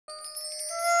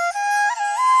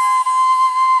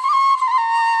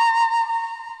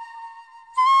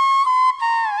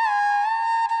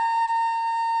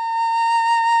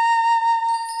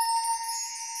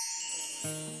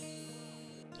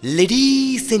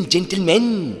Ladies and gentleman,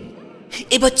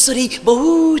 এবছরে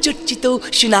বহু চর্চিত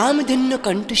সুনামধন্য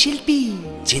কণ্ঠশিল্পী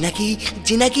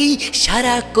যে নাকি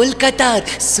সারা কলকাতার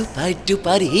সুপার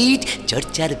ডুপার হিট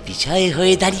চর্চার বিষয়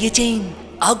হয়ে দাঁড়িয়েছেন,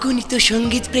 অগণিত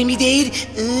সঙ্গীত প্রেমীদের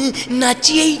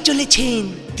নাচিয়েই চলেছেন।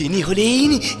 তিনি হলেন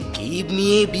give me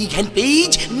a big hand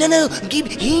please, না give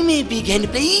him a big hand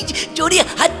please. জোরে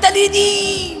হাততালি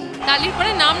দিন। তালির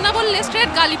পরে নাম না বললে স্ট্রেট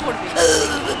গালি পড়বে।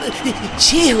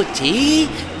 সে হচ্ছে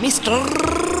মিস্টার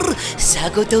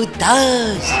স্বাগত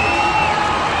দাস।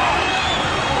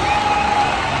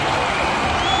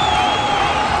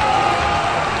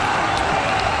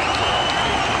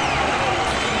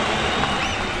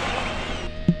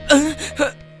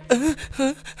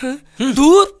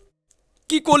 ধুর,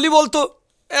 কি করলি বলতো?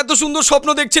 এত সুন্দর স্বপ্ন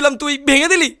দেখছিলাম, তুই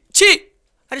ভেঙে দিলি। ছি!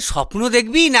 আরে স্বপ্ন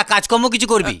দেখবি না কাজকর্ম কিছু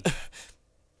করবি?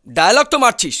 ডায়লগ তো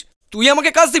মারছিস, তুই আমাকে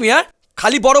কাজ দিবি? হ্যাঁ,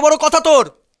 খালি বড় বড় কথা তোর।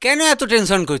 কেন এত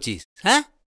টেনশন করছিস? হ্যাঁ,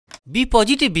 বি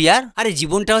পজিটিভ বিয়ার। আরে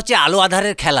জীবনটা হচ্ছে আলো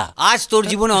আধারের খেলা। আজ তোর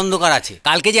জীবনে অন্ধকার আছে,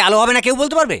 কালকে যে আলো হবে না কেউ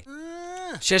বলতে পারবে?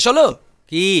 শেষ হলো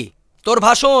কি তোর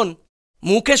ভাষণ?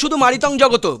 মুখে শুধু মারিতং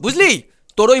জগত, বুঝলি?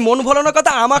 তোর ওই মন ভোলানোর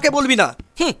কথা আমাকে বলবি না।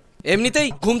 এমনিতেই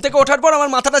ঘুম থেকে ওঠার পর আমার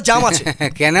মাথাটা জাম আছে।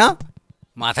 কেন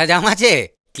মাথা জাম আছে?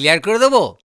 ক্লিয়ার করে দেবো।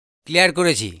 ক্লিয়ার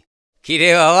করেছি। কিরে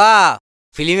বাবা,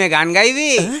 ফিল্মে গান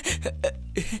গাইবি?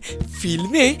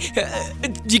 ফিল্মে?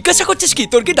 জিজ্ঞাসা করছিস কি?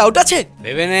 তোর কি ডাউট আছে?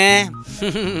 ভেবে নে,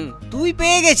 তুই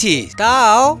পেয়ে গেছিস।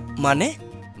 তাও মানে?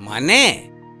 মানে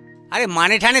আরে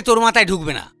মানে ঠানে তোর মাথায়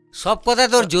ঢুকবে না। সব কথা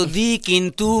তোর যদি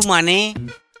কিন্তু মানে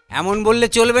এমন বললে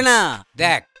চলবে না।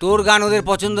 দেখ, তোর গান ওদের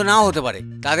পছন্দ নাও হতে পারে,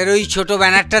 তাদের ওই ছোট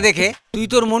ব্যানারটা দেখে তুই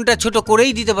তোর মনটা ছোট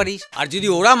করেই দিতে পারিস। আর যদি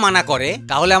ওরা মানা করে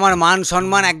তাহলে আমার মান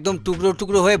সম্মান একদম টুকরো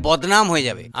টুকরো হয়ে বদনাম হয়ে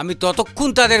যাবে। আমি ততক্ষণ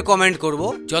তাদের কমেন্ট করব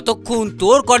যতক্ষণ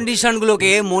তোর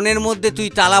কন্ডিশনগুলোকে মনের মধ্যে তুই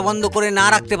তালা বন্ধ করে না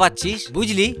রাখতে পারছিস,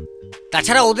 বুঝলি?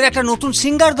 তাছাড়া ওদের একটা নতুন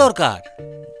সিঙ্গার দরকার।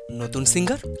 নতুন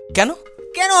সিঙ্গার? কেন?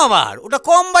 কেন আবার? ওটা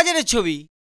কম বাজেটের ছবি।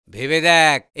 ভেবে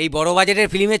দেখ, এই বড় বাজেটের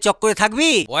ফিল্মের চক্করে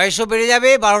থাকবি, বয়সও বেড়ে যাবে,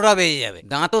 12টা বেজে যাবে,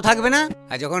 দাঁতও থাকবে না,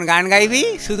 আর যখন গান গাইবি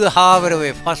শুধু হাওয়া বেরোবে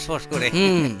ফস ফস করে।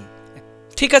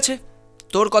 ঠিক আছে,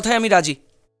 তোর কথায় আমি রাজি।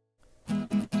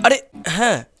 আরে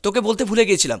হ্যাঁ, তোকে বলতে ভুলে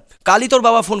গিয়েছিলাম, কালই তোর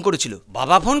বাবা ফোন করেছিল।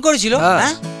 বাবা ফোন করেছিল?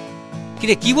 হ্যাঁ।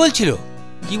 কিরে, কি বলছিল?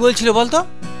 কি বলছিল বলতো?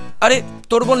 আরে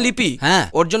তোর বোন লিপি, হ্যাঁ,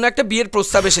 ওর জন্য একটা বিয়ের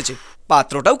প্রস্তাব এসেছে।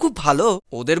 পাত্রটাও খুব ভালো।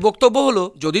 ওদের বক্তব্য হলো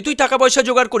যদি তুই টাকা পয়সা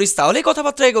জোগাড় করিস তাহলেই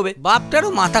কথাবার্তা এগোবে। বাপটারও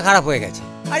মাথা খারাপ হয়ে গেছে।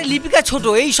 আরে লিপিকা ছোট,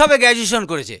 এই সবে গ্র্যাজুয়েশন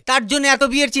করেছে, তার জন্য এত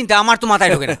বিয়ের চিন্তা? আমার তো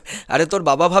মাথায় ঢোকে না। আরে তোর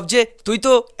বাবা ভাবছে তুই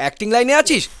তো অ্যাক্টিং লাইনে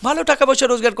আছিস, ভালো টাকা পয়সা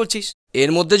রোজগার করছিস, এর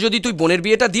মধ্যে যদি তুই বোনের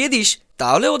বিয়েটা দিয়ে দিস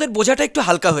তাহলে ওদের বোঝাটা একটু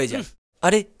হালকা হয়ে যায়।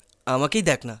 আরে আমাকেই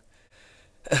দেখ না,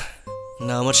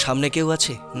 না আমার সামনে কেউ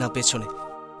আছে না পেছনে।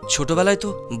 ছোটবেলায় তো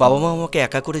বাবা মা আমাকে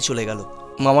একা করে চলে গেল।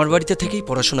 মামার বাড়িতে থেকেই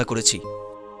পড়াশোনা করেছি।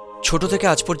 ছোট থেকে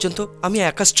আজ পর্যন্ত আমি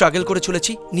একা স্ট্রাগল করে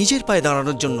চলেছি নিজের পায়ে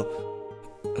দাঁড়ানোর জন্য।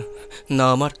 না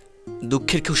আমার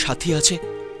দুঃখের কেউ সাথী আছে,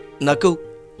 না কেউ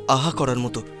আহা করার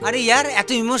মতো। আরে ইয়ার, এত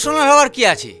ইমোশনাল হওয়ার কি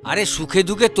আছে? আরে সুখে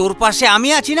দুঃখে তোর পাশে আমি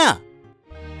আছি না?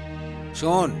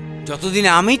 শোন, যতদিন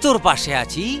আমি তোর পাশে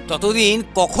আছি ততদিন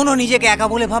কখনো নিজেকে একা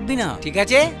বলে ভাববি না, ঠিক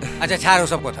আছে? আচ্ছা ছাড়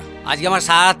ওসব কথা। আজকে আমার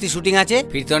সারারাত্রি শুটিং আছে,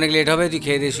 ফিরতে অনেক লেট হবে, তুই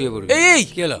খেয়ে দিয়ে শুয়ে পড়বি। এই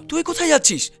কি হলো? তুই কোথায়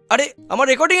যাচ্ছিস? আরে আমার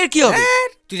রেকর্ডিং এর কি হবে?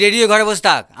 তুই রেডিও ঘরে বসে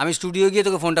থাক, আমি স্টুডিও গিয়ে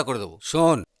তোকে ফোনটা করে দেবো।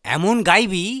 শোন, এমন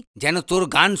গাইবি যেন তোর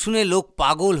গান শুনে লোক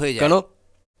পাগল হয়ে যায়। কেন,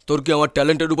 তোর কি আমার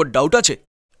ট্যালেন্টের উপর ডাউট আছে?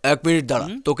 1 মিনিট দাঁড়া,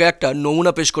 তোকে একটা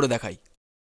নমুনা পেশ করে দেখাই।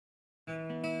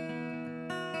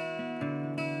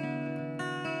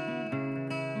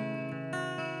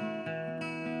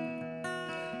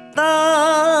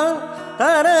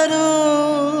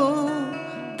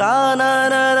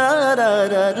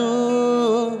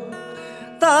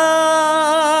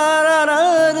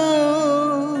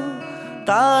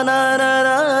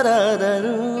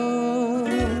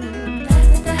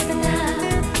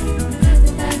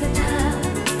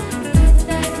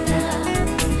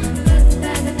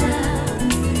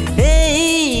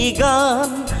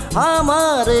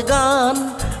 আমার গান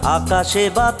আকাশে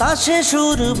বাতাসে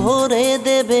সুর ভরে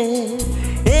দেবে।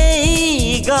 এই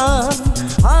গান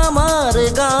আমার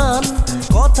গান,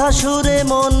 কথা সুরে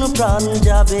মন প্রাণ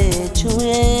যাবে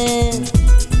ছুঁয়ে।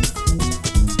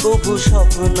 কবু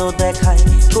স্বপ্ন দেখায়,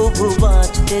 কবু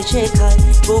বাঁচতে শেখায়,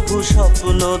 কবু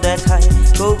স্বপ্ন দেখায়,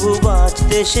 কবু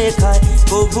বাঁচতে শেখায়,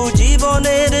 কবু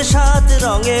জীবনের সাত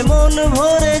রঙে মন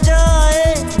ভরে যায়।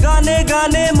 গানে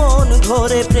গানে মন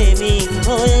ঘোরে প্রেমিক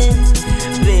হয়ে,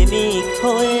 প্রেমিক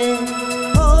হয়ে।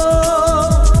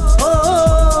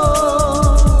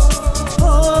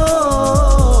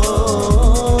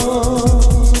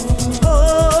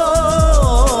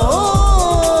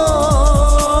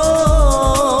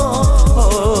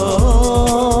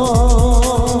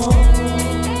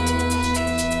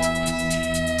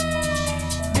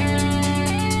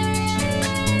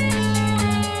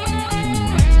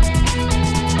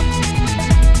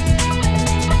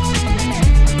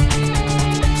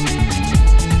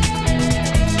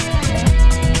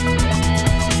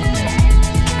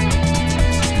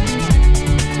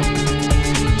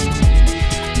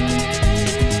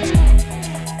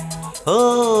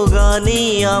 রূপবাণী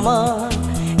আমার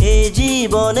এ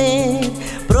জীবনে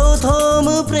প্রথম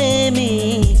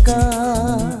প্রেমিকা,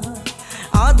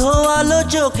 আধো আলো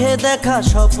চোখে দেখা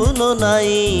স্বপ্ন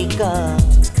নায়িকা,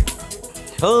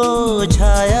 ও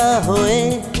ছায়া হয়ে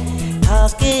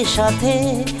থাকে সাথে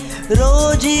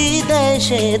রোজই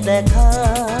দেশে দেখা,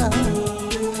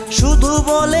 শুধু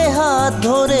বলে হাত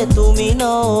ধরে তুমি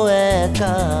নও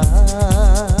একা।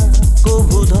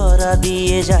 কবু ধরা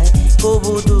দিয়ে যায়,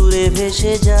 কবু দূরে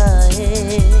ভেসে যায়,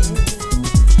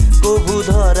 কবু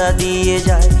ধরা দিয়ে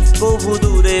যায়, কবু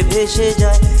দূরে ভেসে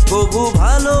যায়, কবু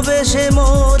ভালোবেসে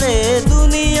মোরে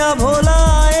দুনিয়া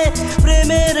ভোলায়,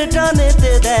 প্রেমের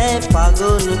টানেতে দেয়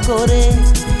পাগল করে,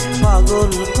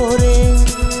 পাগল করে।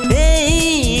 এই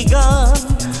গান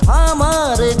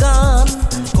আমার গান,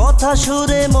 কথা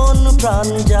সুরে মন প্রাণ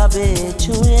যাবে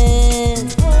ছুঁয়ে।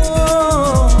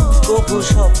 কবু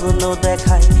স্বপ্ন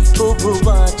দেখায়, কবু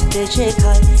বাঁচতে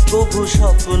শেখায়, কবু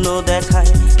স্বপ্ন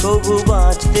দেখায়, কবু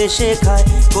বাঁচতে শেখায়,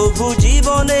 কবু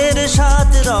জীবনের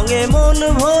সাত রঙে মন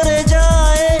ভরে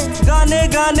যায়, গানে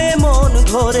গানে মন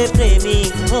ভরে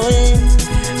প্রেমিক হয়ে,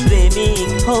 প্রেমিক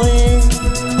হয়ে।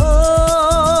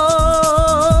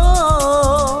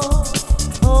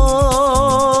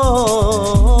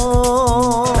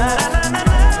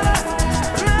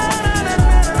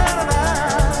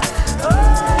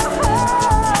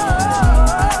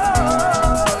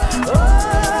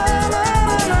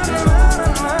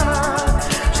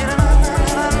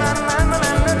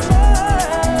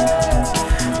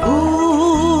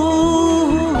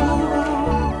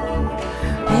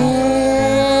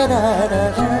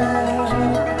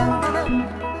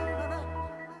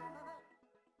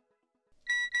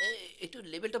 একটু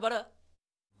লেভেলটা বাড়া।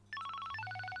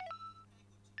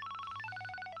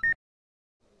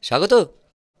 স্বাগত,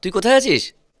 তুই কোথায় আছিস?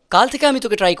 কাল থেকে আমি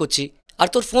তোকে ট্রাই করছি, আর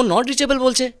তোর ফোন নট রিচেবল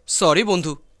বলছে। সরি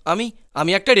বন্ধু,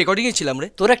 আমি একটা রেকর্ডিংয়ে ছিলাম রে।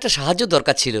 তোর একটা সাহায্য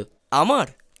দরকার ছিল। আমার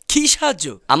কি সাহায্য?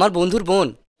 আমার বন্ধুর বোন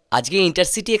আজকে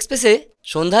ইন্টারসিটি এক্সপ্রেসে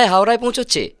সন্ধ্যায় হাওড়ায়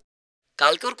পৌঁছচ্ছে।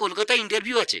 কালকে ওর কলকাতায়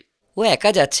ইন্টারভিউ আছে। ও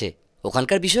একা যাচ্ছে,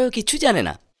 ওখানকার বিষয়েও কিচ্ছু জানে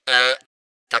না।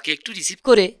 তাকে একটু রিসিভ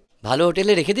করে ভালো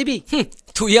হোটেলে রেখে দিবি?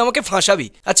 তুই আমাকে ফাঁসাবি?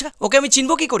 আচ্ছা, ওকে আমি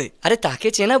চিনব কি করে? আরে তাকে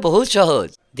চেনা বহুত সহজ।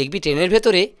 দেখবি ট্রেনের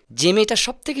ভেতরে যে মেয়েটা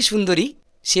সব থেকে সুন্দরী,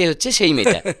 সে হচ্ছে সেই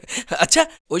মেয়েটা। আচ্ছা,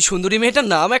 ওই সুন্দরী মেয়েটার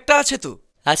নাম একটা আছে তো?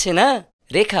 আছে না,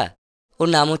 রেখা। ওর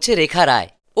নাম হচ্ছে রেখা রায়।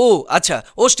 ও আচ্ছা,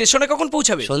 ও স্টেশনে কখন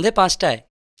পৌঁছাবে? সন্ধে 5টায়।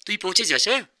 তুই পৌঁছে যাস?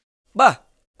 হ্যাঁ, বাহ,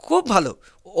 খুব ভালো।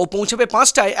 ও পৌঁছাবে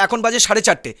 5টায়, এখন বাজে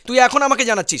 4:30। তুই এখন আমাকে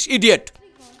জানাচ্ছিস, ইডিয়েট।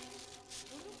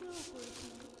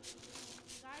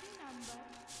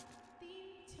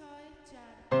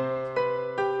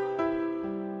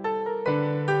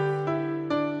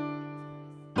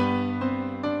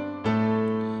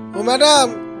 ও ম্যাডাম,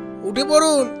 উঠে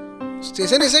পড়ুন,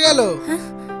 স্টেশন এসে গেল।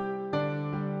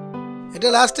 এটা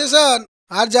লাস্ট স্টেশন,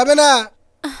 আর যাবে না,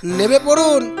 নেমে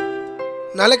পড়ুন,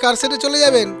 নাহলে কার সেটে চলে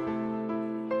যাবেন।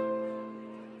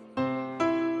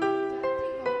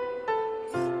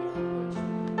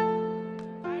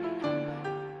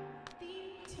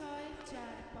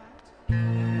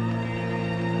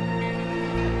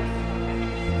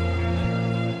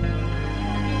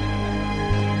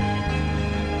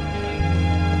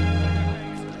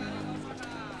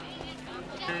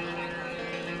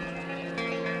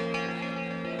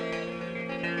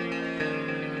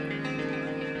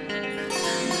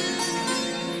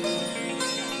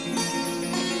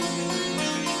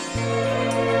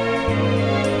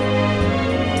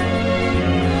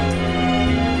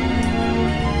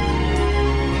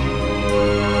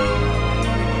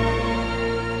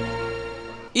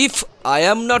 If I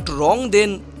am not wrong,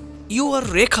 then you are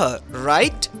Rekha,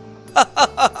 right?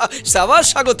 সাবাস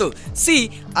স্বাগত। C,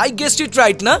 I guessed it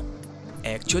right না?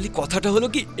 অ্যাকচুয়ালি কথাটা হলো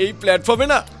কি, এই প্ল্যাটফর্মে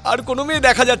না আর কোনো মেয়ে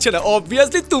দেখা যাচ্ছে না,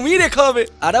 অবভিয়াসলি তুমিই রেখা হবে।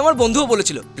 আর আমার বন্ধুও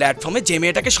বলেছিল, প্ল্যাটফর্মে যে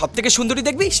মেয়েটাকে সব থেকে সুন্দরী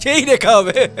দেখবি সেই রেখা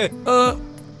হবে।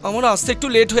 আমার আসতে একটু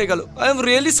লেট হয়ে গেল, I am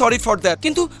really sorry for that.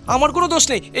 কিন্তু আমার কোনো দোষ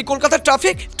নেই, এই কলকাতার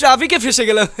ট্রাফিকে ফেসে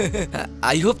গেলাম।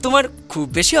 আই হোপ তোমার খুব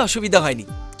বেশি অসুবিধা হয়নি।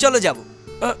 চলো যাবো।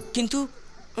 কিন্তু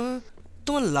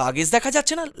তোমার লাগেজ দেখা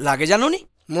যাচ্ছে না, লাগেজ আনোনি?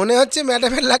 মনে হচ্ছে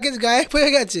ম্যাডামের লাগেজ গায়েব হয়ে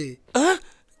গেছে।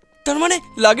 তার মানে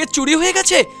লাগেজ চুরি হয়ে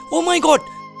গেছে? ও মাই god,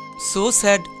 so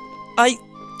sad. I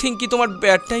think কি তোমার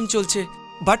ব্যাড টাইম চলছে,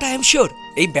 বাট আই এম শিওর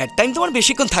এই ব্যাড টাইম তোমার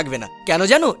বেশিক্ষণ থাকবে না। কেন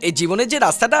জানো, এই জীবনের যে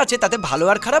রাস্তাটা আছে তাতে ভালো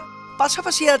আর খারাপ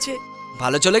পাশাপাশি আছে।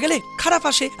 ভালো চলে গেলে খারাপ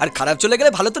আসে, আর খারাপ চলে গেলে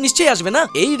ভালো তো নিশ্চয়ই আসবে না।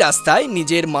 এই রাস্তায়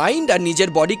নিজের মাইন্ড আর নিজের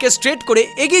বডিকে স্ট্রেট করে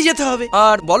এগিয়ে যেতে হবে।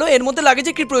 আর বলো, এর মধ্যে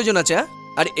লাগেজের কি প্রয়োজন আছে?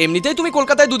 আর এমনিতেই তুমি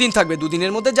কলকাতায় 2 দিন থাকবে, 2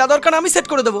 দিনের মধ্যে যা দরকার আমি সেট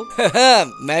করে দেবো। হ্যাঁ,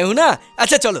 मैं हूं ना।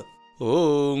 আচ্ছা চলো।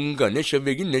 ओम गणेश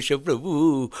विघ्नेश प्रभु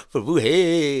प्रभु हे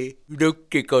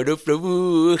रक्षे करो प्रभु।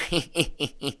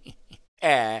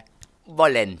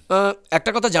 বলেন।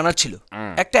 একটা কথা জানার ছিল,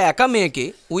 একটা একা মেয়েকে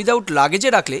উইদাউট লাগেজে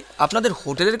রাখলে আপনাদের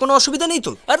হোটেলের কোনো অসুবিধা নেই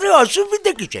তো? আরে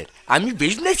অসুবিধা কি স্যার, আমি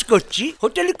বিজনেস করছি,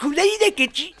 হোটেল খুলেই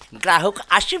রেখেছি, গ্রাহক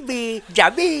আসবে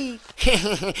যাবে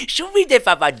সুবিধে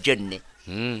পাবার জন্যে।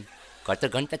 কত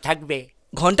ঘন্টা থাকবে?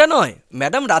 ঘন্টা নয়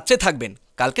ম্যাডাম, রাত্রে থাকবেন,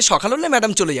 কালকে সকাল হলে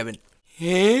ম্যাডাম চলে যাবেন।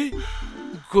 হ্যাঁ,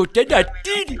 গোটা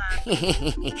রাত্রির?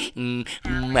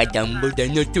 ম্যাডাম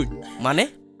বোধহয় নতুন। মানে?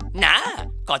 না,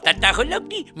 কথাটা হলো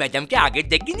কি, ম্যাডামকে আগে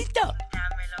দেখিনি তো।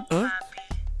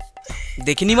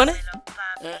 দেখিনি মানে?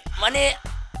 মানে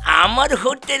আমার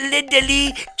হোটেলে ডেলি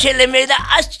ছেলেমেয়েরা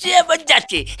আসছে আবার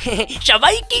যাচ্ছে,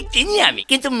 সবাইকে চিনি আমি,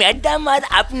 কিন্তু ম্যাডাম আর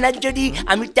আপনার যদি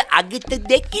আমি তো আগে তো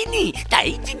দেখিনি, তাই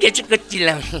জিজ্ঞেস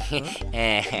করছিলাম।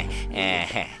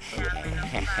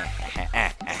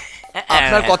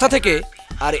 আপনার কথা থেকে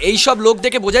আর এই সব লোক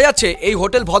দেখে বোঝা যাচ্ছে এই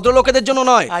হোটেল ভদ্রলোকেদের জন্য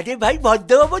নয়। আরে ভাই,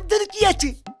 ভদ্র অভদ্র কি আছে?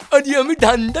 আরে আমি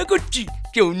ধান্দা করছি,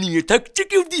 কেউ নিয়ে থাকছে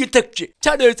কেউ দিয়ে থাকছে,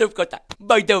 ছাড়ো এসব কথা।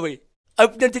 বাই দ্য ওয়ে,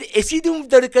 আপনাদের এসি রুম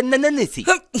দরকার না? না এসি?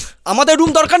 আমাদের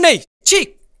রুম দরকার নেই, ঠিক।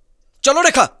 চলো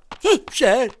রেখা।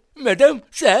 স্যার, ম্যাডাম,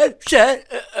 স্যার স্যার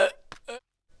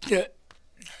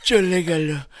চলে গেল।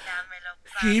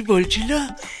 কি বলছিল?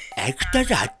 একটা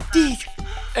রাত্রির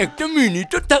একটা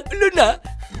মিনিটও থাকলো না।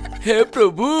 হে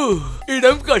প্রভু,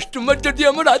 এরকম কাস্টমার যদি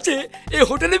আমার আছে, এই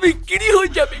হোটেলে বিক্রি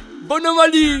হয়ে যাবে।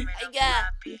 বনমালী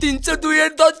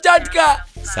 302-এর দরজা আটকা।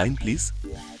 Sign please.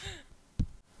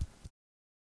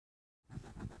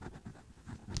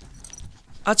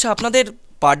 আচ্ছা, আপনাদের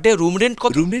পার ডে রুম রেন্ট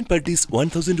কত? Room rent per day is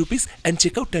 1000 rupees and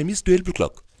checkout time is 12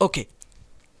 o'clock. Okay,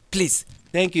 please.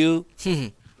 Thank you.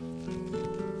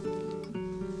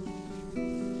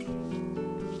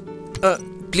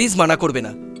 Please মানা করবে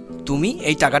না, তুমি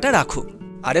এই টাকাটা রাখো।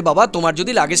 আরে বাবা, তোমার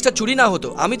যদি লাগেজটা চুরি না হতো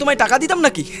আমি তোমায় টাকা দিতাম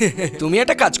নাকি? তুমি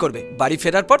একটা কাজ করবে, বাড়ি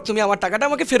ফেরার পর তুমি আমার টাকাটা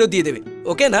আমাকে ফেরত দিয়ে দেবে,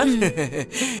 ওকে না?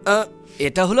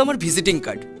 এটা হলো আমার ভিজিটিং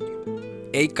কার্ড।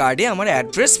 এই কার্ডে আমার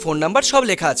অ্যাড্রেস, ফোন নাম্বার সব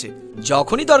লেখা আছে।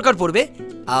 যখনই দরকার পড়বে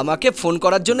আমাকে ফোন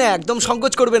করার জন্য একদম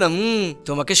সংকোচ করবে না।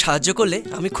 তোমাকে সাহায্য করলে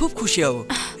আমি খুব খুশি হব।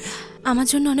 আমার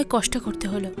জন্য অনেক কষ্ট করতে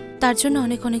হলো, তার জন্য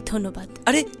অনেক অনেক ধন্যবাদ।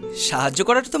 আরে, সাহায্য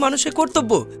করাটা তো মানুষের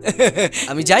কর্তব্য।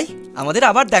 আমি যাই, আমাদের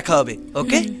আবার দেখা হবে।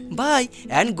 ওকে, by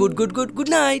and good good good good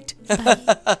night.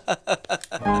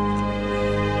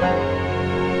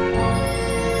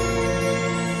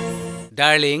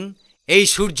 Darling, এই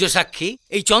সূর্য সাক্ষী,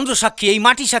 এই চন্দ্র সাক্ষী, এই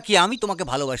মাটি সাক্ষী, আমি তোমাকে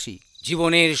ভালোবাসি।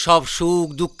 জীবনের সব সুখ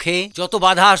দুঃখে, যত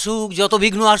বাধা আসুক, যত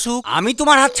বিঘ্ন আসুক, আমি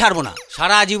তোমার হাত ছাড়বো না।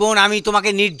 সারা জীবন আমি তোমাকে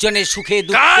নির্জনের সুখে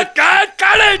দুঃখে।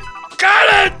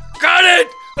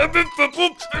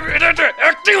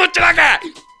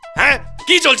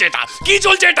 কি চলছে এটা? কি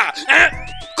চলছে এটা?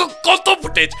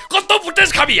 কত ফুটেজ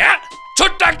খাবি? হ্যাঁ,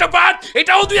 ছোট্ট একটা পাঠ,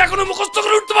 এটাও তুই এখনো মুখস্থ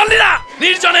করে উঠতে পারলি না?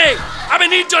 নির্জনে, আমি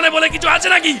নির্জনে বলে কিছু আছে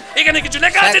নাকি? এখানে কিছু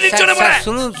লেখা আছে নির্জনে বলে?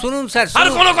 শুনুন স্যার, আর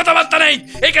কোনো কথাবার্তা নেই।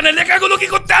 এখানে লেখাগুলো কি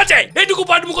করতে আছে? এইটুকু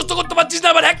পাঠ মুখস্থ করতে পারছিস না,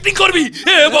 আবার অ্যাক্টিং করবি?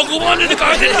 হে ভগবানের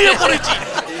কাছে নিয়ে পড়েছি।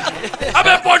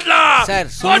 আবে পড়লাম।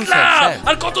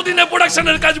 আর কতদিনে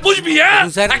প্রোডাকশনের কাজ বুঝবি? হ্যাঁ,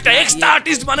 একটা এক্সট্রা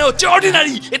আর্টিস্ট মানে হচ্ছে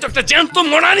অর্ডিনারি। এ তো একটা জ্যান্ত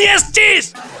মনা নিয়ে এসছিস।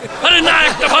 আরে না,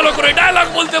 একটা ভালো করে ডায়লগ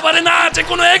বলতে পারে না, আছে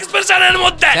কোনো এক্সপ্রেশনের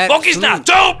মধ্যে। বকিস না,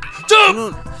 চুপ চুপ।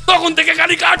 তখন থেকে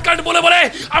খালি কাট বলে বলে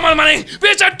আমার মানে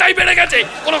প্রেসারটাই বেড়ে গেছে।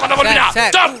 কোনো কথা বলবি না,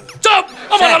 চুপ চুপ।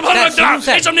 আমার আর ভালো লাগছে না,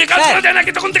 এইসব নিয়ে কাজ করা যায়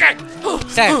নাকি তখন থেকে?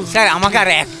 স্যার আমাকে আর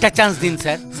একটা চান্স দিন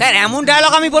স্যার। স্যার, এমন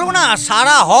ডায়লগ আমি বলবো না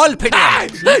সারা হল ফেটে যাবে।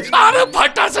 আরে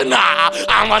ফাটাছে না,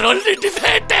 আমার অলরেডি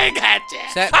ফেটে গেছে।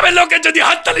 আবে লোকে যদি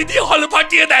হাততালি দিয়ে হল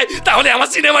ফাটিয়ে দেয়, তাহলে আমার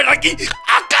সিনেমাটা কি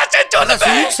আকাশে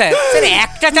চলবে? স্যার,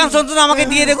 একটা চান্স অন্তত আমাকে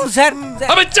দিয়ে দেখুন স্যার।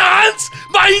 আবে চান্স?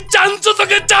 বাই চান্স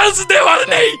তোকে চান্স দেওয়ার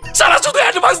নেই। সারা শুধু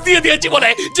অ্যাডভান্স দিয়ে দিয়েছি বলে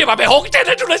যেভাবে হোক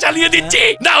টেনে টুনে চালিয়ে দিচ্ছি,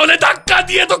 না হলে ধাক্কা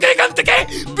দিয়ে তোকে এখান থেকে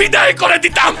বিদায় করে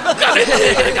দিতাম।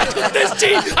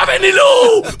 আবে নীলু,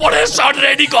 পরের শট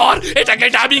রেডি কর, এটাকে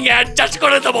ডাবিং এ অ্যাডজাস্ট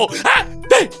করে দেবো। হ্যাঁ,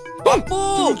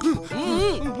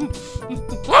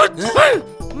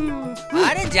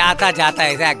 আরে যাতা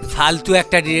দেখ, ফালতু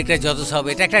একটা ডিরেক্টর যত সব।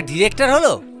 এটা একটা ডিরেক্টর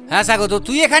হলো? হ্যাঁ স্বাগত,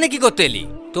 তুই এখানে কি করতে এলি?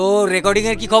 তোর রেকর্ডিং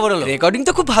এর কি খবর হলো? রেকর্ডিং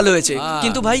তো খুব ভালো হয়েছে,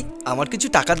 কিন্তু ভাই আমার কিছু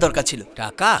টাকার দরকার ছিল।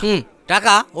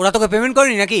 টাকা? ওরা তোকে পেমেন্ট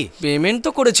করেনি নাকি? পেমেন্ট তো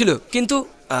করেছিল, কিন্তু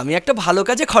আমি একটা ভালো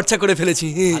কাজে খরচা করে ফেলেছি।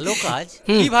 ভালো কাজ?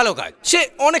 কি ভালো কাজ? সে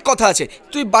অনেক কথা আছে,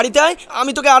 তুই বাড়িতে আয়,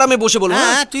 আমি তোকে আরামে বসে বলবো।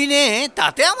 হ্যাঁ তুই নে,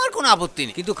 তাতে আমার কোনো আপত্তি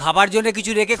নেই, কিন্তু খাবার জন্য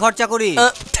কিছু রেখে খরচা করি।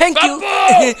 Thank you.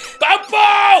 বাপ্পু,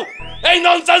 এই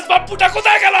ননসেন্স বাপ্পুটা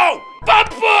কোথায় গেল?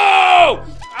 বাপ্পু!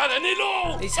 আরে নীলু,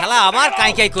 এই শালা আবার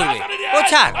কাই করবে। ও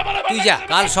ছাড়, তুই যা,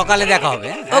 কাল সকালে দেখা হবে।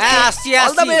 হ্যাঁ আসছি।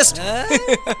 All the best.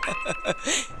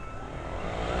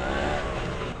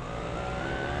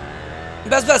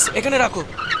 ব্যাস এখানে রাখো।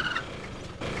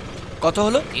 কত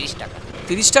হলো? 30 টাকা।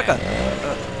 30 টাকা?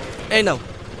 এই নাও,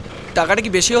 টাকাটা কি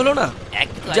বেশি হলো না?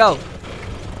 যাও।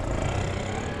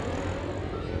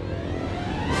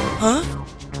 হ্যাঁ,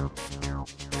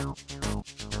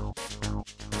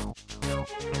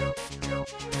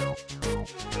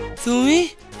 তুমি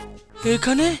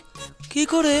এখানে কি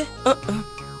করে?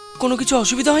 কোনো কিছু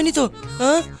অসুবিধা হয়নি তো?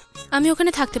 হ্যাঁ, আমি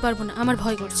ওখানে থাকতে পারবো না, আমার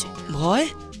ভয় করছে। ভয়?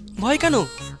 ভয় কেন?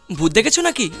 ভূত দেখেছো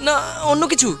নাকি, না অন্য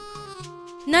কিছু?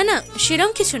 না না,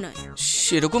 সেরকম কিছু নয়।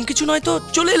 সেরকম কিছু নয় তো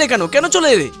চলে এলে কেন? কেন চলে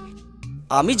এলে?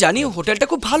 আমি জানি হোটেলটা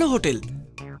খুব ভালো হোটেল।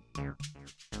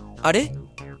 আরে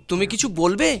তুমি কিছু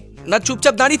বলবে না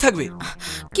চুপচাপ দাঁড়িয়ে থাকবে?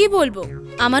 কি বলবো,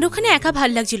 আমার ওখানে একা ভাল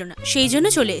লাগছিল না, সেই জন্য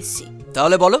চলে এসেছি।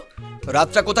 তাহলে বলো,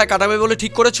 রাতটা কোথায় কাটাবে বলে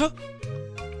ঠিক করেছো?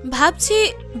 ভাবছি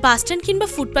বাস স্ট্যান্ড কিংবা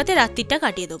ফুটপাতে রাত্রিটা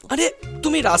কাটিয়ে দেবো। আরে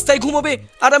তুমি রাস্তায় ঘুমাবে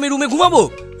আর আমি রুমে ঘুমাবো?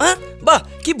 হ্যাঁ, বাহ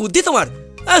কি বুদ্ধি তোমার।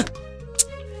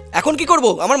 এখন কি করব,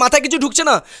 আমার মাথায় কিছু ঢুকছে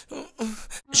না।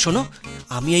 শোনো,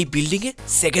 আমি এই বিল্ডিং এ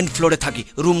 2nd ফ্লোরে থাকি,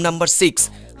 রুম নাম্বার 6।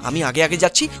 আমি আগে আগে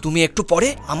যাচ্ছি, তুমি একটু পরে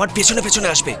আমার পেছনে পেছনে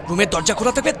আসবে। রুমের দরজা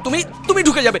খোলা থাকবে, তুমি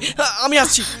ঢুকে যাবে, আমি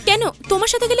আসছি। কেন, তোমার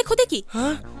সাথে গেলে ক্ষতি কি?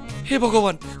 হ্যাঁ, হে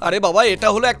ভগবান, আরে বাবা এটা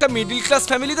হলো একটা মিডল ক্লাস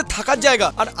ফ্যামিলিতে থাকার জায়গা,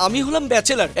 আর আমি হলাম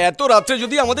ব্যাচেলার। এত রাত্রে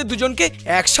যদি আমাদের দুজনকে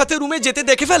একসাথে রুমে যেতে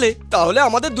দেখে ফেলে, তাহলে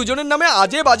আমাদের দুজনের নামে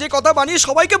আজে বাজে কথা বানিয়ে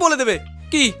সবাইকে বলে দেবে।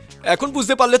 কি এখন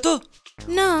বুঝতে পারলে তো?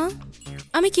 না,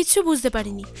 আমি কিচ্ছু বুঝতে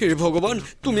পারিনি। হে ভগবান,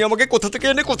 তুমি আমাকে কোথা থেকে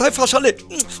এনে কোথায় ফাঁসালে।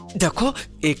 দেখো,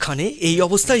 এখানে এই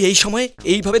অবস্থায় এই সময়ে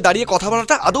এইভাবে দাঁড়িয়ে কথা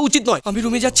বলাটা আদৌ উচিত নয়। আমি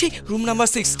রুমে যাচ্ছি, রুম নাম্বার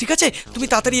 6, ঠিক আছে? তুমি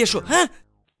তাড়াতাড়ি এসো। হ্যাঁ,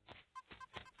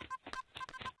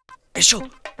 এসো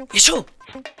এসো।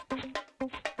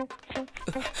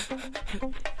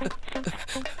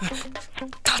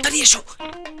 তাড়াতাড়ি এসো।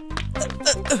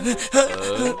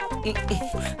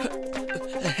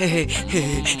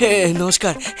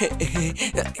 নমস্কার।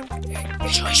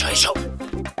 এসো এসো এসো।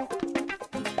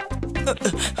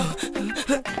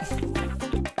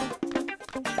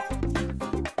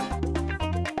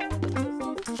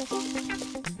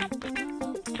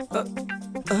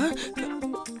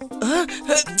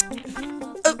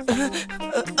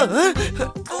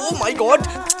 ও মাই গড,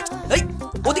 এই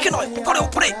ওদিকে নয়, উপরে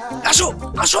উপরে আসো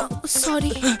আসো।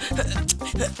 সরি।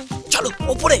 চলো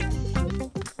উপরে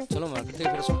চলো, মার্কেট থেকে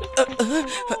ফেরো।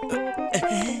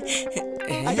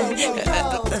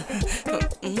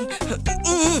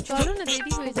 চলো না,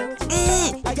 দেরি হয়ে যাচ্ছে।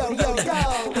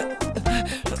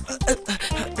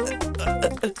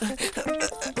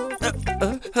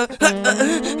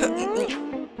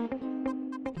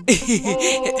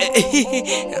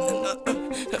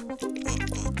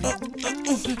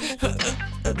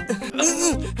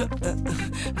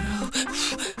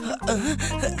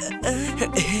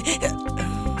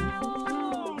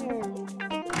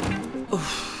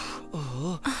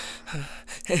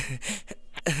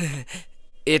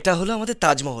 এটা হলো আমাদের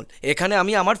তাজমহল। এখানে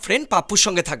আমি আমার ফ্রেন্ড পাপ্পুর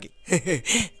সঙ্গে থাকি।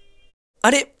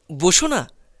 আরে বসো না।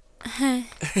 হ্যাঁ,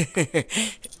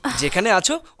 যেখানে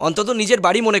আছো অন্তত নিজের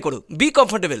বাড়ি মনে করো। বি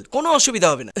কমফোর্টেবল, কোনো অসুবিধা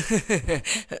হবে না।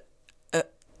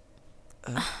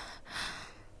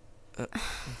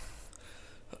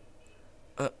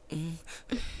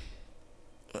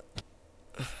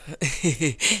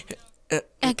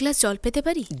 এক গ্লাস জল পেতে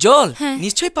পারি? জল? হ্যাঁ,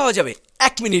 নিশ্চয়ই পাওয়া যাবে,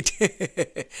 1 মিনিট।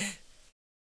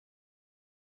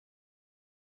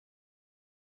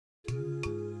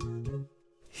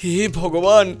 হে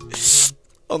ভগবান,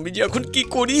 আমি যে এখন কি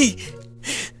করি?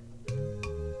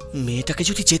 মেয়েটাকে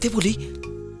যদি যেতে বলি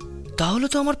তাহলে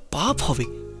তো আমার পাপ হবে,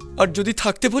 আর যদি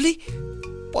থাকতে বলি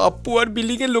পাপ্পু আর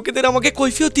বিল্ডিং এর লোকেদের আমাকে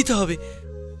কৈফিয়ত দিতে হবে।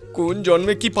 কোন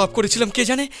জন্মে কি পাপ করেছিলাম কে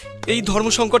জানে, এই ধর্ম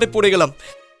সংকটে পড়ে গেলাম।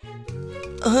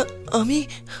 আমি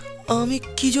আমি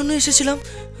কি জন্য এসেছিলাম?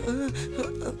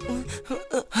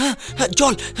 হ্যাঁ,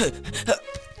 জল।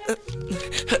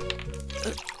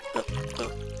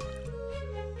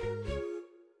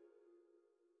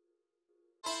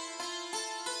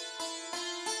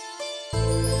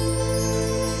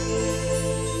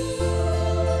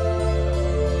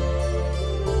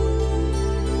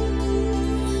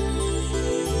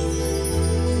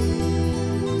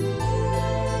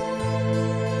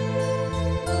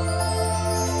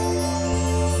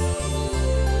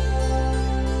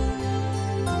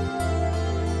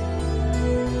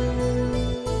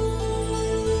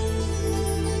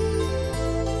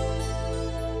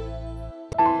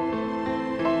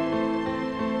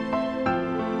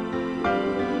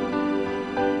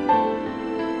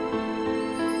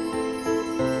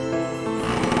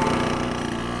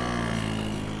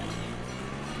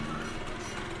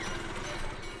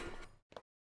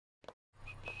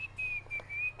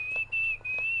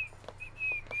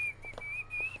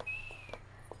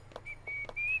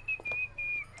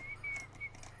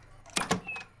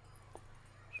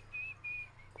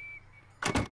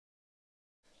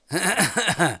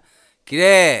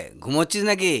 কিরে ঘুমোচ্ছিস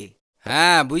নাকি?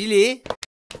 হ্যাঁ বুঝলি,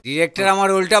 ডিরেক্টর আমার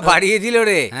রোলটা বাড়িয়ে দিল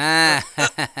রে। হ্যাঁ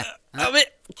আবে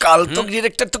কাল তো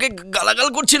ডিরেক্টর তোকে গালাগাল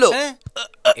করছিল।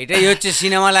 এটাই হচ্ছে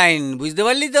সিনেমা লাইন, বুঝতে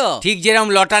পারলি তো? ঠিক যেরকম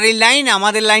লটারির লাইন,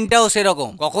 আমাদের লাইনটাও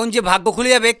সেরকম। কখন যে ভাগ্য খুলে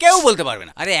যাবে কেউ বলতে পারবে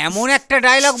না। আরে এমন একটা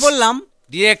ডায়লগ বললাম,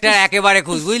 ডিরেক্টর একেবারে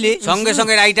খুশ, বুঝলি? সঙ্গে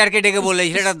সঙ্গে রাইটারকে ডেকে বললে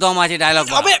সেটার দম আছে ডায়লগ।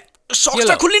 আবে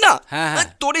সক্সটা খুললি না?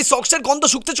 তোর এই সক্সের গন্ধ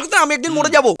শুকতে শুকতে আমি একদিন মরে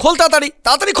যাবো। খোল তাড়াতাড়ি,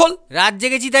 তাড়াতাড়ি খোল। রাত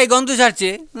জেগেছি তাই গন্ধ ছাড়ছে,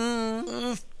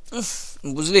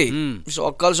 বুঝলি?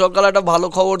 সকাল সকাল একটা ভালো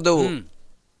খবর দেবো।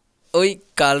 ওই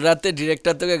কাল রাতে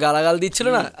ডিরেক্টর তোকে গালাগাল দিচ্ছিল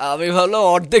না, আমি ভাবলাম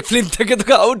অর্ধেক ফিল্ম থেকে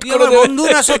তোকে আউট করে দেব। বন্ধু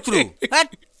না শত্রু?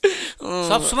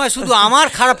 সব সময় শুধু আমার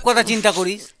খারাপ কথা চিন্তা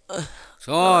করিস।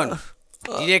 শোন,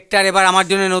 ডিরেক্টর এবার আমার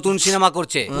জন্য নতুন সিনেমা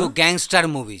করছে, গ্যাংস্টার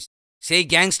মুভিজ। সেই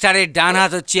গ্যাংস্টারের ডান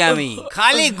হাত হচ্ছে আমি।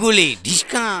 খালি গুলি,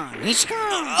 ঢিসকা ঢিসকা।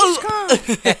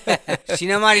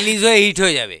 সিনেমা রিলিজ হয়ে হিট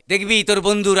হয়ে যাবে, দেখবি তোর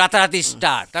বন্ধু রাতারাতি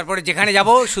স্টার। তারপরে যেখানে যাব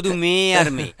শুধু মেয়ে আর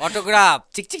মেয়ে, autograph,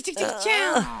 chick chick chick chick.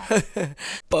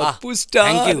 Pappu star.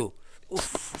 Thank you.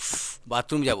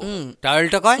 Bathroom যাব,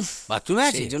 টাওয়েলটা কয়? বাথরুমে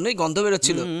আছে, সেই জন্যই গন্ধ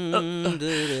বেরোচ্ছিল।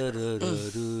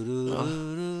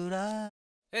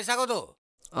 এ স্বাগত।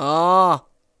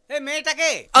 মেয়েটাকে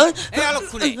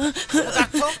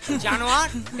জানোয়ার,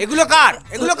 এগুলো কার?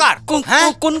 এগুলো কার?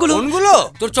 কোনগুলো? কোনগুলো?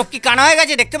 তোর চোখ কি কানা হয়ে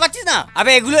গেছে, দেখতে পাচ্ছিস না?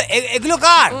 আবে এগুলো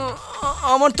কার?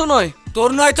 আমার তো নয়। তোর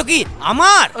নয় তো কি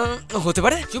আমার হতে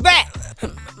পারে? চুপে।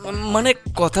 মানে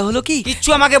কথা হলো কি, কিচ্ছু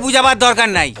আমাকে বুঝাবার দরকার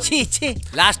নাই। ছি ছি,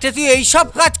 লাস্টে তুই এই সব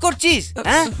কাজ করছিস?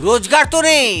 হ্যাঁ, রোজগার তো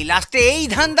নেই, লাস্টে এই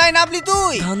ধান্দায় নামলি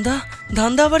তুই। ধান্দা?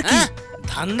 ধান্দা আবার কি?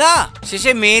 ধান্দা?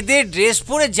 শেষে মেয়েদের ড্রেস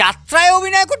পরে যাত্রায়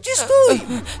অভিনয় করছিস তুই?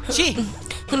 ছি।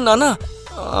 না না,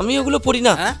 আমি ওগুলো পড়ি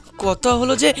না। কথা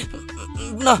হলো যে,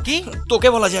 না কি তোকে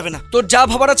বলা যাবে না, তোর যা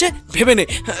ভাবার আছে ভেবে নে।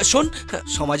 শোন,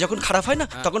 সময় যখন খারাপ হয় না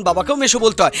তখন বাবাকেও মেশো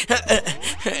বলতে হয়।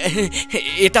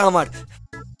 এটা আমার।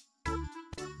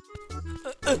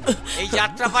 এই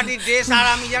যাত্রা পার্টির ড্রেস আর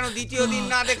আমি যেন দ্বিতীয় দিন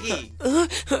না দেখি।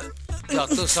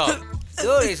 যত সব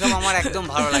এসব আমার একদম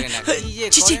ভালো লাগে না।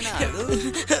 কি যে করে না,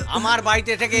 আমার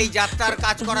বাড়িতে থেকে এই যাত্রার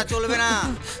কাজ করা চলবে না।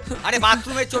 আরে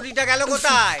বাথরুমের চটিটা গেল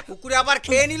কোথায়? কুকুরে আবার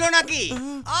খেয়ে নিল নাকি?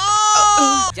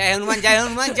 জয় হনুমান জয়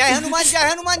হনুমান জয় হনুমান জয়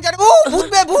হনুমান জয়। ভূত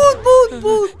বে ভূত ভূত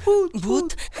ভূত ভূত ভূত।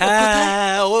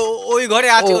 হ্যাঁ ওই ঘরে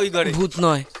আছে, ওই ঘরে। ভূত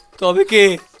নয় তবে কে?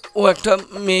 ও একটা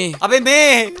মেয়ে। আবে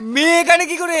মেয়ে? মেয়ে এখানে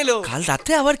কি করে এলো? কাল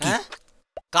রাতে আবার কি?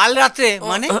 কাল রাতে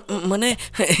মানে? মানে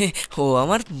ও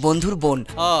আমার বন্ধুর বোন,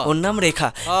 ওর নাম রেখা।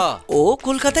 ও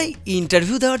কলকাতায়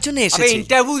ইন্টারভিউ দেওয়ার জন্য এসেছে।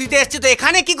 ইন্টারভিউ দিতে এসেছে তো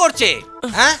এখানে কি করছে?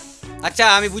 হ্যাঁ আচ্ছা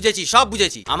আমি বুঝেছি, সব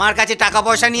বুঝেছি। আমার কাছে টাকা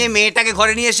পয়সা নিয়ে মেয়েটাকে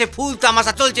ঘরে নিয়ে এসে ফুল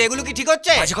তামাশা চলছে, এগুলো কি ঠিক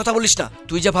হচ্ছে? আচ্ছা কথা বলিস না,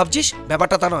 তুই যা ভাবছিস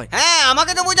ব্যাপারটা তা নয়। হ্যাঁ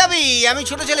আমাকে তো বোঝাবি, আমি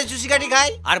ছোট ছেলে চুষি কাটি খাই।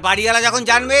 আর বাড়িওয়ালা যখন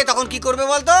জানবে তখন কি করবে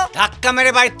বলতো? ধাক্কা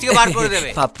মেরে বাড়ির থেকে বার করে দেবে।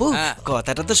 পাপ্পু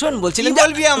কথাটা তো শোন, বলছিলাম। কি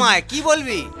বলবি আমায়, কি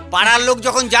বলবি? পাড়ার লোক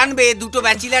যখন জানবে দুটো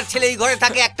ব্যাচেলার ছেলে এই ঘরে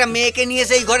থাকে, একটা মেয়েকে নিয়ে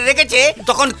এসে এই ঘরে রেখেছে,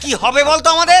 তখন কি হবে বলতো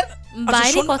আমাদের?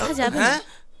 বাইরে কথা যাবে না,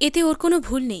 এতে ওর কোনো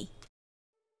ভুল নেই।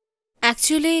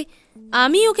 অ্যাকচুয়ালি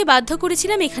আমি ওকে বাধ্য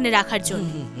করেছিলাম এখানে রাখার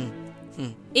জন্য।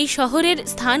 এই শহরের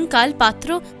স্থান কাল পাত্র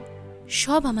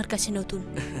সব আমার কাছে নতুন।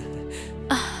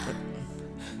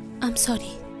 আম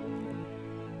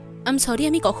সরি,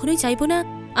 আমি কখনোই চাইবো না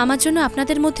আমার জন্য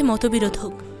আপনাদের মধ্যে মতবিরোধ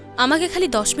হোক। আমাকে খালি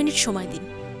 10 মিনিট সময় দিন,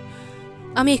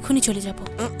 আমি এক্ষুনি চলে যাব।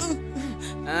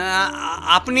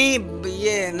 আপনি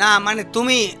না মানে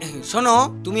তুমি শোনো,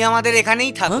 তুমি আমাদের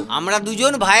এখানেই থাকো। আমরা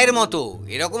দুজন ভাইয়ের মতো,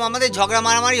 এরকম আমাদের ঝগড়া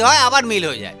মারামারি হয় আবার মিল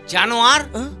হয়ে যায়। জানো আর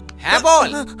হ্যাঁ বল,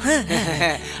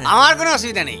 আমার কোনো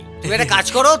অসুবিধা নেই। তুমি একটা কাজ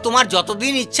করো, তোমার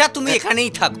যতদিন ইচ্ছা তুমি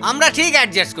এখানেই থাকো, আমরা ঠিক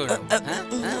অ্যাডজাস্ট করব।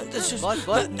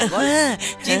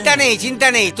 চিন্তা নেই চিন্তা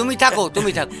নেই, তুমি থাকো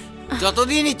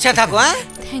যতদিন ইচ্ছা থাকো। হ্যাঁ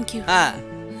থ্যাংক ইউ। হ্যাঁ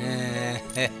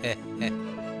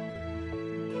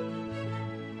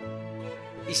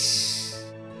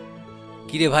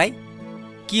কি রে ভাই,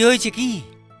 কি হয়েছে কি?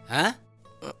 হ্যাঁ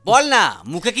বল না,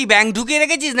 মুখে কি ব্যাং ঢুকিয়ে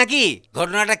রেখেছিস নাকি?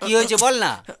 ঘটনাটা কি হয়েছে বল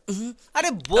না। আরে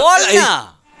বল না।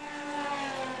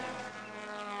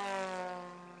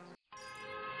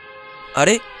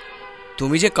 আরে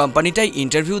তুমি যে কোম্পানিটায়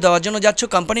ইন্টারভিউ দেওয়ার জন্য যাচ্ছ,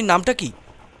 কোম্পানির নামটা কি?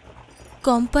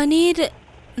 কোম্পানির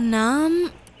নাম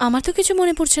আমার তো কিছু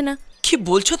মনে পড়ছে না। কি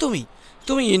বলছো তুমি?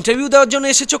 তুমি ইন্টারভিউ দেওয়ার জন্য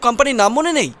এসেছো, কোম্পানির নাম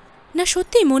মনে নেই? না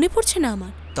সত্যিই মনে পড়ছে না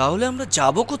আমার। তাহলে আমরা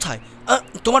যাব কোথায়?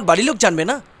 তোমার বাড়ির লোক জানবে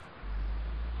না?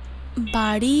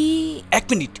 বাড়ি? এক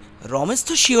মিনিট, রমেশ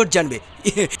তো শিওর জানবে।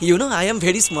 You know I am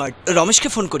very smart. রমেশকে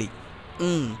phone করি।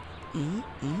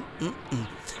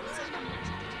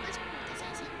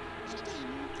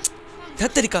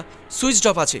 ধ্যাত্তেরিকা, সুইচ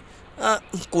অফ আছে।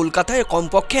 কলকাতায়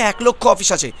কমপক্ষে 1 লক্ষ অফিস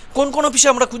আছে, কোন কোন অফিসে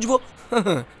আমরা খুঁজবো?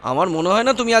 আমার মনে হয়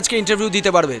না তুমি আজকে ইন্টারভিউ দিতে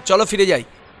পারবে। চলো ফিরে যাই।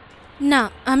 না,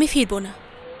 আমি ফিরবো না।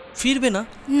 ফিরবে না?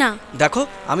 না। দেখো,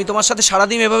 আমি তোমার সাথে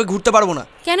সারাদিন এভাবে ঘুরতে পারবো না।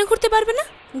 কেন ঘুরতে পারবে না?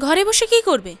 ঘরে বসে কি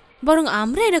করবে? বরং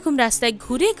আমরা এরকম রাস্তায়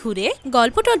ঘুরে ঘুরে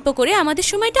গল্প টল্প করে আমাদের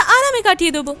সময়টা আরামে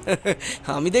কাটিয়ে দেবো।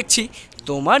 আমি দেখছি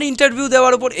তোমার ইন্টারভিউ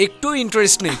দেওয়ার উপর একটু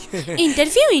ইন্টারেস্ট নেই।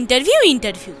 ইন্টারভিউ ইন্টারভিউ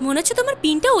ইন্টারভিউ, মনে হচ্ছে তোমার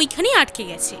পিনটা ওইখানেই আটকে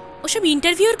গেছে। ওসব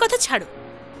ইন্টারভিউর কথা ছাড়ো,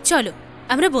 চলো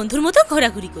আমরা বন্ধুর মতো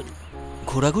ঘোরাঘুরি করি।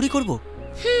 ঘোরাঘুরি করবো?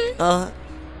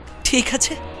 ঠিক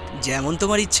আছে, যেমন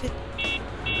তোমার ইচ্ছে।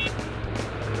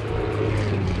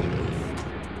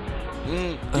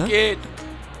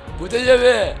 কোথায়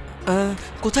যাবে?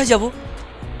 কোথায় যাব?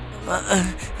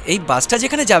 এই বাসটা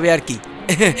যেখানে যাবে আর কি।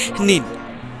 নিন।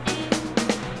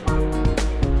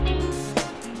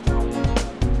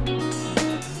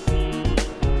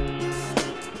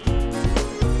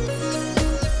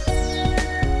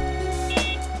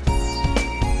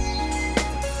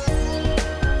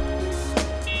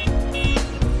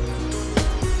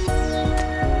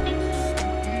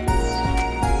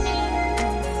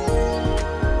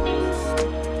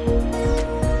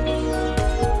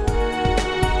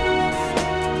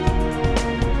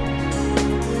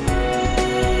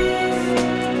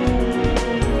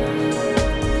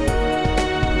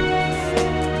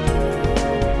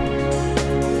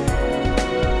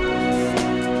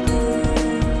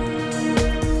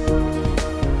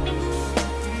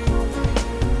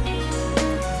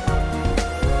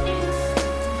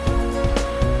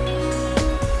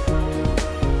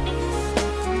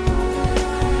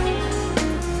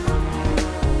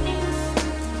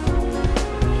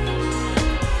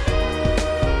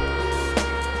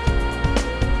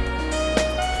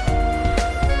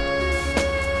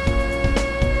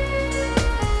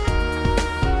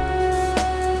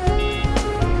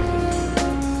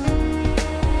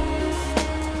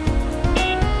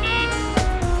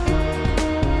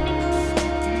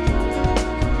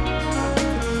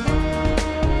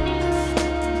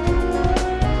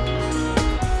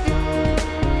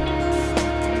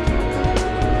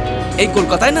 এই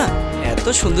কলকাতায় না এত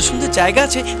সুন্দর সুন্দর জায়গা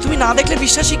আছে, তুমি না দেখলে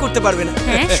বিশ্বাসই করতে পারবে না।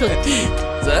 হ্যাঁ সত্যি।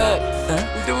 স্যার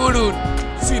এটা বলুন,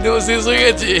 সিনেমা শেষ হয়ে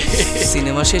গেছে।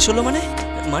 সিনেমা শেষ হলো মানে?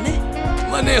 মানে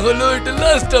মানে হলো এটা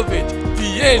লাস্ট স্টপেজ, দি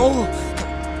এন্ড। ও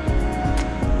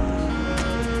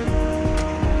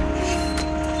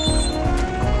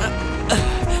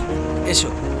এসো,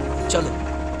 চলো।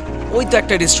 ওই তো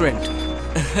একটা রেস্টুরেন্ট।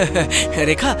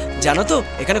 রেখা, জানো তো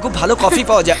এখানে খুব ভালো কফি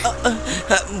পাওয়া যায়।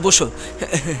 বসো।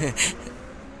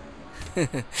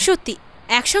 সত্যি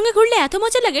একসঙ্গে ঘুরলে এত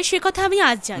মজা লাগে সে কথা আমি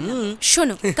আজ জানলাম।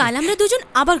 শোনো, কাল আমরা দুজন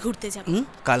আবার ঘুরতে যাব।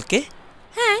 কালকে?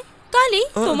 হ্যাঁ কালই।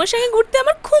 তোমার সঙ্গে ঘুরতে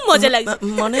আমার খুব মজা লাগবে।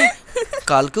 মানে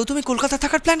কালকেও তুমি কলকাতা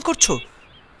থাকার প্ল্যান করছো?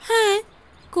 হ্যাঁ,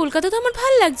 কলকাতা তো আমার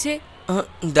ভালো লাগছে।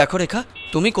 দেখো রেখা,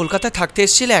 তুমি কলকাতায় থাকতে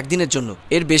এসেছিলে একদিনের জন্য।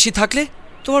 এর বেশি থাকলে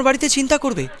তোমার বাড়িতে চিন্তা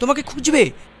করবে, তোমাকে খুঁজবে।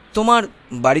 তোমার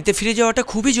বাড়িতে ফিরে যাওয়াটা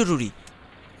খুবই জরুরি।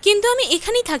 কিন্তু আমি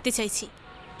এখানেই থাকতে চাইছি।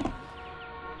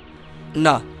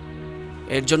 না,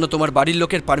 এর জন্য তোমার বাড়ির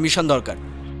লোকের পারমিশন দরকার।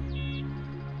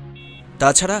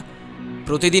 তাছাড়া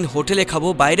প্রতিদিন হোটেলে খাবো,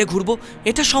 বাইরে ঘুরবো,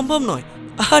 এটা সম্ভব নয়।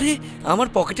 আরে আমার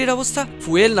পকেটের অবস্থা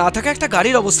ফুয়েল না থাকা একটা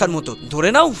গাড়ির অবস্থার মতো। ধরে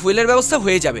নাও ফুয়েলের ব্যবস্থা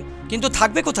হয়ে যাবে, কিন্তু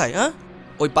থাকবে কোথায়?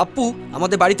 ওই পাপ্পু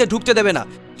আমাদের বাড়িতে ঢুকতে দেবে না।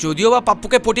 যদিও বা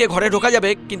পাপ্পুকে পটিয়ে ঘরে ঢোকা যাবে,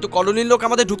 কিন্তু কলোনির লোক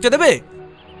আমাদের ঢুকতে দেবে?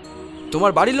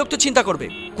 তোমার বাড়ির লোক তো চিন্তা করবে,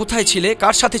 কোথায় ছিলে,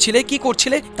 কার সাথে ছিলে, কি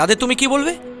করছিলে, তাদের তুমি কি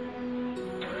বলবে?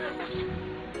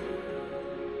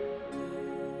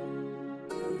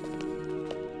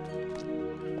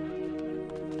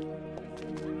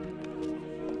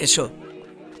 এসো।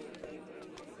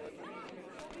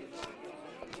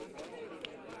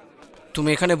 তুমি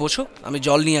এখানে বসো, আমি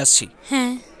জল নিয়ে আসছি।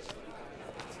 হ্যাঁ।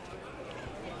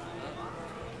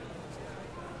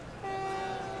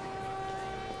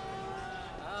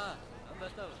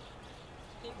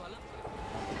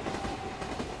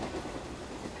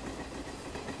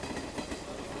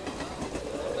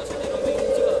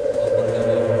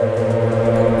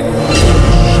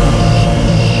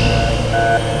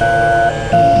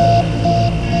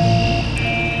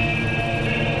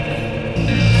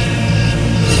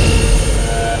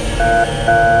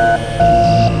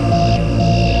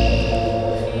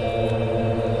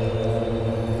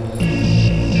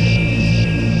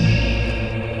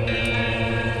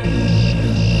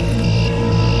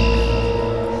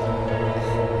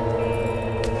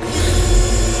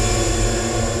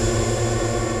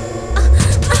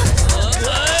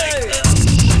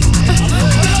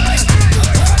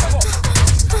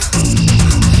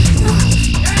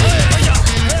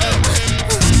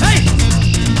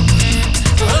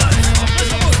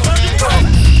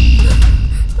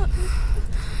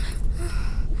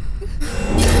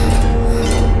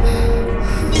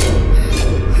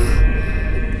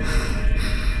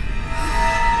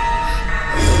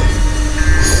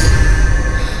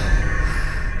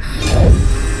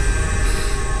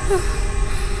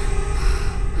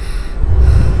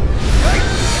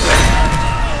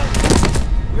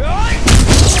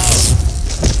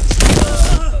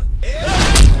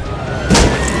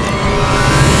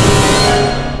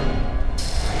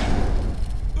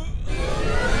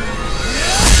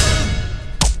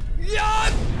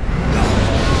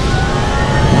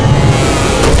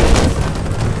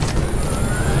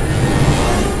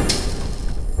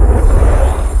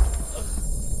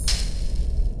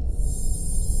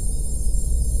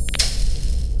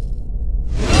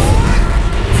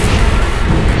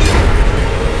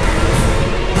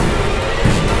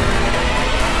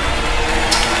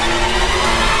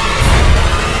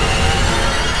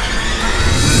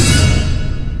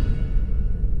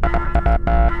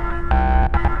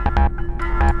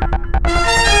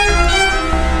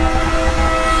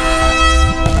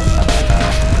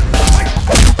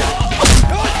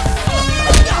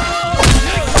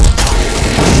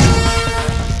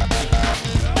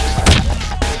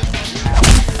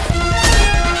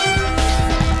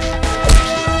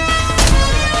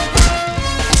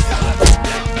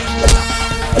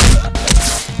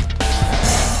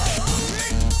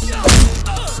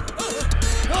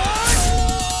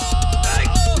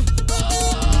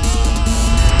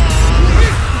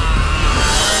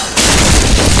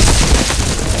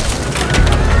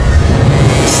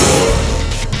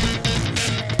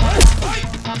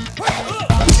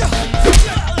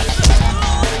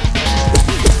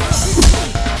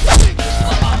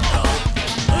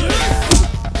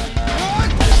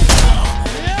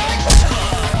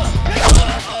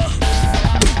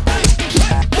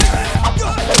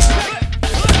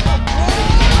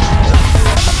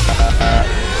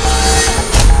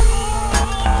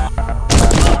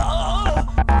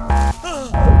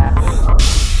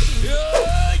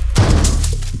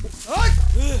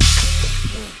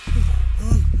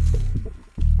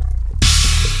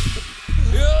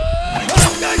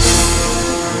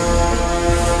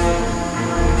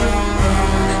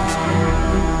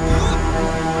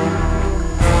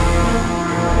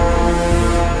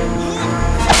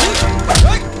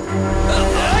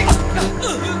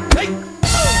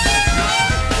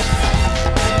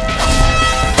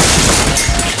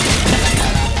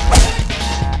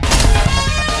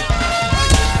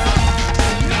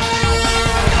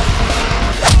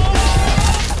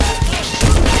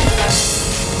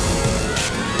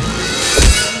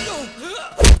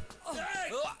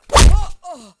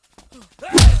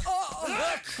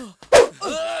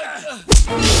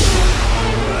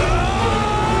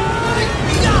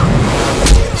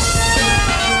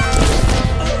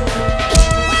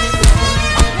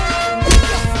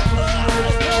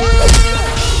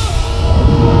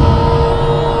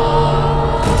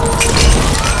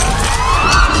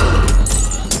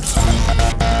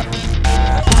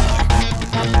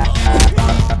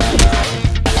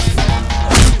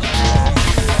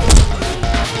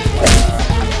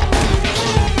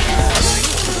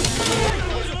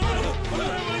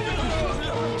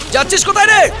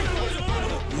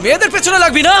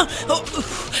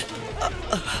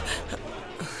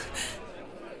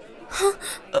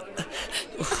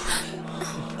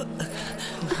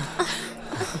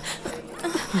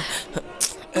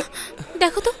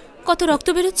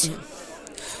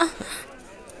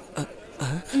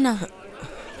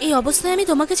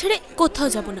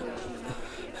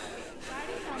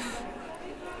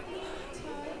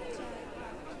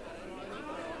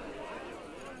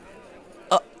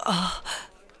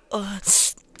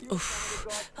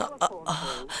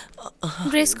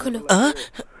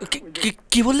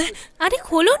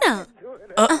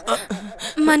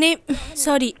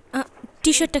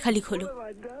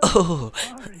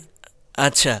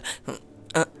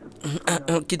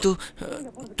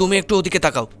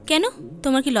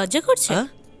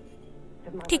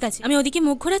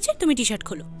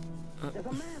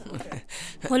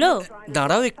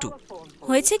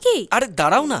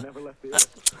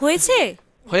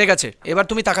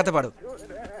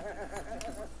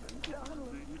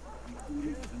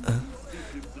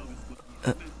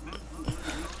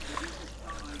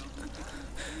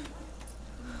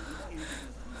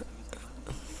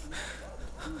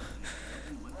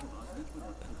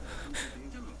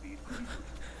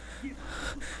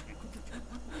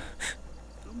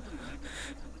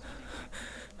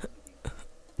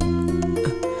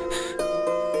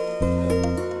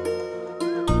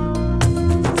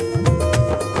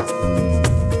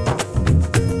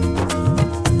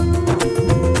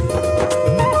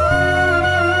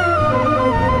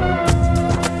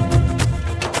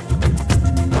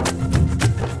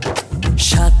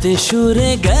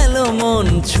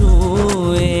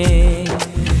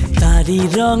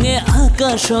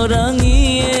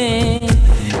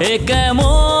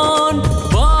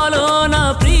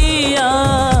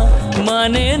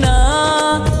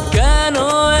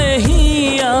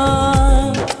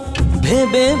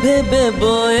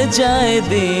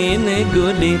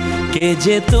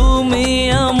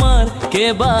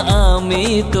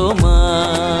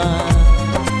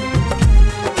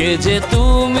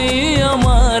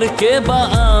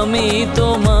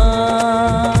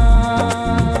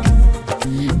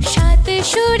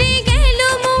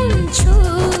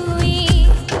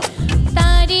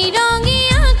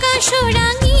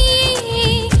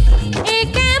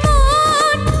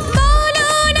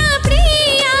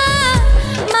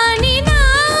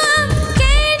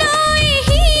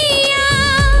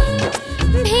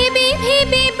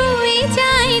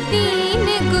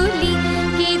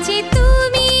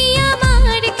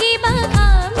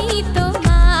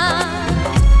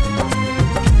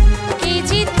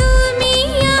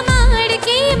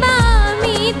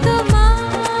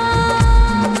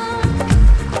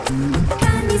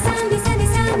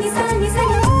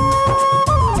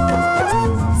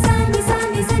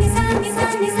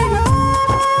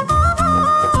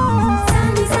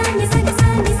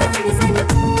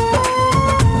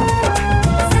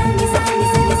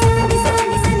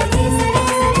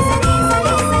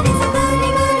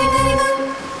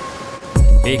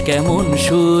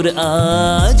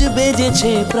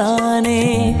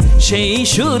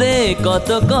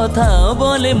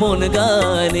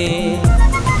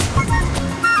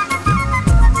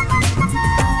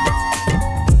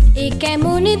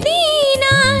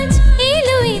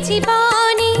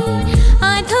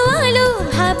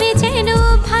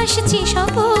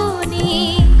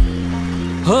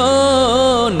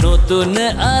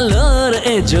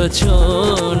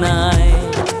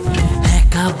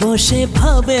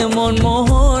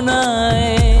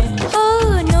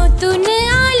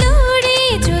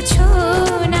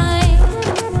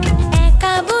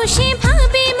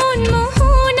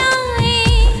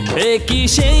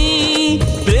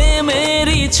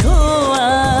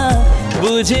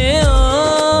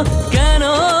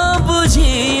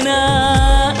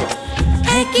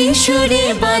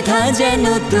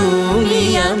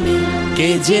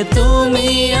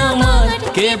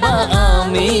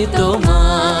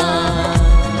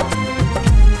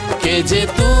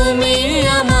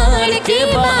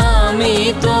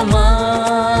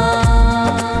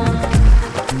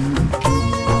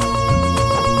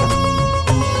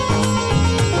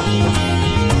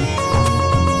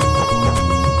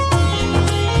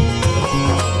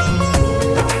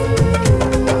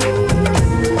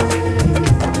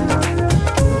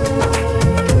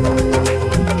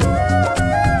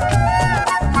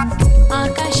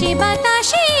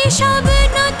 বাতাসে সব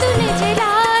নতুন যে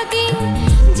লাগে,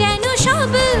 যেন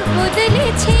সব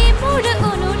বদলেছে মোর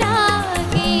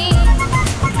অনুরাগে।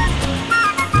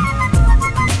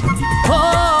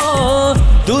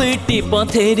 দুইটি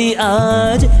পথেরই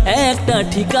আজ একটা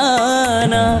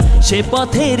ঠিকানা, সে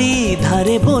পথেরই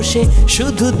ধারে বসে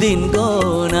শুধু দিন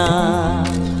গোনা।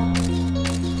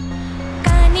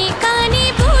 কানে কানে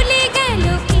ভুলে গেল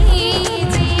কে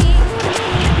যে,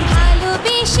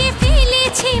 ভালোবেসে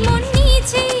ফেলেছে মন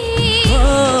নিজে।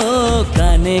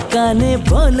 কানে কানে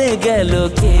বলে গেল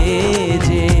কে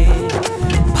যে,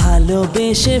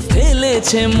 ভালোবেসে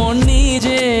ফেলেছে মন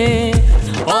নিজে।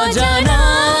 অজানা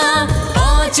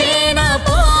অচেনা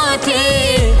পথে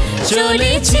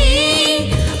চলেছি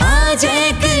আজ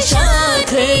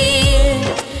একসাথে,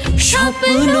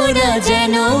 স্বপ্নরা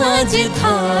যেন আজ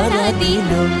ধরা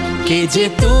দিল। কে যে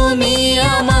তুমি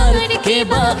আমার, কে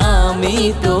বা আমি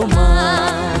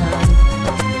তোমার।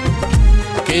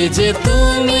 কে যে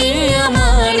তুমি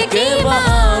আমার, কে বা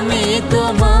আমি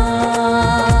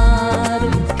তোমার।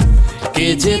 কে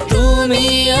যে তুমি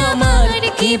আমার,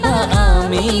 কে বা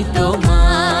আমি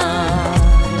তোমার।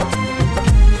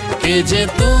 কে যে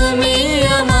তুমি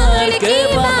আমার, কে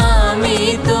বা আমি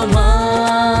তোমার।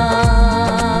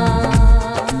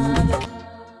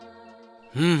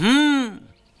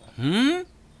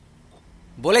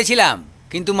 বলেছিলাম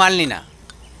কিন্তু মানলি না।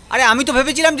 আরে আমি তো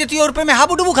ভেবেছিলাম যে তুই ওর প্রেমে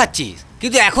হাবুডুবু খাচ্ছিস,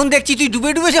 কিন্তু এখন দেখছি তুই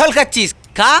ডুবে ডুবে জল খাচ্ছিস।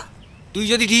 খা, তুই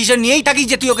যদি ডিসিশন নিয়েই থাকিস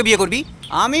যে তুই ওকে বিয়ে করবি,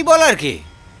 আমি বলার কে?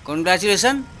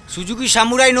 Congratulation, Suzuki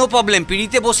samurai, no problem.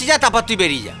 পিড়িতে বসে যা, তারপর তুই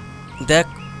বেরিয়ে যা। দেখ,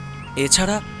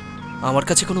 এছাড়া আমার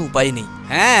কাছে কোনো উপায় নেই।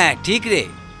 হ্যাঁ ঠিক রে,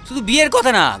 শুধু বিয়ের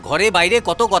কথা না, ঘরে বাইরে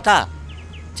কত কথা।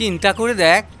 চিন্তা করে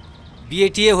দেখ, বিয়ে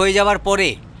টিয়ে হয়ে যাওয়ার পরে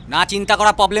না চিন্তা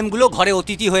করা প্রবলেমগুলো ঘরে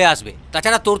অতিথি হয়ে আসবে।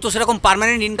 তাছাড়া তোর তো সেরকম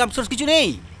পার্মানেন্ট ইনকাম সোর্স কিছু নেই।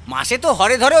 মাসে তো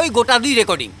হরে ধরে ওই গোটা 2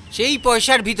 রেকর্ডিং, সেই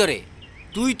পয়সার ভিতরে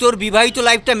তুই তোর বিবাহিত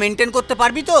লাইফটা মেনটেন করতে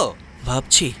পারবি তো?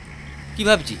 ভাবছি। কি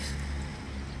ভাবছিস?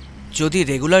 যদি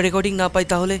রেগুলার রেকর্ডিং না পাই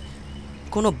তাহলে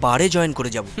কোনো বারে জয়েন করে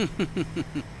যাব।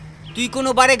 তুই কোনো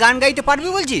বারে গান গাইতে পারবি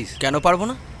বলছিস? কেন পারবো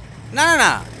না? না না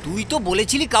না, তুই তো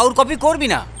বলেছিলি কাউর কপি করবি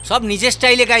না, সব নিজের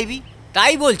স্টাইলে গাইবি।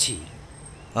 তাই বলছি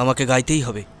আমাকে গাইতেই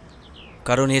হবে,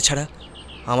 কারণ এছাড়া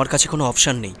আমার কাছে কোনো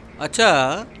অপশান নেই। আচ্ছা,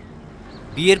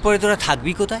 বিয়ের পরে তোরা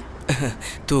থাকবি কোথায়?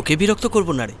 তোকে বিরক্ত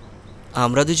করবো না রে,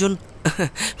 আমরা দুজন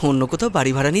অন্য কোথাও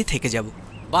বাড়ি ভাড়া নিয়ে থেকে যাব।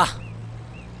 বাহ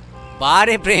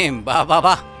বারে প্রেম, বাহ বাহ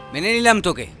বাহ, মেনে নিলাম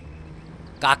তোকে।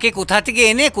 কাকে কোথা থেকে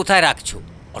এনে কোথায় রাখছো,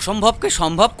 অসম্ভবকে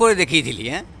সম্ভব করে দেখিয়ে দিলি।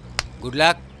 হ্যাঁ, গুড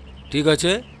লাক। ঠিক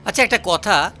আছে। আচ্ছা একটা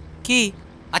কথা। কি?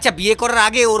 আচ্ছা বিয়ে করার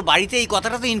আগে ওর বাড়িতে এই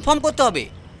কথাটা তো ইনফর্ম করতে হবে।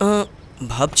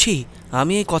 ভাবছি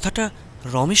আমি এই কথাটা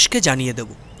রমেশকে জানিয়ে দেব।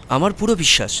 আমার পুরো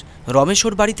বিশ্বাস রমেশ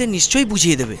ওর বাড়িতে নিশ্চয়ই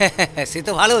বুঝিয়ে দেবে। সে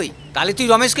তো ভালোই। তাহলে তুই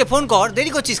রমেশকে ফোন কর,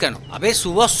 দেরি করছিস কেন? আবে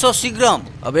শুভস্য শীঘ্রম।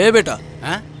 আবে বেটা,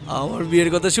 হ্যাঁ আমার বিয়ের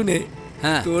কথা শুনে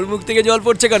হ্যাঁ তোর মুখ থেকে জল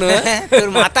পড়ছে কেন? তোর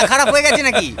মাথা খারাপ হয়ে গেছে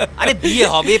নাকি? আরে বিয়ে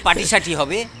হবে, পার্টি সাটি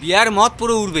হবে, বিয়ার মত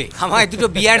পুরো উড়বে। আমায় 2টো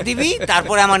বিয়ার দিবি,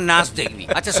 তারপরে আমার নাচ দেখবি।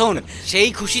 আচ্ছা শোন, সেই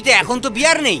খুশিতে এখন তো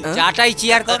বিয়ার নেই, চাটাই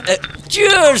চিয়ার কর।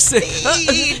 চিয়ার্স।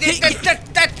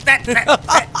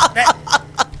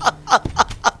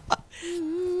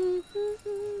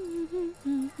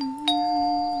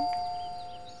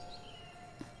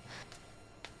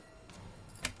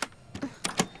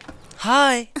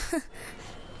 হাই।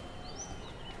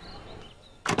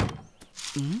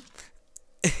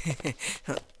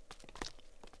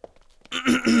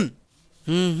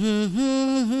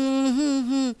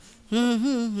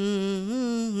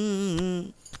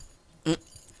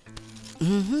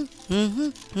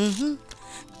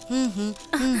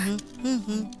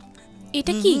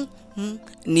 এটা কি?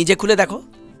 নিজে খুলে দেখো।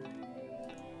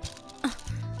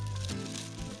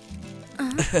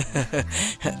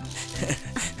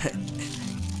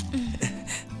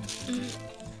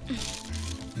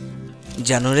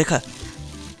 জানো রেখা,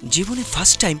 জীবনে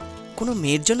ফার্স্ট টাইম কোনো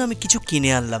মেয়ের জন্য আমি কিছু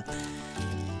কিনে আনলাম,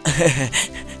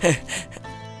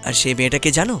 আর সেই মেয়েটাকে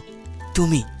জানো?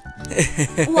 তুমি।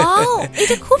 ওয়াও,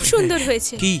 এটা খুব সুন্দর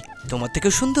হয়েছে। কি তোমার থেকে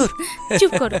সুন্দর?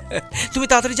 চুপ করো। তুমি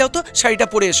তাড়াতাড়ি যাও তো, শাড়িটা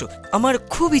পরে এসো। আমার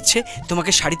খুব ইচ্ছে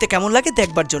তোমাকে শাড়িতে কেমন লাগে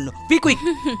দেখবার জন্য। Be quick.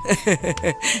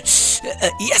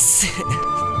 ইয়েস।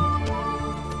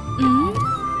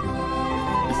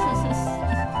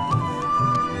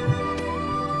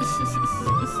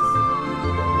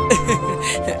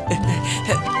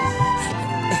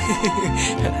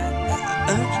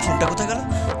 ফোনটা কোথায় গেল?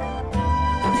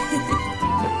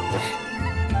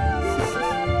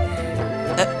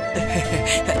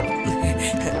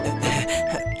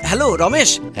 হ্যালো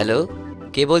রমেশ। হ্যালো,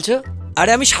 কে বলছো?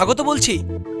 আরে আমি স্বাগত বলছি।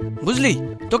 বুঝলি,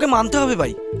 তোকে মানতে হবে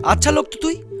ভাই, আচ্ছা লোক তো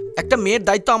তুই। একটা মেয়ের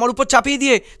দায়িত্ব আমার উপর চাপিয়ে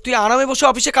দিয়ে তুই আরামে বসে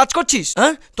অফিসে কাজ করছিস?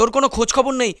 হ্যাঁ, তোর কোনো খোঁজ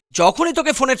খবর নেই। যখনই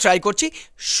তোকে ফোনে ট্রাই করছি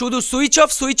শুধু switch off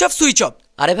switch off switch off.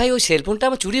 আরে ভাই, ওই সেলফোনটা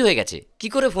আমার চুরি হয়ে গেছে, কি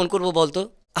করে ফোন করব বলতো?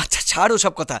 আচ্ছা ছাড়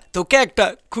ওসব কথা, তোকে একটা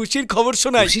খুশির খবর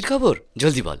শোনাই। খুশির খবর?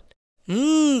 জলদি বল।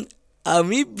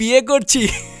 আমি বিয়ে করছি।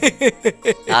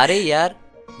 আরে ইয়ার,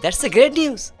 that's a great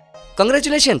news,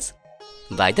 congratulations.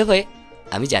 By the way,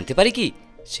 আমি জানতে পারি কি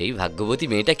সেই ভাগ্যবতী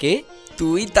মেয়েটাকে?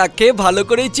 তুই তাকে ভালো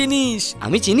করেই চিনিস।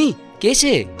 আমি চিনি। কে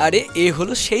সে? আরে এ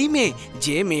হলো সেই মেয়ে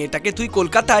যে মেয়েটাকে তুই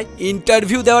কলকাতায়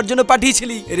ইন্টারভিউ দেওয়ার জন্য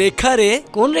পাঠিয়েছিলি। রেখা রে।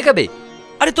 কোন রেখা বে?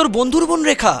 আরে তোর বন্ধুর বোন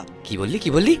রেখা। কি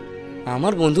বললি?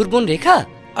 আমার বন্ধুর বোন রেখা?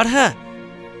 আর হ্যাঁ,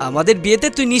 আমাদের বিয়েতে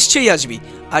তুই নিশ্চয়ই আসবি।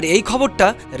 আর এই খবরটা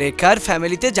রেখার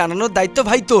ফ্যামিলিতে জানানোর দায়িত্ব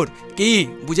ভাই তোর। কি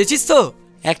বুঝেছিস তো?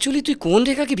 অ্যাকচুয়ালি তুই কোন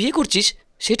রেখাকে বিয়ে করছিস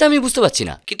সেটা আমি বুঝতে পারছি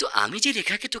না, কিন্তু আমি যে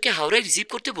রেখাকে তোকে হাওড়ায় রিসিভ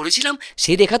করতে বলেছিলাম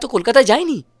সেই রেখা তো কলকাতায়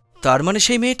যায়নি। তার মানে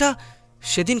সেই মেয়েটা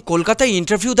সেদিন কলকাতায়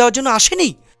ইন্টারভিউ দেওয়ার জন্য আসেনি?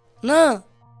 না,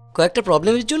 কয়েকটা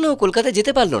প্রবলেমের জন্য কলকাতায়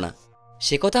যেতে পারলো না।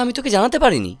 সে কথা আমি তোকে জানাতে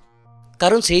পারিনি,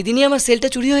 কারণ সেই দিনই আমার সেলটা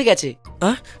চুরি হয়ে গেছে।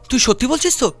 তুই সত্যি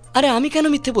বলছিস তো? আরে আমি কেন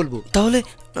মিথ্যে বলবো? তাহলে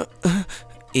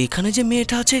এখানে যে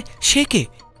মেয়েটা আছে সে কে?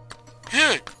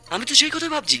 হ্যাঁ, আমি তো সেই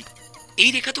কথাই ভাবছি। এই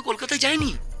রেখা তো কলকাতায়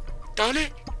যায়নি, তাহলে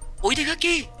ওই রেখা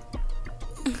কে?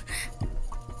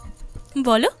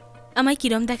 বলো, আমায়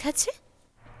কিরম দেখাচ্ছে?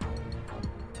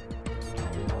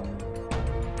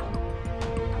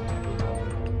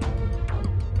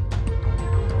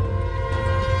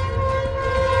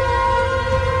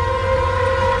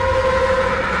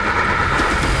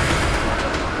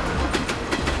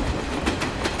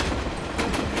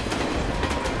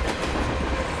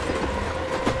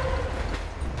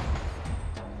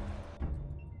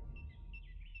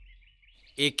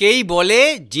 একেই বলে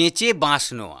যেচে বাঁশ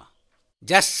নোয়া।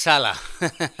 জাস সালা,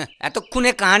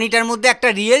 এতক্ষণে কাহানিটার মধ্যে একটা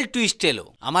রিয়েল টুইস্ট এলো।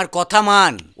 আমার কথা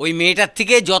মান, ওই মেয়েটার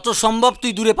থেকে যত সম্ভব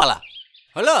তুই দূরে পালা।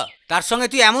 হলো? তার সঙ্গে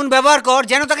তুই এমন ব্যবহার কর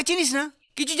যেন তাকে চিনিস না,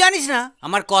 কিছু জানিস না।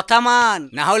 আমার কথা মান,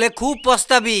 না হলে খুব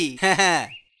পস্তাবি। হ্যাঁ,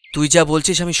 তুই যা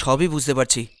বলছিস আমি সবই বুঝতে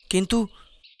পারছি, কিন্তু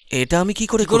এটা আমি কি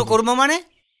করে করবো মানে?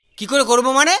 কি করে করবো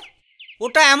মানে?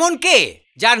 ওটা এমন কে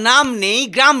যার নাম নেই,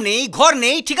 গ্রাম নেই, ঘর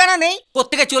নেই, ঠিকানা নেই,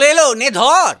 কোত্থেকে চলে এলো? নে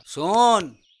ধর। শোন,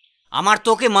 আমার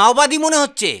তোকে মাওবাদী মনে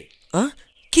হচ্ছে।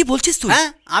 কি বলছিস তুই? হ্যাঁ,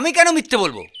 আমি কেন মিথ্যে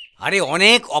বলবো? আরে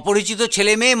অনেক অপরিচিত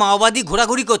ছেলে মেয়ে মাওবাদী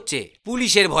ঘোরাঘুরি করছে,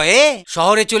 পুলিশের ভয়ে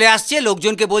শহরে চলে আসছে,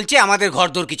 লোকজনকে বলছে আমাদের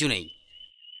ঘরদোর কিছু নেই।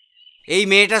 এই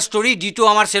মেয়েটার স্টোরি ডিটো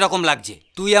আমার সেরকম লাগছে।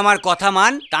 তুই আমার কথা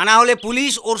মান, তা না হলে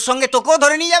পুলিশ ওর সঙ্গে তোকেও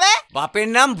ধরে নিয়ে যাবে, বাপের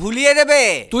নাম ভুলিয়ে দেবে।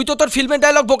 তুই তো তোর ফিল্মের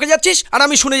ডায়লগ বকে যাচ্ছিস আর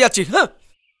আমি শুনে যাচ্ছি। হ্যাঁ,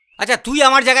 আচ্ছা তুই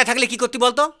আমার জায়গায় থাকলে কি করতি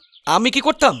বলতো? আমি কি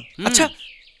করতাম? আচ্ছা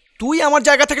তুই আমার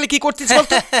জায়গা থাকলে কি করতিস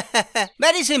বলতো?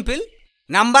 ভেরি সিম্পল,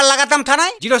 নাম্বার লাগাতাম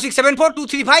থানায়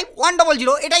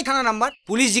 0674235100, এটাই থানা নাম্বার।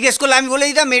 পুলিশ জিজ্ঞেস করলে আমি বলে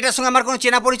দিতাম মেয়েটার সঙ্গে আমার কোনো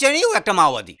চেনা পরিচয় নেই, ও একটা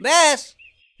মাওবাদী। ব্যাস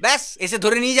ব্যাস, এসে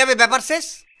ধরে নিয়ে যাবে, ব্যাপার শেষ।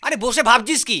 আরে বসে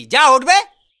ভাবছিস কি? যা উঠবে,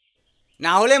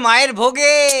 না হলে মায়ের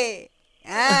ভোগে।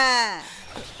 হ্যাঁ,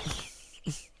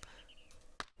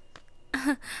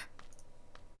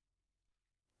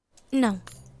 নাও,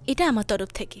 এটা আমার তরফ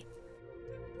থেকে।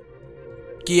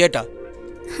 কি এটা?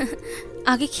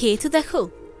 আগে খেয়ে তো দেখো।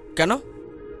 কেন?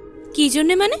 কি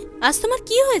জন্যে মানে? আজ তোমার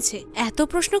কি হয়েছে এত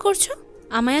প্রশ্ন করছো?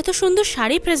 আমায় এত সুন্দর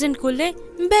শাড়ি প্রেজেন্ট করলে,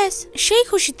 ব্যাস সেই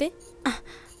খুশিতে।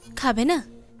 খাবে না?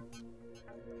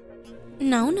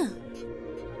 নাও না।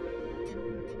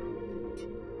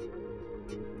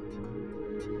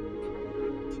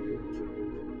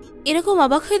 এরকম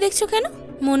অবাক হয়ে দেখছো কেন?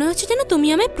 মনে হচ্ছে যেন তুমি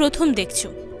আমায় প্রথম দেখছো।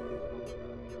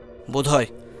 বোধহয়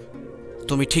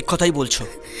তুমি ঠিক কথাই বলছো।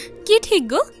 কি ঠিক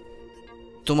গো?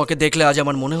 তোমাকে দেখলে আজ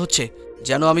আমার মনে হচ্ছে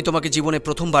যেন আমি তোমাকে জীবনে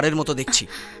প্রথমবারের মতো দেখছি।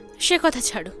 সে কথা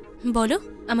ছাড়ো, বলো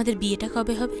আমাদের বিয়েটা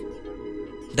কবে হবে?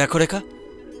 দেখো রেখা,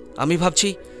 আমি ভাবছি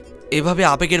এভাবে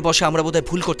আবেগের বশে আমরা বোধহয়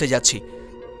ভুল করতে যাচ্ছি।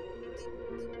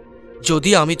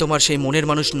 যদি আমি তোমার সেই মনের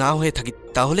মানুষ না হয়ে থাকি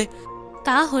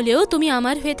তাহলেও তুমি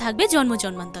আমার হয়ে থাকবে জন্ম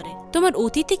জন্মান্তরে। তোমার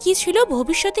অতীতে কি ছিল,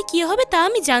 ভবিষ্যতে কি হবে তা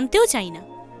আমি জানতেও চাই না।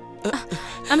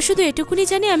 আমি শুধু এটুকুনি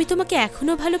জানি আমি তোমাকে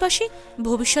এখনো ভালোবাসি,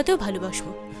 ভবিষ্যতেও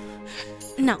ভালোবাসবো।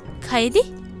 নাও খাইয়ে দি।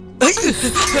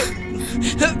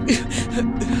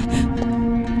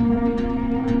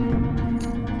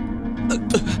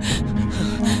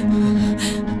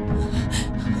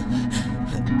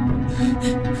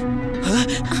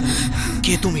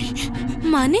 কে তুমি?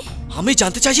 মানে? আমি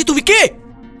জানতে চাইছি তুমি কে?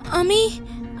 আমি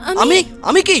আমি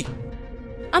আমি কি?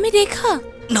 আমি রেখা।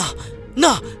 না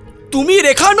না, তুমি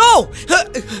রেখা নও।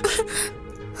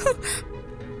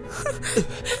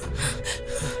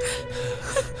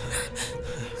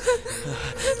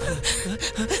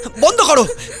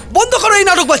 বন্ধ করো এই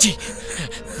নাটকবাজি।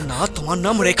 না তোমার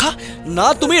নাম রেখা, না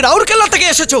তুমি রাউরকেল্লা থেকে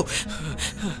এসেছো।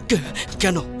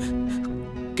 কেন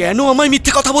কেন আমায়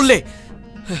মিথ্যে কথা বললে?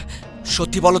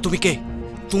 সত্যি বলো, তুমি কে?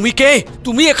 তুমি কে?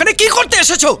 তুমি এখানে কি করতে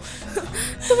এসেছো?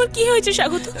 তোমার কি হয়েছে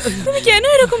স্বাগত? তুমি কেন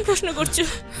এরকম প্রশ্ন করছো?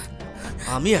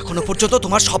 আমি এখনো পর্যন্ত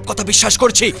তোমার সব কথা বিশ্বাস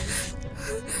করছি,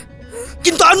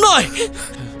 কিন্তু আর নয়।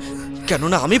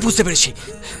 কেননা আমি বুঝতে পেরেছি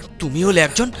তুমি হলে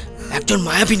একজন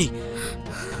মায়াবিনী।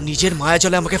 নিজের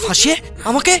মায়াজালে আমাকে ফাঁসিয়ে,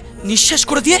 আমাকে নিঃশেষ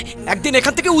করে দিয়ে একদিন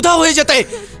এখান থেকে উধাও হয়ে যেতে,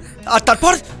 আর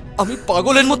তারপর আমি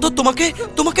পাগলের মতো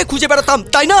তোমাকে খুঁজে বেড়াতাম,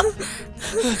 তাই না?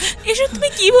 এসব তুমি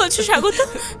কি বলছো স্বাগত?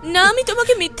 না আমি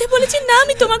তোমাকে মিথ্যে বলেছি, না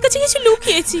আমি তোমার কাছে কিছু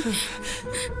লুকিয়েছি।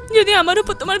 যদি আমার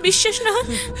উপর তোমার বিশ্বাস না হয়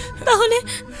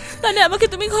তাহলে আমাকে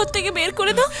তুমি ঘর থেকে বের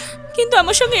করে দাও, কিন্তু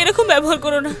আমার সঙ্গে এরকম ব্যবহার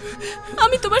করো না।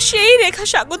 আমি তোমার সেই রেখা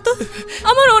স্বাগত,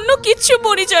 আমার অন্য কিচ্ছু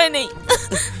পরিচয় নেই।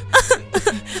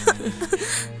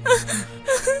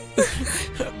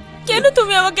 কেন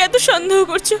তুমি আমাকে এত সন্দেহ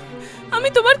করছো? আমি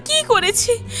তোমার কি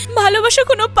করেছি? ভালোবাসা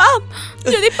কোনো পাপ?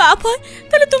 যদি পাপ হয়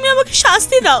তাহলে তুমি আমাকে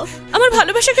শাস্তি দাও। আমার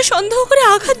ভালোবাসাকে সন্দেহ করে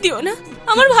আঘাত দিও না।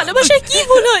 আমার ভালোবাসায় কি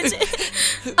ভুল হয়েছে?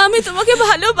 আমি তোমাকে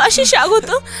ভালোবাসি স্বাগত।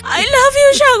 আই লাভ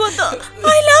ইউ স্বাগত,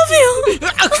 আই লাভ ইউ।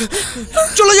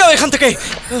 চলে যাও এখান থেকে,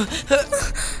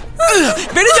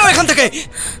 বেরিয়ে যাও এখান থেকে।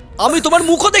 আমি তোমার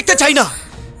মুখও দেখতে চাই না।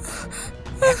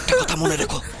 একটা কথা মনে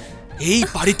রেখো, এই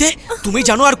বাড়িতে তুমি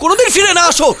জানো আর কোনোদিন ফিরে না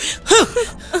আসো।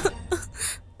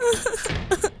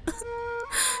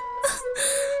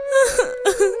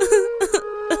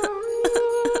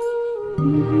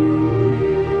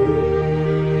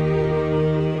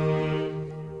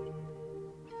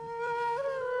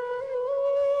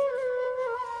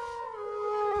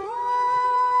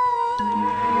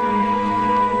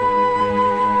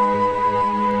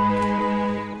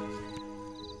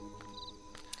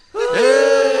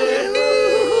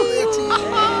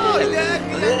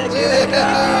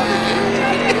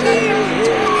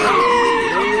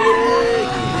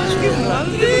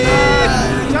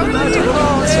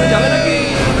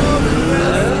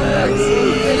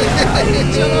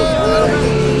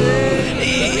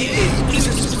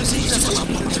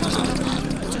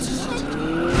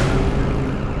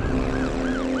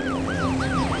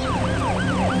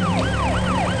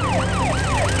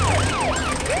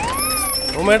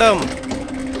 ও ম্যাডাম,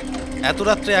 এত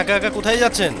রাত্রে একা একা কোথায়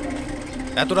যাচ্ছেন?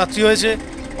 এত রাত্রি হয়েছে,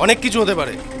 অনেক কিছু হতে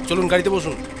পারে। চলুন গাড়িতে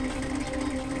বসুন।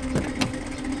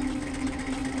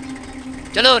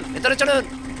 চলুন ভেতরে চলুন।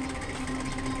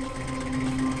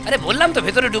 আরে বললাম তো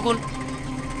ভেতরে ঢুকুন।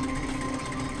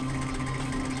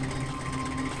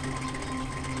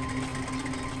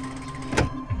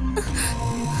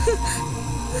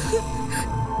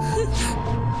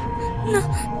 না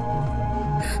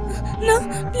না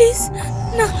প্লিজ,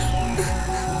 না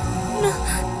না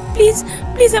প্লিজ,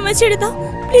 প্লিজ আমায় ছেড়ে দাও,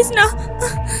 প্লিজ। না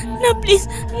না প্লিজ,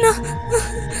 না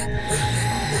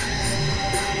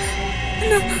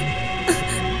না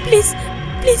প্লিজ,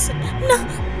 প্লিজ না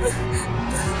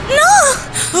না।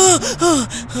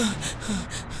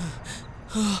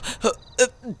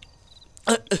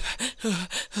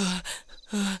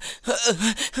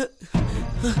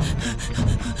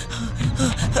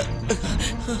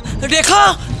 রেখা,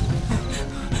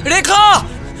 রেখা,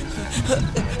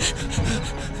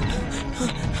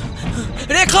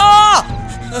 রেখা, রেখা,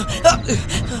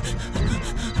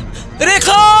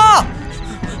 রেখা,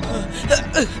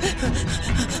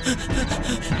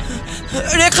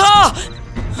 রেখা,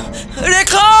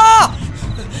 রেখা,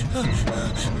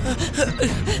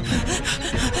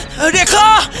 রেখা।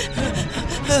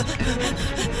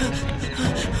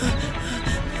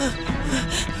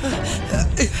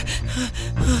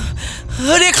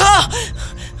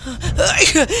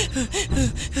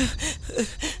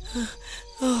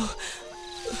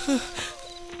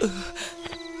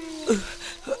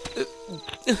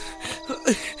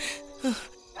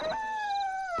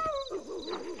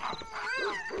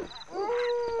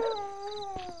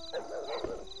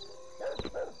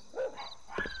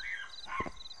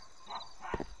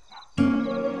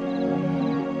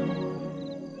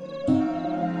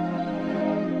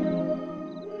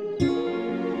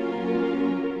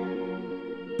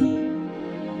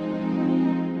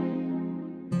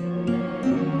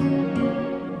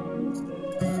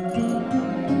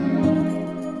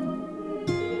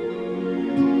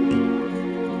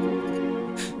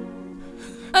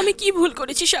 আমি কি ভুল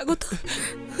করেছি স্বাগত?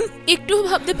 একটুও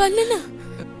ভাবতে পারলে না?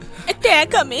 একটা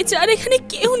একা মেয়ে, যার এখানে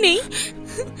কেউ নেই,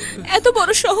 এত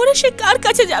বড় শহরে সে কার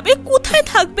কাছে যাবে, কোথায়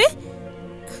থাকবে?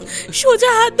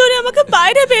 সোজা হাত ধরে আমাকে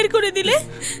বাইরে বের করে দিলে।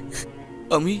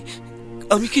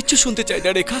 আমি কিচ্ছু শুনতে চাই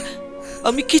না রেখা,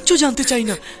 আমি কিচ্ছু জানতে চাই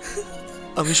না।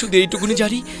 আমি শুধু এইটুকুনি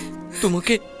জানি,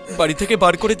 বাড়ি থেকে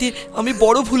বার করে দিয়ে আমি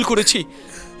বড় ভুল করেছি।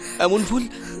 এমন ভুল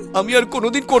আমি আর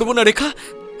কোনোদিন করব না রেখা,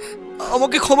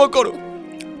 আমাকে ক্ষমা করো।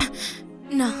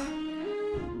 না,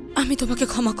 আমি তোমাকে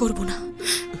ক্ষমা করব না।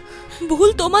 ভুল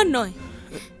তোমার নয়,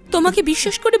 তোমাকে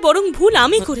বিশ্বাস করে বরং ভুল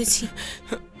আমি করেছি।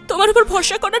 তোমার উপর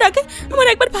ভরসা করার আগে আমার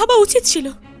একবার ভাবা উচিত ছিল,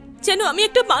 যেন আমি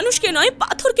একটা মানুষকে নয়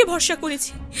পাথরকে ভরসা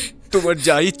করেছি। তোমার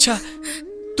যা ইচ্ছা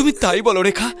তুমি তাই বলো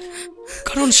রেখা,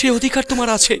 কারণ সে অধিকার তোমার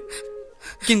আছে।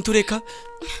 কিন্তু রেখা,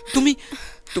 তুমি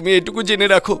তুমি এটুকু জেনে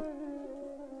রাখো,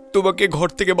 তোমাকে ঘর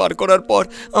থেকে বার করার পর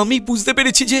আমি বুঝতে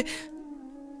পেরেছি যে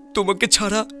তোমাকে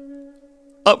ছাড়া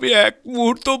আমি এক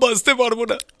মুহূর্ত বাঁচতে পারবো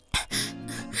না।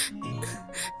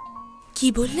 কি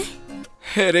বললে?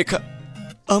 হ্যাঁ রেখা,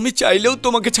 আমি চাইলেও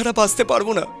তোমাকে ছাড়া বাঁচতে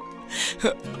পারবো না।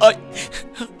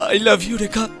 I love you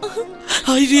Rekha,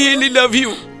 I really love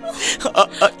you.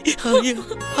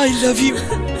 I love you.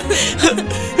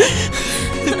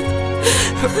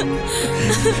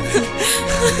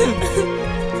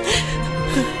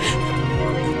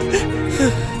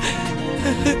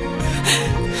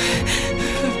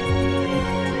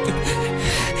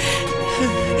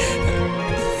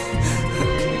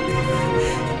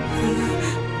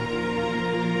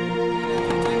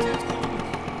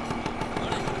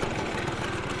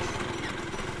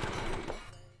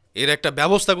 এর একটা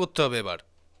ব্যবস্থা করতে হবে এবার,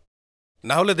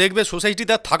 না হলে দেখবে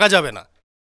সোসাইটিতে আর থাকা যাবে না।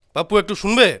 বাপু একটু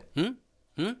শুনবে?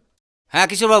 হ্যাঁ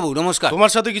কিশোর বাবু নমস্কার।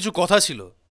 তোমার সাথে কিছু কথা ছিল।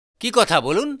 কি কথা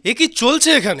বলুন? এ কি চলছে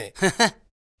এখানে?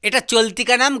 এটা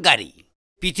চলতিকা নাম গাড়ি।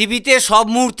 পৃথিবীতে সব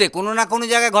মুহূর্তে কোনো না কোনো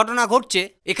জায়গায় ঘটনা ঘটছে,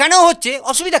 এখানেও হচ্ছে,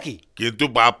 অসুবিধা কি? কিন্তু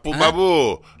বাপ্পু বাবু,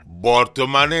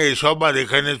 বর্তমানে এসব আর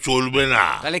এখানে চলবে না।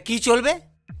 তাহলে কি চলবে?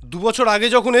 2 বছর আগে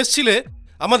যখন এসছিলে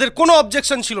আমাদের কোনো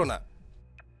অবজেকশন ছিল না,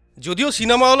 যদিও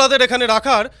সিনেমাওয়ালাদের এখানে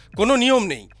রাখার কোনো নিয়ম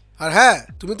নেই। আর হ্যাঁ,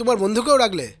 তুমি তোমার বন্ধুকেও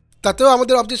রাখলে, তাতেও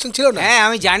আমাদের অবজেকশন ছিল না। হ্যাঁ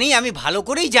আমি জানি, আমি ভালো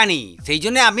করেই জানি, সেই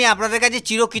জন্য আমি আপনাদের কাছে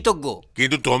চিরকৃতজ্ঞ।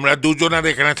 কিন্তু তোমরা দুজন আর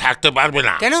এখানে থাকতে পারবে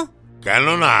না। কেন?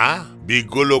 কেননা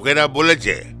বিজ্ঞ লোকেরা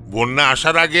বলেছে বন্যা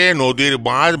আসার আগে নদীর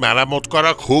বাঁধ মেরামত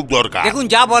করা খুব দরকার। দেখুন,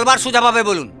 যা বলবার সোজাভাবে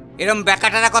বলুন, এরম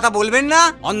ব্যাকাটারা কথা বলবেন না।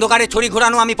 অন্ধকারে ছড়ি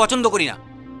ঘোরানো আমি পছন্দ করি না।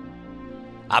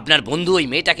 আপনার বন্ধু ওই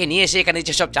মেয়েটাকে নিয়ে এসে এখানে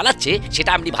যেসব চালাচ্ছে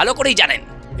সেটা আপনি ভালো করেই জানেন।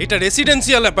 এটা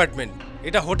রেসিডেন্সিয়াল অ্যাপার্টমেন্ট,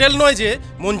 এটা হোটেল নয় যে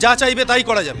মন যা চাইবে তাই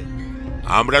করা যাবে।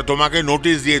 আমরা তোমাকে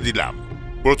নোটিশ দিয়ে দিলাম,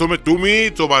 প্রথমে তুমি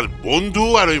তোমার বন্ধু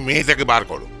আর ওই মেয়েটাকে বার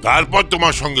করো, তারপর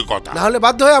তোমার সঙ্গে কথা। না হলে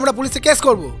বাধ্য হয়ে আমরা পুলিশে কেস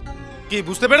করব। কি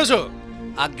বুঝতে পেরেছো?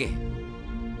 আগে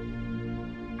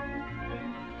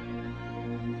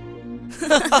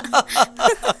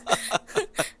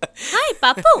হাই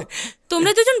পাপু,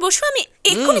 তোমরা দুজন বসো, আমি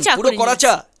এক্ষুনি চা করে করা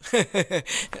চা।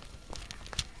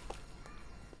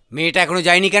 মেয়েটা এখনো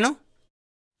যায়নি কেন?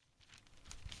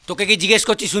 তোকে কি জিজ্ঞেস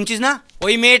করছি, শুনছিস না?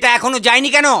 ওই মেয়েটা এখনো যায়নি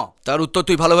কেন? তার উত্তর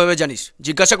তুই ভালোভাবে জানিস,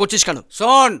 জিজ্ঞাসা করছিস কেন?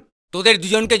 শোন, তোদের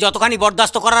দুজনকে যতখানি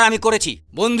বরদাস্ত করার আমি করেছি,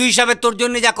 বন্ধু হিসাবে তোর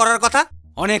জন্য যা করার কথা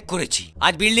অনেক করেছি।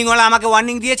 আজ বিল্ডিংওয়ালা আমাকে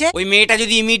ওয়ার্নিং দিয়েছে, ওই মেয়েটা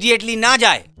যদি ইমিডিয়েটলি না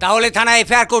যায় তাহলে থানায়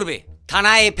এফআইআর করবে।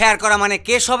 থানায় এফআইআর করা মানে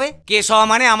কেস হবে, কেস হওয়া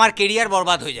মানে আমার কেরিয়ার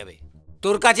বরবাদ হয়ে যাবে।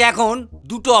 তোর কাছে এখন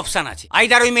দুটো অপশন আছে,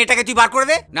 আইদার ওই মেয়েটাকে তুই বার করে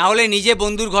দে, না হলে নিজে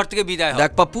বন্ধুর ঘর থেকে বিদায় হ।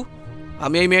 দেখ পাপ্পু,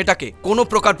 আমি এই মেয়েটাকে কোনো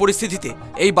প্রকার পরিস্থিতিতে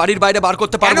এই বাড়ির বাইরে বার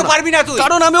করতে পারবো না। কেন পারবি না তুই?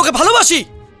 কারণ আমি ওকে ভালোবাসি।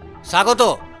 স্বাগত,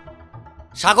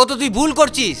 স্বাগত, তুই ভুল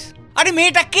করছিস। আরে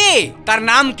মেয়েটা কে, তার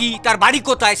নাম কি, তার বাড়ি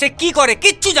কোথায়, সে কি করে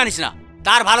কিচ্ছু জানিস না।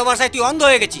 তার ভালোবাসায় তুই অন্ধ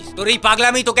হয়ে গেছিস। তোর এই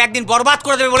পাগলামি তোকে একদিন বরবাদ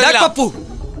করে দেবে বলে দিলাম। পাপ্পু,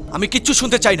 আমি কিচ্ছু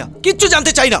শুনতে চাই না, কিচ্ছু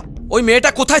জানতে চাই না। ওই মেয়েটা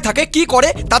কোথায় থাকে, কি করে,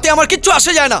 তাতে আমার কিচ্ছু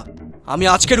আসে যায় না। আমি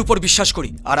আজকের উপর বিশ্বাস করি,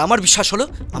 আর আমার বিশ্বাস হলো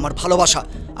আমার ভালোবাসা,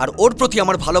 আর ওর প্রতি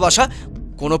আমার ভালোবাসা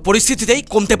কোনো পরিস্থিতিতেই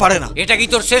কমতে পারে না। এটা কি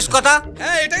তোর শেষ কথা?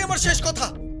 হ্যাঁ, এটাই আমার শেষ কথা।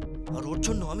 আর ওর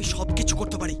জন্য আমি সবকিছু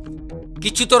করতে পারি।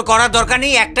 কিছু তোর করার দরকার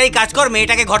নেই, একটাই কাজ কর,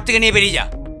 মেয়েটাকে ঘর থেকে নিয়ে বেরিয়ে যা।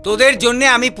 তোদের জন্য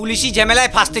আমি পুলিশি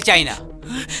ঝামেলায় ফাঁসতে চাই না।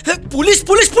 Police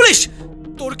police police?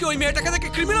 তোর কি ওই মেয়েটাকে দেখে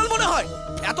ক্রিমিনাল মনে হয়?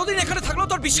 এতদিন এখানে থাকলেও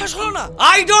তোর বিশ্বাস হলো না?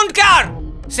 I don't care,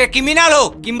 say criminal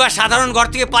হোক কিংবা সাধারণ ঘর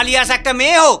থেকে পালিয়ে আসা একটা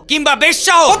মেয়ে হোক কিংবা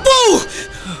বেশ্যা হোক।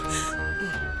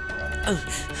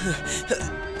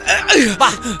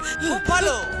 বাহ, খুব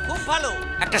ভালো, খুব ভালো।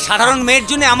 একটা সাধারণ মেয়ের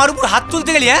জন্য আমার উপর হাত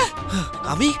তুলতে গেলি? হ্যাঁ,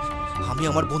 আমি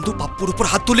আমার বন্ধু পাপ্পুর উপর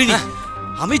হাত তুলিনি।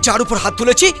 আমি যার উপর হাত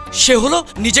তুলেছি সে হলো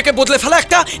নিজেকে বদলে ফেলা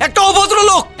একটা অভদ্র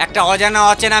লোক। একটা অজানা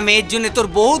অচেনা মেয়ের জন্য তোর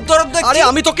বহুত দরদ দেখছি। আরে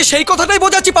আমি তোকে সেই কথাটাই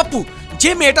বোঝাচ্ছি পাপ্পু,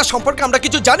 যে মেয়েটা সম্পর্কে আমরা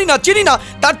কিছু জানি না, চিনি না,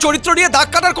 তার চরিত্র নিয়ে দাগ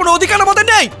কাটার কোনো অধিকার আমাদের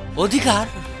নেই। অধিকার?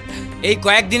 এই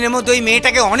কয়েকদিনের মধ্যে ওই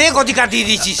মেয়েটাকে অনেক অধিকার দিয়ে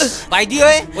দিয়েছিস। বাই দি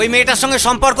ওয়ে, ওই মেয়েটার সঙ্গে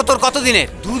সম্পর্ক তোর কত দিনের?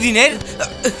 2 দিনের,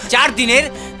 4 দিনের,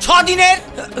 6 দিনের?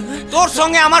 তোর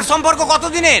সঙ্গে আমার সম্পর্ক কত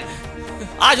দিনের?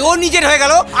 আজ ও নিজের হয়ে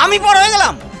গেল, আমি পর হয়ে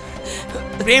গেলাম।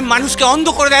 প্রেম মানুষকে অন্ধ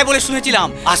করে দেয় বলে শুনেছিলাম,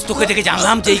 আজ তোকে দেখে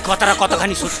জানলাম যে এই কথাটা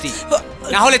কতখানি সত্যি।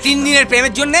 না হলে 3 দিনের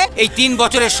প্রেমের জন্য এই 3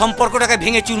 বছরের সম্পর্কটাকে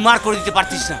ভেঙে চুরমার করে দিতে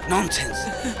পারতিস না। ননসেন্স।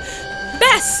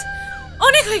 ব্যাস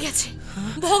অনেক হয়ে গেছে।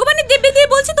 ভগবানের দিব্যি দিয়ে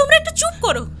বলছি তোমরা একটু চুপ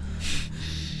করো।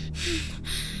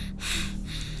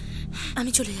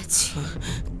 আমি চলে যাচ্ছি।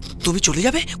 তুমি চলে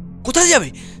যাবে? কোথায় যাবে?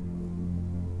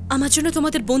 আমার জন্য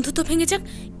তোমাদের বন্ধুত্ব ভেঙে যাক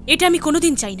এটা আমি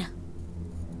কোনোদিন চাই না।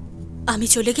 আমি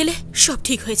চলে গেলে সব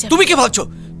ঠিক হয়ে যাবে। তুমি কি ভাবছো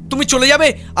তুমি চলে যাবে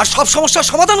আর সব সমস্যার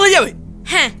সমাধান হয়ে যাবে?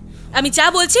 হ্যাঁ, আমি যা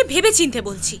বলছি ভেবে চিন্তে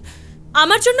বলছি।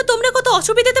 আমার জন্য তোমরা কত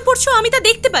অসুবিধাতে পড়ছো আমি তা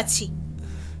দেখতে পাচ্ছি।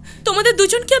 তোমাদের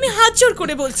দুজনকে আমি হাত জোড়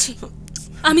করে বলছি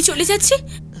আমি চলে যাচ্ছি,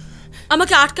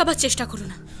 আমাকে আটকাবার চেষ্টা করো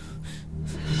না।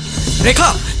 রেখা,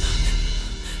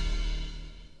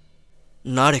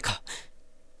 না রেখা,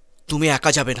 তুমি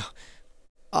একা যাবে না,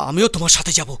 আমিও তোমার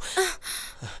সাথে যাব।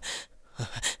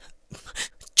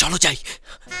 চলো যাই।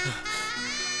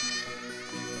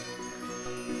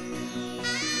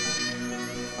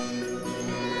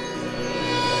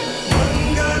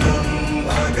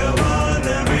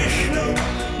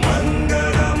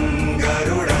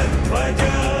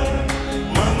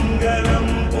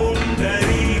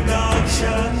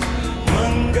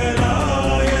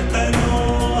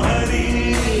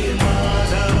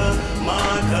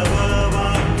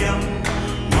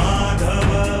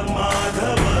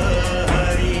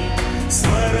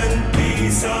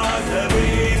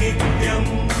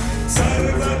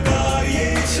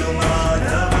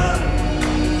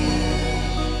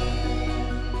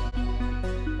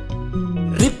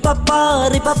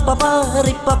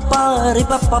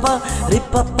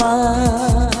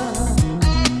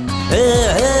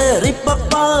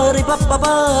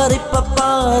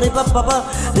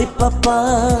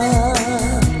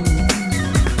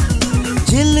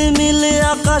 ঝিলমিল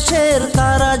আকাশের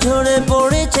তারা ঝরে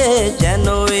পড়েছে যেন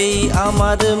এই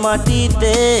আমার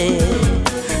মাটিতে।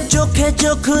 চোখে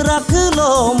চোখ রাখলো,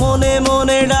 মনে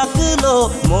মনে ডাকলো,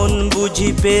 মন বুঝি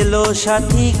পেল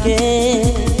সাথীকে।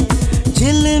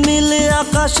 ঝিলমিল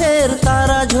আকাশের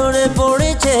তারা ঝরে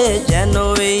পড়েছে যেন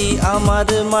এই আমার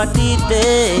মাটিতে।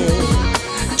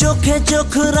 চোখে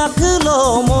চোখ রাখলো,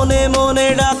 মনে মনে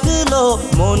ডাকলো,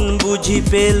 মন বুঝি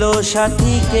পেল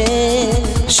সাথীকে।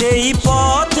 সেই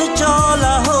পথ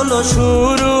চলা হলো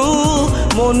শুরু,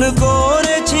 মন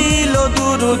করেছিল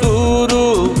দুরু দুরু।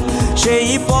 সেই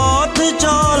পথ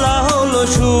চলা হলো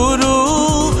শুরু,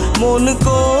 মন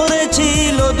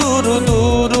করেছিল দুরু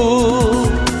দুরু।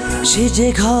 সে যে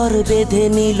ঘর বেঁধে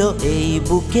নিল এই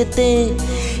বুকেতে,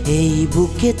 এই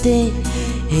বুকেতে,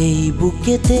 এই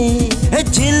বুকেতে।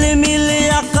 ঝিলমিল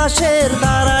আকাশের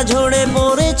তারা ঝরে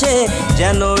পড়েছে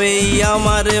যেন এই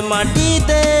আমার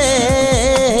মাটিতে।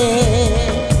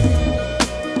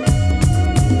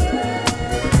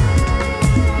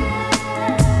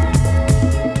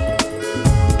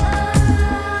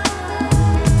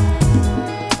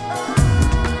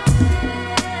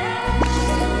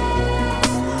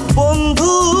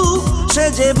 বন্ধু সে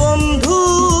যে বন্ধু,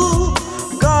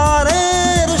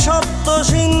 গানের সপ্ত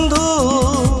সিন্ধু।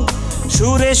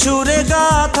 সুরে সুরে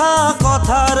গাথা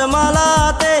কথার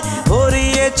মালাতে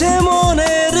ভরিয়েছে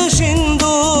মনের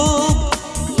সিন্ধু।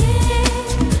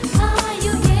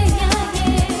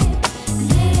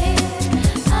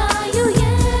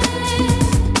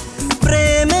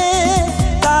 প্রেমে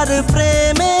তার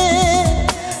প্রেমে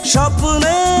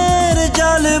স্বপ্নের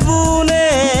জাল বুনে,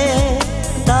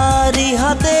 তারি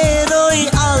হাতের ওই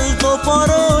আলতো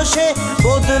পরশে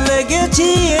বদলে গেছি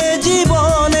এ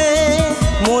জীবনে।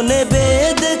 মনে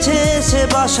বেঁধেছে সে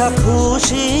বাসা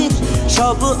খুশির,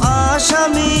 সব আশা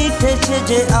মিটেছে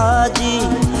যে আজি।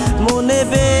 মনে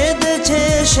বেঁধেছে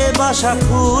সে বাসা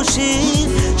খুশির,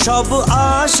 সব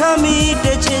আশা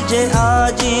মিটেছে যে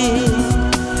আজি।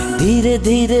 ধীরে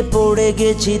ধীরে পড়ে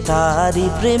গেছি তারি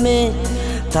প্রেমে,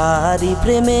 তারি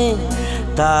প্রেমে,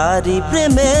 তারি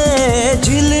প্রেমে।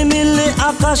 ঝিলমিল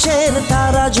আকাশের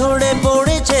তারা ঝরে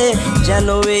পড়েছে যেন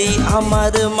এই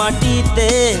আমার মাটিতে।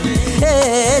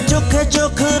 চোখে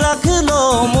চোখ রাখলো,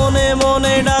 মনে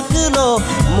মনে ডাকলো,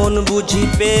 মন বুঝি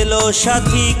পেল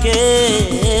সাথীকে।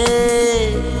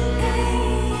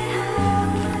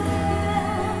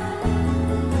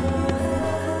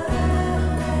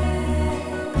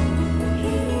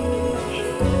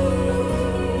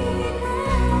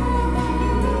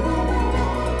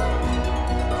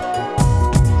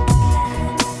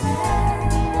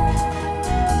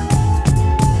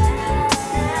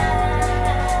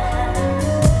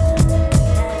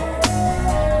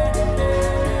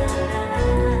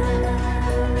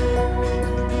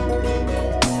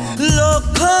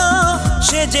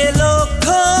 সে যে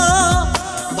লক্ষ্য,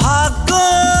 ভাগ্য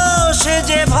সে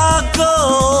যে ভাগ্য।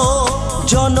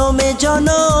 জনমে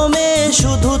জনমে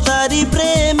শুধু তারি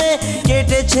প্রেমে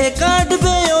কেটেছে বেছে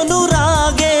কাটবে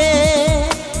অনুরাগে।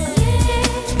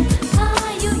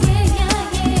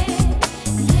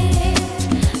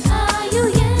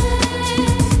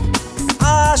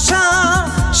 আশা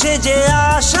সে যে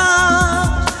আশা,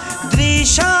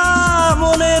 দৃশা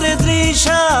মনের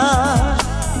দৃশা,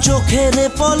 চোখের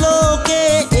পলকে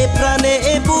এ প্রাণে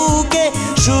এ বুকে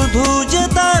শুধু যে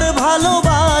তার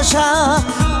ভালোবাসা।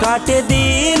 কাটে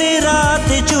দিন রাত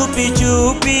চুপি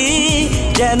চুপি,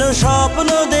 যেন স্বপ্ন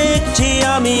দেখছি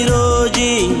আমি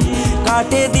রোজই।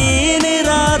 কাটে দিন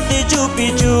রাত চুপি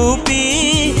চুপি,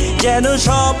 যেন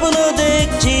স্বপ্ন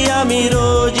দেখছি আমি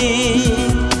রোজই।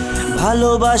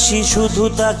 ভালোবাসি শুধু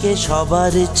তাকে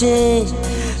সবার চেয়ে,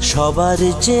 সবার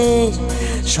চেয়ে,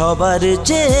 সবার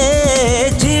চেয়ে।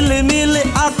 ঝিলমিল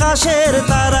আকাশের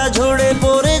তারা ঝরে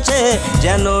পড়েছে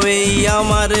যেন এই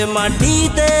আমার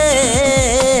মাটিতে।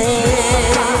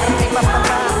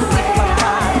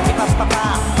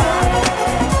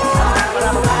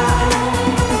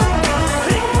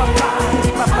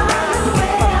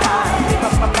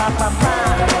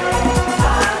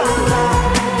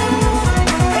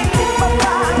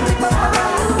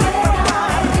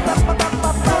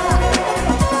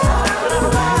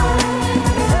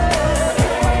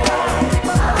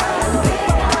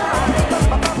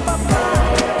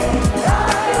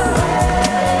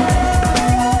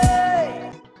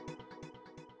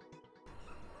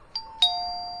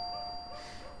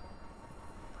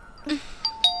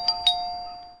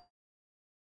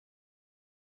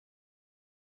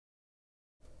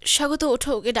 স্বাগত,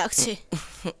 ওঠো, ওকে ডাকছে।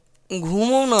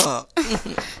 ঘুমো না।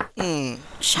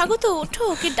 স্বাগত, ওঠো,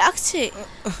 ওকে ডাকছে।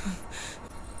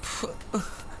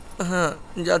 হ্যাঁ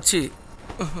যাচ্ছি।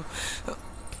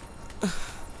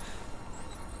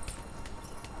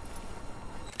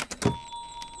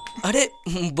 আরে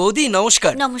বৌদি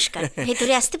নমস্কার। নমস্কার,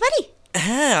 ভেতরে আসতে পারি?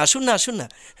 হ্যাঁ আসুন না, আসুন না।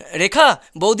 রেখা,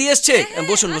 বৌদি এসছে,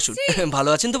 বসুন বসুন। ভালো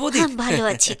আছেন তো বৌদি? ভালো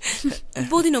আছি।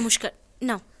 বৌদি নমস্কার,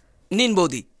 নাও নিন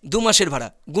বৌদি, 2 মাসের ভাড়া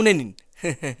গুনে নিন।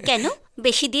 কেন,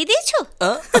 বেশি দিয়ে দিয়েছো?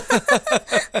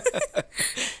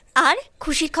 আর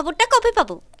খুশির খবরটা কবে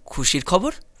পাবো? খুশির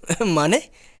খবর মানে?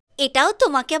 এটাও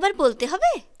তোমাকে আবার বলতে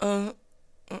হবে?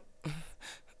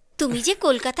 তুমি যে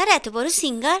কলকাতার এত বড়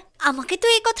সিঙ্গার, আমাকে তো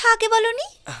এই কথা আগে বলনি।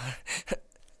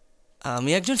 আমি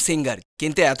একজন সিঙ্গার,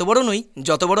 কিন্তু এত বড় নই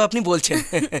যত বড় আপনি বলছেন।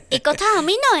 এই কথা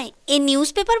আমি নয়, এই নিউজ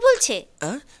পেপার বলছে।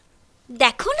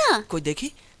 দেখো না। কই দেখি।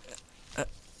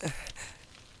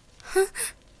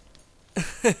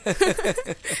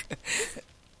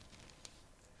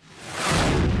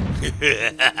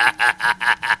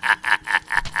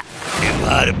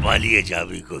 এবার পালিয়ে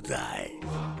যাবি কোথায়?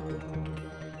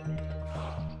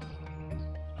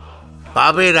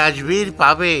 পাবে রাজবীর,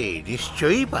 পাবে,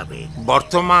 নিশ্চয়ই পাবে।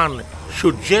 বর্তমান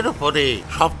সূর্যের উপরে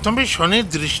সপ্তমে শনির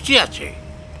দৃষ্টি আছে।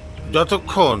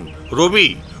 যতক্ষণ রবি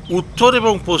উত্তর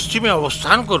এবং পশ্চিমে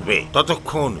অবস্থান করবে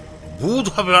ততক্ষণ বুধ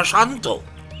হবে অশান্ত।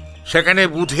 সেখানে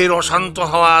বুধের অশান্ত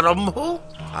হওয়া আরম্ভ,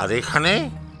 আর এখানে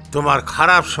তোমার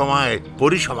খারাপ সময়ের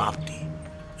পরিসমাপ্তি।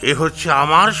 এ হচ্ছে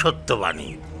আমার সত্যবাণী।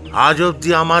 আজ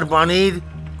অবধি আমার বাণীর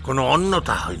কোনো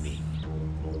অন্যতা হয়নি।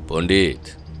 পণ্ডিত,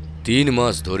 3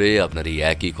 মাস ধরে আপনার এই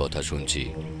একই কথা শুনছি।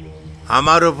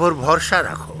 আমার ওপর ভরসা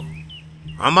রাখো,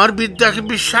 আমার বিদ্যাকে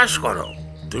বিশ্বাস করো।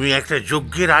 তুমি একটা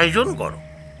যজ্ঞের আয়োজন করো,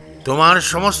 তোমার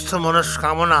সমস্ত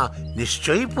মনস্কামনা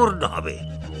নিশ্চয়ই পূর্ণ হবে।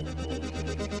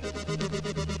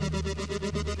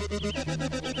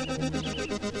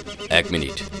 এক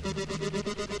মিনিট।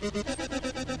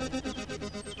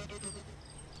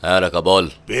 হ্যাঁ রাখা, বল।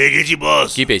 পেয়ে গেছি বস।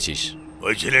 কি পেয়েছিস?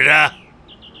 ওই ছেলেটা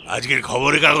আজকের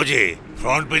খবরের কাগজে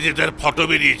ফ্রন্ট পেজে তার ফটো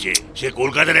বেরিয়েছে। সে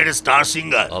কলকাতার একটা স্টার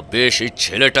সিঙ্গার। বেশ, এই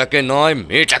ছেলেটাকে নয়,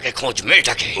 মেয়েটাকে খোঁজ,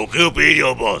 মেয়েটাকে। ওকেও পেয়ে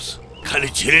যাও বস, খালি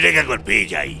ছেলেটাকে একবার পেয়ে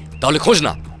যাই। তাহলে খোঁজ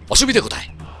না, অসুবিধা কোথায়?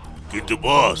 কিন্তু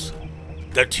বস,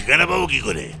 তার ঠিকানা পাবো কি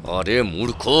করে? আরে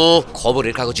মূর্খ,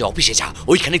 খবরের কাগজে অফিসে যা,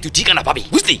 ওইখানে তুই ঠিকানা পাবি,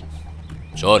 বুঝলি?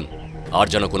 শোন, আর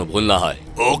যেন কোনো ভুল না হয়।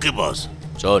 ওকে বস।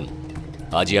 শোন,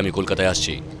 আজই আমি কলকাতায়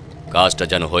আসছি, কাজটা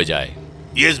যেন হয়ে যায়।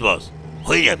 ইয়েস বস,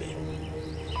 হয়ে যাবে।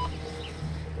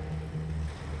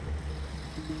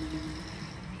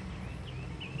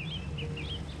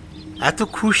 এত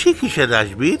খুশি কিসের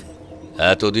রাজবীর?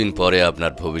 এতদিন পরে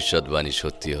আপনার ভবিষ্যৎবাণী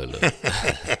সত্যি হলো।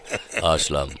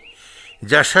 আসলাম।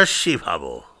 যশস্বী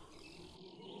ভাবো।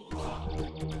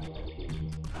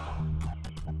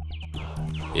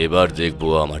 এবার দেখবো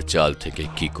আমার চাল থেকে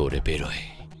কি করে বেরোয়।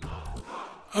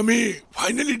 আমি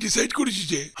ফাইনালি ডিসাইড করেছি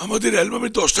যে আমাদের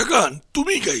অ্যালবামের 10টা গান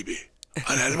তুমিই গাইবে,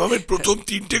 আর অ্যালবামের প্রথম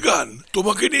 3টে গান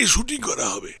তোমাকে নিয়ে শুটিং করা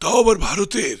হবে, তাও আবার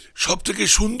ভারতের সব থেকে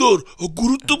সুন্দর ও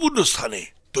গুরুত্বপূর্ণ স্থানে।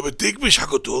 তবে দেখবে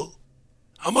স্বাগত,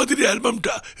 আমাদের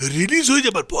অ্যালবামটা রিলিজ হয়ে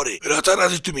যাবার পরে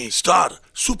রাতারাতি তুমি স্টার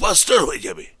সুপারস্টার হয়ে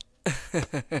যাবে।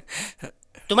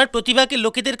 তোমার প্রতিভাকে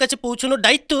লোকেদের কাছে পৌঁছানোর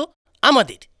দায়িত্ব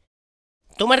আমাদের।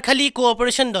 তোমার খালি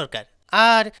কোঅপারেশন দরকার,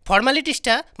 আর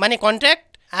ফর্মালিটিসটা মানে কন্ট্রাক্ট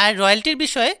আর রয়্যালটির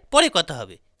বিষয়ে পরে কথা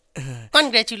হবে।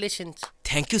 Congratulations.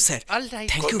 Thank you sir,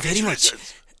 thank you very much.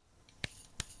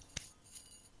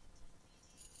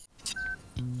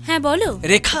 হ্যাঁ বলো।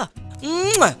 রেখা,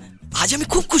 আজ আমি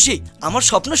খুব খুশি, আমার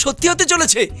স্বপ্ন সত্যি হতে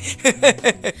চলেছে।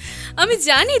 আমি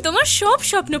জানি তোমার সব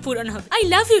স্বপ্ন পূরণ হবে। আই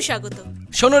লাভ ইউ স্বাগত।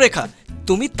 শোনো রেখা,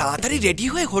 তুমি তাড়াতাড়ি রেডি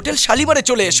হয়ে হোটেল শালিমারে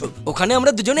চলে এসো, ওখানে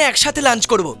আমরা দুজনে একসাথে লাঞ্চ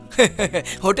করব।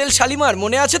 হোটেল শালিমার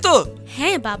মনে আছে তো?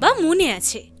 হ্যাঁ বাবা মনে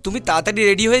আছে। তুমি তাড়াতাড়ি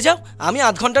রেডি হয়ে যাও, আমি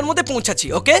আধ ঘন্টার মধ্যে পৌঁছাচ্ছি।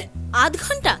 ওকে? আধ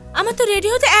ঘন্টা? আমার তো রেডি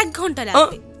হতে 1 ঘন্টা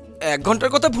লাগবে। 1 ঘন্টার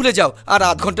কথা ভুলে যাও, আর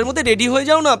আধ ঘন্টার মধ্যে রেডি হয়ে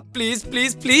যাও না, প্লিজ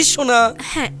প্লিজ প্লিজ সোনা।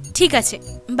 হ্যাঁ ঠিক আছে,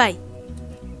 বাই।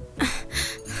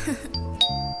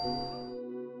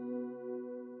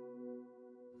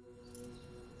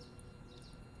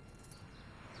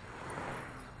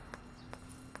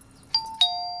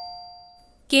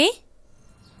 কে?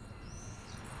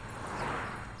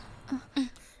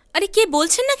 আরে কে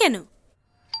বলছেন না কেন?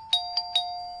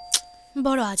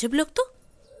 বড় আজব লোক তো।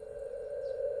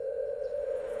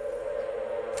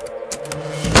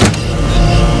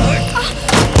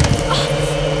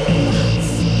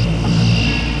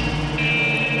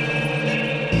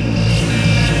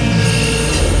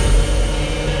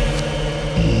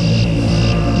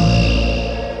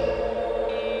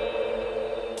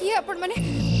 কি আপন মানে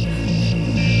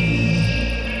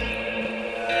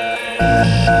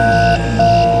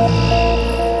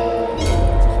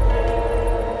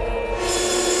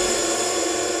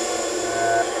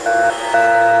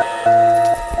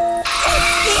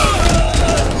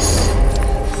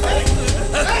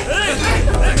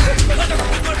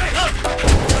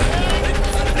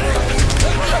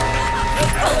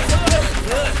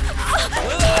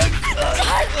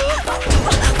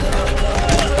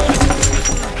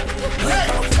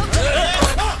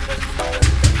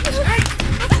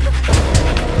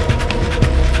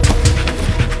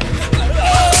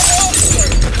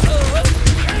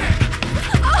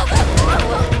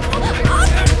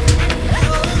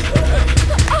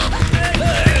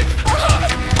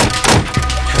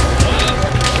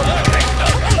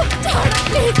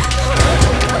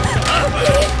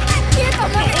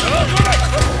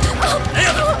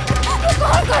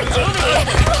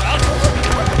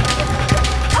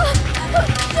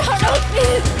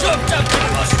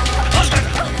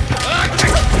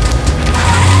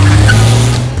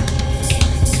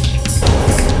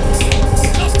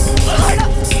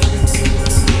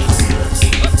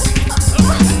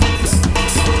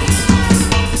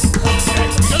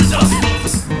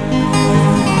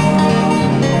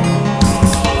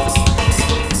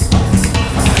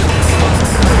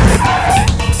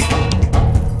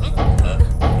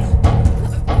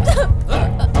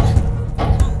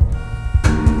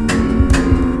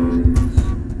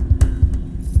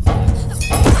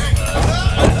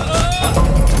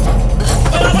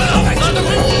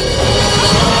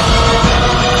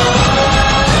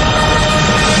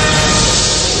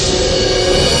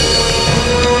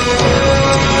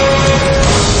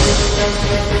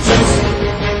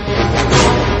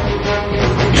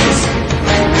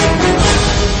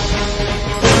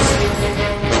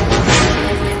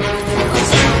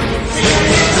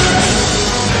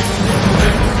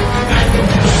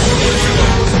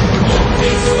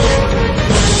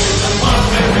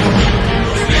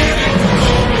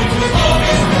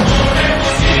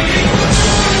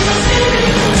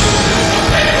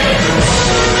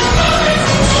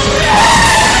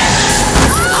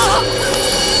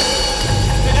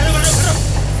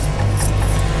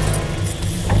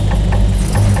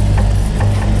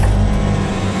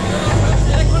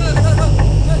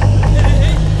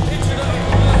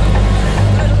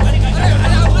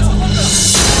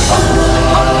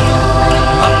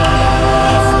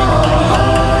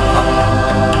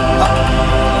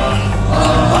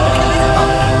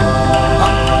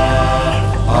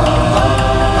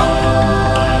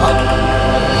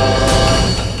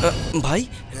ভাই,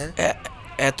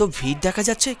 এত ভিড় দেখা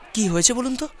যাচ্ছে, কি হয়েছে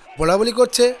বলুন তো? বলাবলি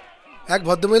করছে, এক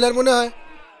ভদ্রমহিলার মনে হয়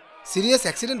সিরিয়াস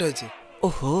অ্যাক্সিডেন্ট হয়েছে।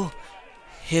 ওহো,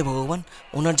 হে ভগবান,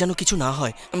 ওনার যেন কিছু না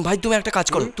হয়। ভাই তুমি একটা কাজ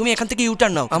করো, তুমি এখান থেকে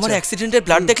ইউটার্ন নাও। আমার অ্যাক্সিডেন্টের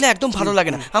ব্লাড দেখলে একদম ভালো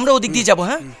লাগে না, আমরা ওদিক দিয়ে যাবো।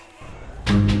 হ্যাঁ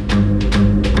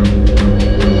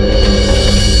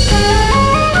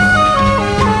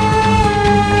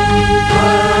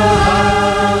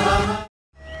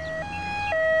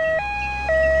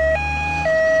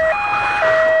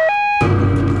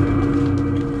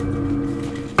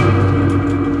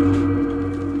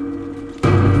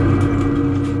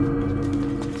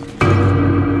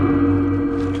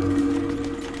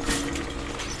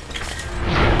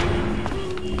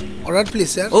অর্ডার প্লিজ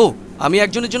স্যার। ও, আমি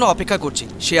একজনের জন্য অপেক্ষা করছি,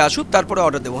 সে আসুক তারপরে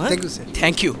অর্ডার দেবো। হ্যাঁ, thank you sir.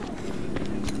 Thank you.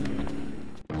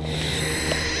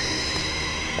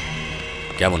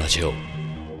 কেমন আছে ও?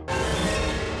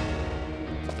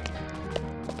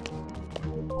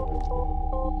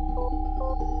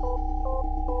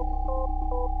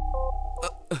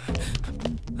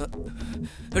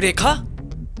 রেখা,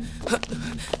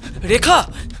 রেখা,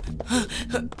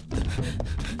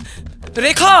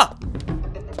 রেখা।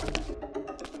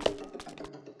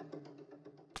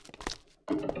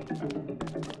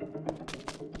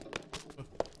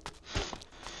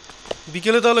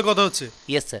 বিকেলে তাহলে কথা হচ্ছে।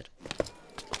 Yes sir.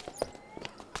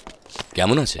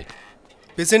 কেমন আছে?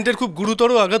 পেশেন্টের খুব গুরুতর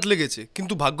আঘাত লেগেছে,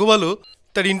 কিন্তু ভাগ্য ভালো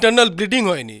তার ইন্টারনাল ব্লিডিং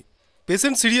হয়নি।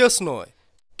 পেশেন্ট সিরিয়াস নয়,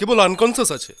 কেবল আনকনসিয়াস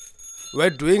আছে। We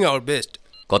are doing our best.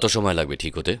 কত সময় লাগবে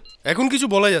ঠিক হতে? এখন কিছু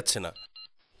বলা যাচ্ছে না,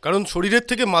 কারণ শরীরের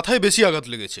থেকে মাথায় বেশি আঘাত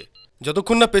লেগেছে।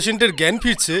 যতক্ষণ না পেশেন্টের জ্ঞান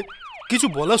ফিরছে কিছু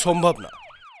বলা সম্ভব না।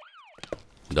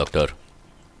 ডক্টর,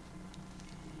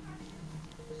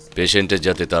 পেশেন্টের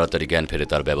যাতে তাড়াতাড়ি জ্ঞান ফেরে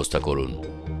তার ব্যবস্থা করুন।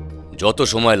 যত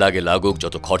সময় লাগে লাগুক,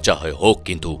 যত খরচা হয় হোক,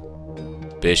 কিন্তু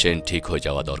পেশেন্ট ঠিক হয়ে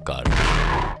যাওয়া দরকার।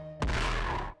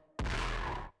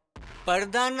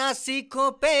 पर्दा ना सीखो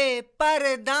पे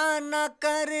पर्दा ना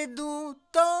कर दूं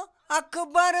तो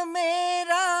अकबर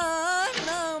मेरा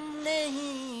नाम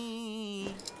नहीं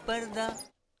पर्दा।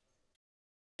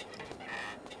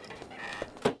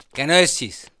 কেন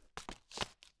এসছিস?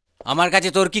 আমার কাছে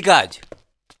তোর কি কাজ?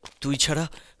 তুই ছাড়া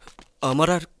আমার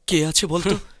আর কে আছে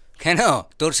বলতো? কেন,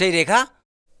 তোর সেই রেখা?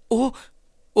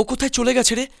 ও কোথায় চলে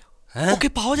গেছে রে? ওকে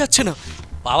পাওয়া যাচ্ছে না।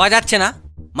 পাওয়া যাচ্ছে না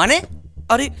মানে?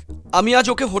 আরে, আমি আজ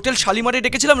ওকে হোটেল শালিমারে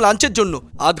ডেকেছিলাম লাঞ্চের জন্য।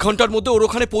 আধ ঘন্টার মধ্যে ওর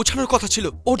ওখানে পৌঁছানোর কথা ছিল।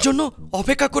 ওর জন্য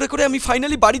অপেক্ষা করে করে আমি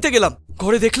ফাইনালি বাড়িতে গেলাম।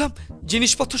 ঘরে দেখলাম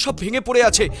জিনিসপত্র সব ভেঙে পড়ে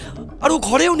আছে, আর ও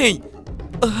ঘরেও নেই।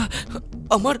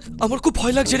 আমার খুব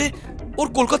ভয় লাগছে রে। ওর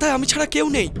কলকাতায় আমি ছাড়া কেউ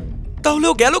নেই। তাহলে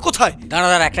ও গেল কোথায়? দাঁড়া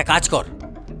দাঁড়া, একটা কাজ কর।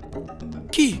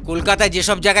 কি? কলকাতায়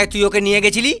যেসব জায়গায় তুই ওকে নিয়ে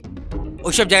গেছিলি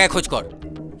ওইসব জায়গায় খোঁজ কর।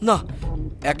 না,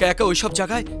 একা একা ওইসব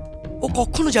জায়গায় ও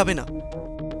কখনো যাবে না।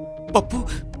 পাপ্পু,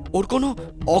 ওর কোনো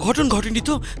অঘটন ঘটেনি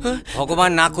তো?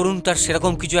 ভগবান না করুন তার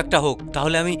সেরকম কিছু একটা হোক,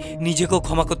 তাহলে আমি নিজেকেও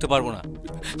ক্ষমা করতে পারবো না।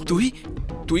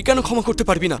 তুই কেন ক্ষমা করতে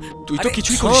পারবি না? তুই তো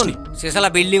কিছুই করিসনি। সে শালা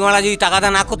বিল্ডিংওয়ালা যদি টাকাটা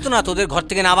না করতো না, তোদের ঘর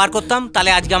থেকে না বার করতাম,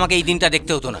 তাহলে আজকে আমাকে এই দিনটা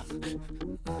দেখতে হতো না।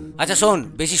 আচ্ছা শোন,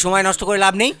 বেশি সময় নষ্ট করে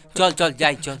লাভ নেই, চল চল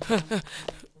যাই চল।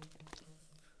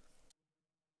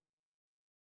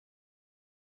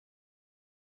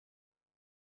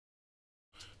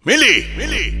 মিলি,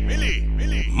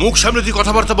 মুখ সামনে তুই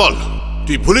কথাবার্তা বল।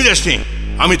 তুই ভুলে যাসনি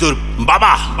আমি তোর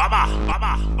বাবা।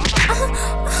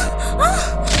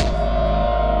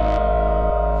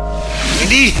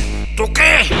 মিলি,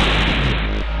 তোকে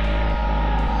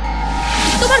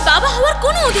তোমার বাবা হওয়ার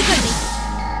কোনো অধিকার নেই।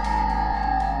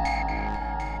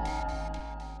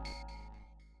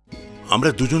 আমরা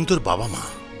দুজন তোর বাবা মা।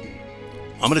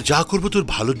 আমরা যা করব তোর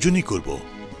ভালোর জন্যই করব।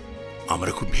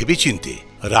 আমরা খুব ভেবে চিন্তে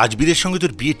রাজবীরের সঙ্গে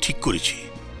তোর বিয়ে ঠিক করেছি,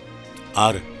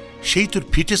 আর সেই তোর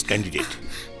ফিটেস্ট ক্যান্ডিডেট।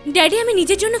 ড্যাডি, আমি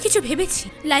নিজের জন্য কিছু ভেবেছি।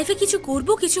 লাইফে কিছু করব,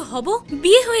 কিছু হব।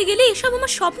 বিয়ে হয়ে গেলে এসব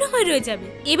আমার স্বপ্ন হয়ে রয়ে যাবে।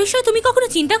 এ বিষয়ে তুমি কখনো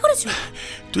চিন্তা করেছো?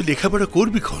 তুই লেখাপড়া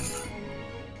করবি ক্ষণ।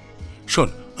 শোন,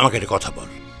 আমাকে একটা কথা বল,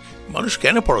 মানুষ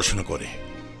কেন পড়াশোনা করে?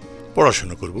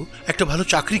 পড়াশোনা করব, একটা ভালো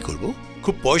চাকরি করব,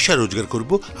 খুব পয়সা রোজগার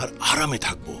করব, আর আরামে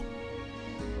থাকবো।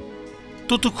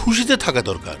 তো খুশিতে থাকা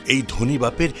দরকার। এই ধনী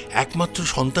বাপের একমাত্র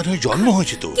সন্তান হয়ে জন্ম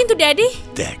হয়েছে তো। কিন্তু ড্যাডি,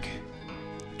 দেখ,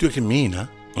 তুই একটা মেয়ে না?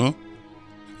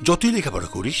 যতই লেখাপড়া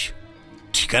করিস,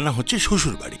 ঠিকানা হচ্ছে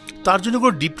শ্বশুর বাড়ি। তার জন্য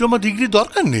কোনো ডিপ্লোমা ডিগ্রি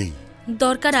দরকার নেই।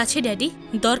 দরকার আছে ড্যাডি,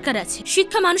 দরকার আছে।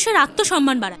 শিক্ষা মানুষের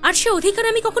আত্মসম্মান বাড়ায়, আর সে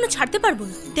অধিকার আমি কখনো ছাড়তে পারবো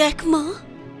না। দেখ মা,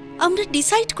 আমরা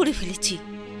ডিসাইড করে ফেলেছি,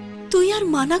 তুই আর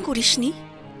মানা করিসনি।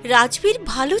 রাজবীর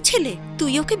ভালো ছেলে,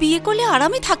 তুই ওকে বিয়ে করলে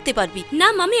আরামে থাকতে পারবি। না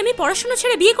মামি, আমি পড়াশোনা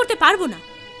ছেড়ে বিয়ে করতে পারবো না।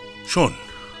 শোন,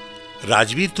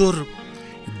 রাজবীর তোর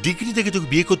ডিগ্রি থেকে তোকে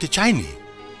বিয়ে করতে চায়নি।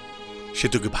 সে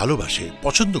তোকে ভালোবাসে,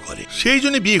 পছন্দ করে, সেই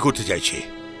জন্য বিয়ে করতে চাইছে।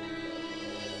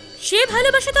 সে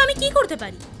ভালোবাসে তো আমি কি করতে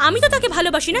পারি? আমি তো তাকে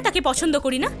ভালোবাসি না, তাকে পছন্দ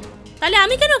করি না। তাহলে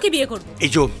আমি কেন ওকে বিয়ে করব?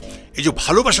 এই যে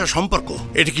ভালোবাসার সম্পর্ক,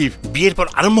 এটা কি বিয়ের পর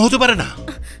আরম্ভ হতে পারে না?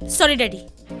 সরি ড্যাডি,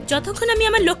 যতক্ষণ আমি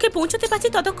আমার লক্ষ্যে পৌঁছতে পারছি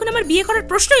ততক্ষণ আমার বিয়ে করার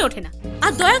প্রশ্নই ওঠে না।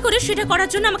 আর দয়া করে সেটা করার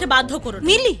জন্য আমাকে বাধ্য করুন।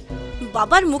 মিলি,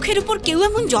 বাবার মুখের উপর কেউ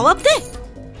এমন জবাব দেয়?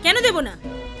 কেন দেব না?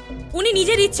 উনি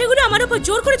নিজের ইচ্ছেগুলো আমার উপর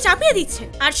জোর করে চাপিয়ে দিচ্ছেন,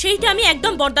 আর সেইটা আমি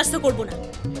একদম বরদাস্ত করব না।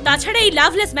 তাছাড়া এই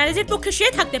লাভলেস ম্যারেজের পক্ষে সে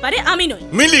থাকতে পারে, আমি নই।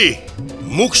 মিলি,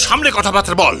 মুখ সামনে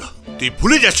কথাবার্তা বল। তুই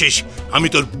ভুলে যাচ্ছিস আমি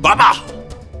তোর বাবা।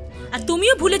 আর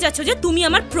তুমিও ভুলে যাচ্ছ যে তুমি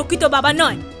আমার প্রকৃত বাবা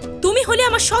নয়। তুমি হলে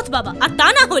আমার সৎ বাবা, আর তা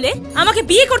না হলে আমাকে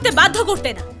বিয়ে করতে বাধ্য করতে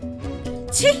না।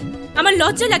 ছি, আমার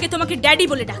লজ্জা লাগে তোমাকে ড্যাডি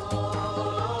বলে ডাকতে।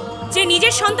 যে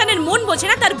নিজের সন্তানের মন বোঝে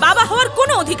না তার বাবা হওয়ার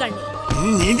কোনো অধিকার নেই।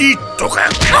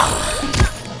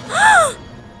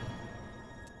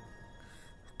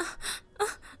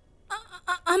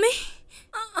 আমি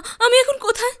আমি এখন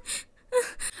কোথায়?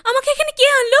 আমাকে এখানে কে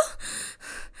আনলো?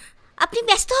 আপনি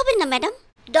ব্যস্ত হবেন না madam.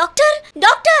 Doctor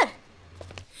doctor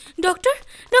doctor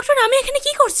doctor আমি এখানে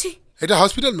কি করছি? এটা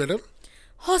হসপিটাল ম্যাডাম।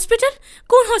 হসপিটাল?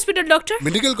 কোন hospital doctor?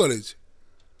 Medical college.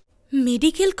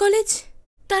 Medical college?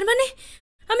 তার মানে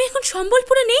আমি এখন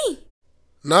সম্বলপুরে নেই?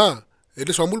 না,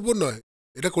 এটা সম্বলপুর নয়,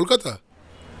 এটা Kolkata.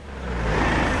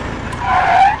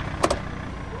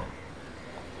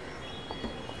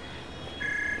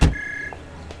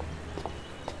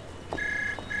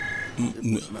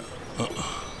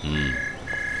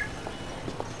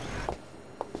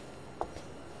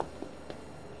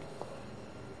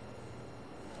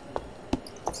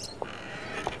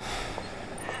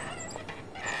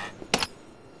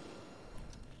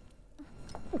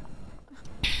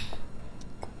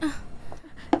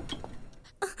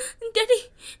 Daddy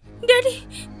daddy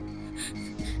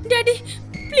daddy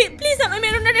please আমায়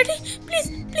মেরো না ড্যাডি, প্লিজ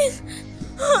প্লিজ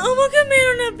আমাকে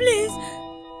মেরো না প্লিজ।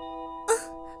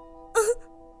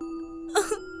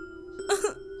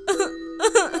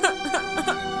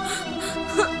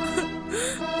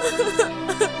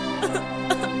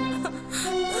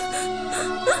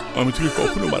 আমি তোকে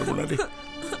কখনো মারবো না রে।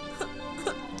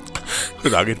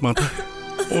 রাগের মাথায়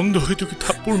অন্ধ হয়ে তোকে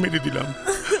থাপ্পড় মেরে দিলাম,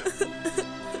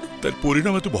 তার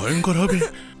পরিণাম এত ভয়ঙ্কর হবে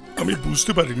আমি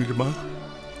বুঝতে পারিনি রে মা।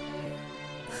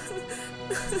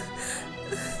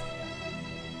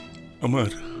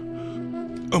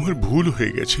 আমার ভুল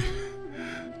হয়ে গেছে।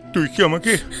 তুই কি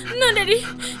আমাকে... না ড্যাডি,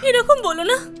 এরকম বলো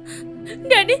না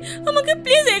ড্যাডি, আমাকে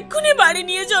প্লিজ এক্ষুনি বাড়ি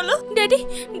নিয়ে চলো ড্যাডি।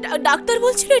 ডাক্তার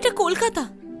বলছিল এটা কলকাতা,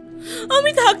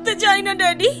 আমি থাকতে চাই না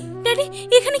ড্যাডি। ড্যাডি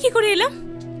এখানে কি করে এলাম?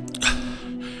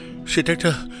 সেটা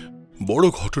একটা বড়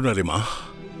ঘটনা রে মা,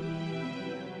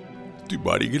 তুই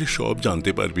বাড়ি গেলে সব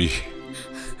জানতে পারবি।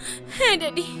 হ্যাঁ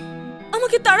ড্যাডি,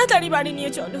 আমাকে তাড়াতাড়ি বাড়ি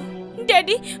নিয়ে চলো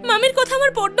ড্যাডি। মামির কথা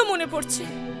আমার বড্ড মনে পড়ছে।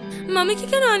 মামিকে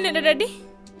কেন আনলে না ড্যাডি?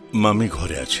 মামি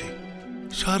ঘরে আছে,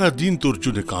 সারা দিন তোর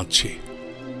জন্য কাঁদছে।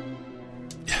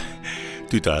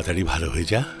 তুই তাড়াতাড়ি ভালো হয়ে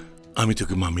যা, আমি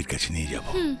তোকে মামির কাছে নিয়ে যাব।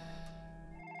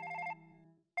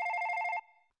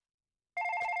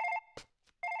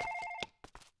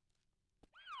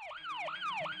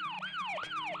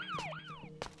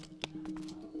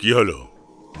 কি হলো?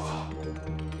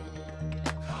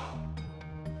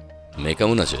 মেয়ে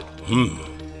কেমন আছে?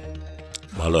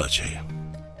 ভালো আছে।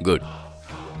 গুড।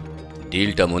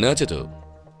 ডিলটা মনে আছে তো?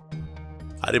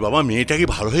 আরে বাবা, মেয়েটাকে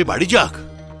ভালো হয়ে বাড়ি যাক,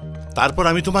 তারপর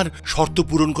আমি তোমার শর্ত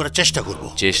পূরণ করার চেষ্টা করব।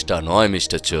 চেষ্টা নয়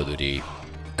mister Chowdhury,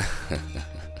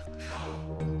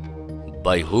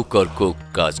 by hook or cook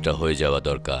কাজটা হয়ে যাওয়া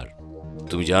দরকার।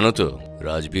 তুমি জানো তো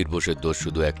রাজবীর বোসের দোষ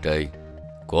শুধু একটাই,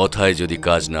 কথায় যদি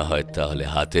কাজ না হয় তাহলে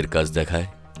হাতের কাজ দেখায়।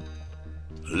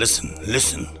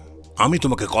 লিসেন, আমি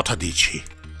তোমাকে কথা দিয়েছি,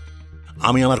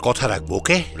 আমি আমার কথা রাখবো।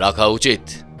 ওকে? রাখা উচিত,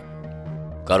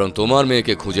 কারণ তোমার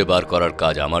মেয়েকে খুঁজে বার করার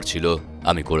কাজ আমার ছিল,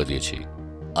 আমি করে দিয়েছি।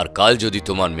 আর কাল যদি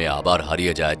তোমার মেয়ে আবার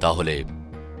হারিয়ে যায় তাহলে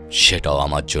সেটাও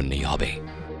আমার জন্যই হবে।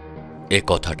 এ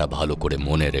কথাটা ভালো করে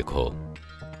মনে রেখো।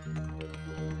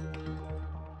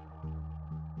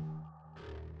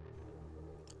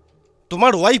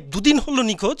 তোমার ওয়াইফ দুদিন হলো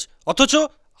নিখোঁজ, অথচ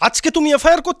আজকে তুমি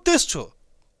এফআইআর করতে এসছো।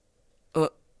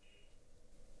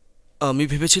 আমি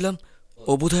ভেবেছিলাম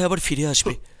ও বোধহয় আবার ফিরে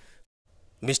আসবে।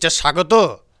 মিস্টার স্বাগত,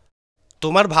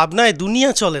 তোমার ভাবনায় দুনিয়া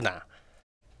চলে না।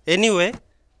 এনিওয়ে,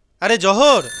 আরে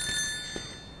জহর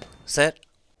স্যার,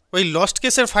 ওই লস্ট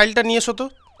কেসের ফাইলটা নিয়ে এসো তো।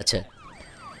 আচ্ছা।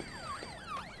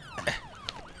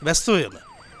 ব্যস্ত হয়ে না।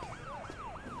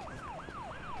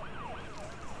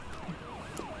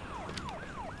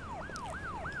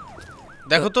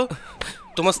 দেখো তো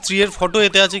তোমার স্ত্রীর ফটো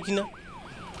এতে আছে কিনা।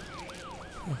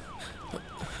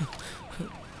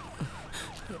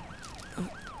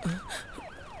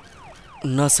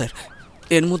 না স্যার,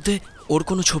 এর মধ্যে ওর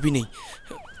কোনো ছবি নেই।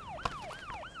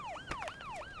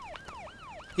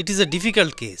 It is a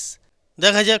difficult case,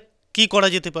 দেখা যাক কি করা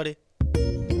যেতে পারে।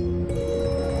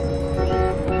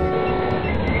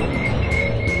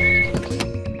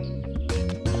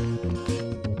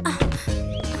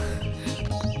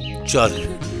 চল।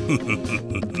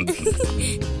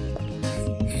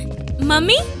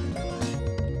 মাম্মি,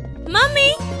 মাম্মি,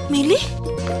 মিলি,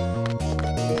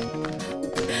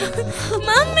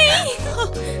 মাম্মি,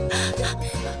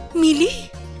 মিলি,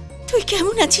 তুই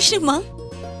কেমন আছিস রে মা?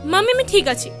 মাম্মি আমি ঠিক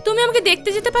আছি, তুমি আমাকে দেখতে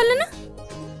যেতে পারলে না?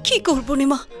 কি করবো রে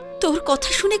মা, তোর কথা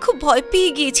শুনে খুব ভয় পেয়ে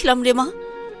গিয়েছিলাম রে মা,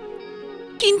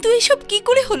 কিন্তু এসব কি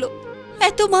করে হলো?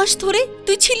 এত মাস ধরে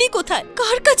তুই ছিলি কোথায়,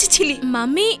 কার কাছে ছিলি?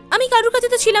 মাম্মি, আমি কারোর কাছে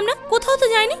তো ছিলাম না, কোথাও তো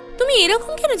যাইনি। তুমি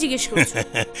এরকম কেন জিজ্ঞেস করছো?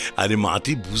 আরে মা,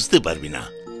 তুই বুঝতে পারবি না,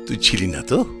 তুই ছিলি না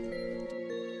তো।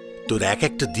 তোর এক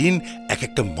একটা দিন এক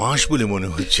একটা মাস বলে মনে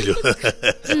হচ্ছিল।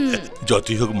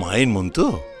 যতই হোক মায়ের মন তো।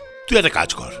 তুই একটা কাজ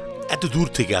কর, এত দূর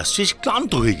থেকে আসছিস,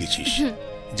 ক্লান্ত হয়ে গেছিস,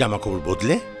 জামা কাপড়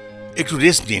বদলে একটু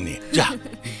রেস্ট নিয়ে নে। যা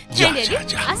যা যা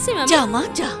যা যা মা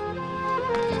যা।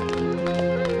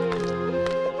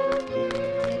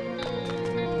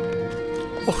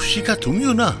 ও শিখা,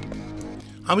 তুমিও না?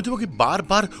 আমি তোমাকে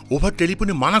বারবার ওভার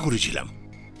টেলিফোনে মানা করেছিলাম,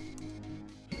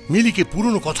 মিলিকে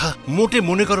পুরনো কথা মোটে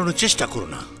মনে করানোর চেষ্টা করো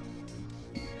না।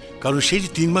 কারণ সেই যে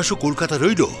 3 মাসও কলকাতা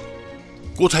রইল,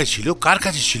 কোথায় ছিল, কার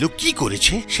কাছে ছিল, কি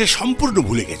করেছে, সে সম্পূর্ণ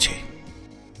ভুলে গেছে।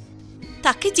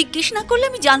 তাকে জিজ্ঞেস না করলে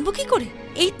আমি জানবো কি করে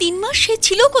এই 3 মাস সে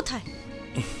ছিল কোথায়?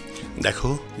 দেখো,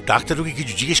 ডাক্তার ওকে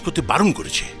কিছু জিজ্ঞেস করতে বারণ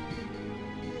করেছে,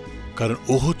 কারণ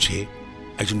ও হচ্ছে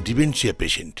একজন ডিমেনশিয়া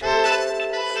পেশেন্ট।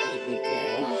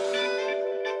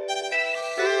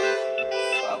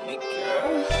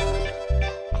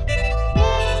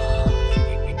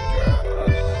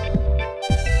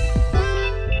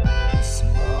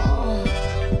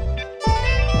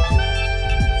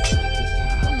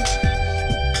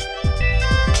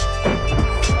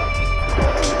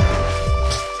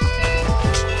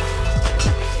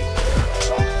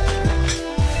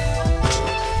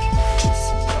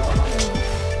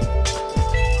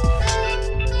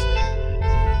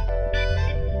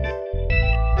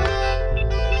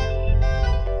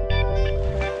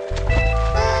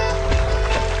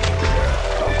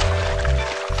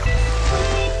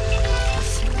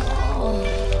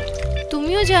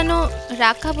 জানো,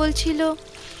 রাখা বলছিল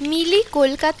মিলি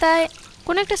কলকাতায়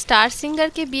কোন একটা স্টার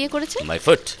সিঙ্গারকে বিয়ে করেছে। মাই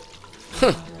ফুট,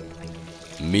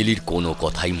 মিলির কোনো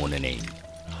কথাই মনে নেই।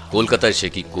 কলকাতায় সে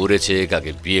কি করেছে,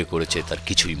 কাকে বিয়ে করেছে, তার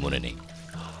কিছুই মনে নেই।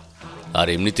 আর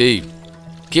এমনিতেই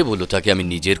কে বললো তাকে আমি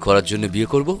নিজের করার জন্য বিয়ে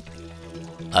করব?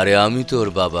 আরে আমি তো ওর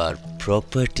বাবার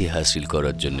প্রপার্টি হাসিল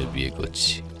করার জন্য বিয়ে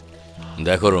করছি।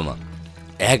 দেখো রোমা,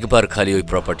 একবার খালি ওই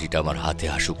প্রপার্টিটা আমার হাতে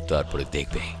আসুক, তারপরে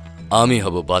দেখবে আমি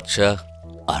হব বাদশাহ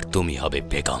আর তুমি হবে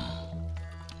বেগম।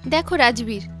 দেখো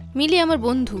রাজবীর, মিলি আমার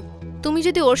বন্ধু, তুমি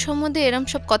যদি ওর সম্বন্ধে এরম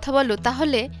সব কথা বলো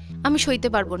তাহলে আমি সইতে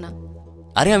পারবো না।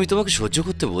 আরে আমি তোমাকে সহ্য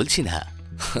করতে বলছি না,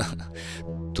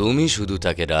 তুমি শুধু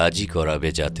তাকে রাজি করাবে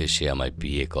যাতে সে আমায়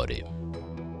বিয়ে করে।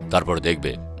 তারপর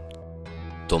দেখবে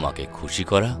তোমাকে খুশি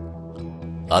করা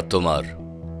আর তোমার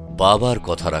বাবার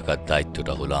কথা রাখার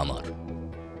দায়িত্বটা হলো আমার।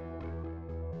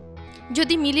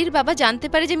 যদি মিলির বাবা জানতে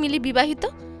পারে যে মিলি বিবাহিত,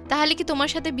 তাহলে কি তোমার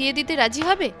সাথে বিয়ে দিতে রাজি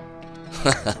হবে?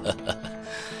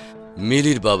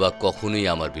 মিলির বাবা কখনোই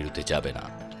আমার বিরুদ্ধে যাবে না,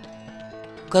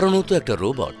 কারণ ও তো একটা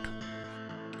রোবট,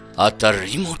 আর তার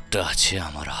রিমোটটা আছে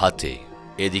আমার হাতে।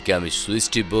 এদিকে আমি সুইচ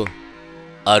টিপব,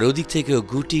 আর ওদিক থেকে ও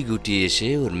গুটি গুটি এসে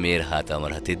ওর মেয়ের হাত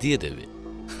আমার হাতে দিয়ে দেবে।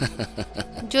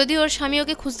 যদি ওর স্বামী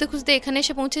ওকে খুঁজতে খুঁজতে এখানে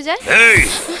এসে পৌঁছে যায়,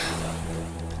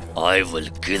 I will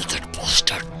kill that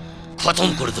bastard. খতম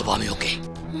করে দেবো আমি ওকে।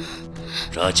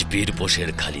 রাজবীর বোসের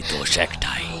খালি দোষ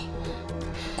একটাই,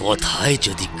 কথায়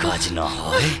যদি কাজ না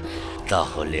হয়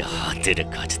তাহলে হাতের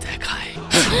কাজ দেখায়।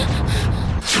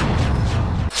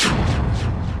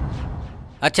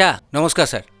 আচ্ছা, নমস্কার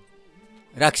স্যার,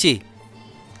 রাখছি।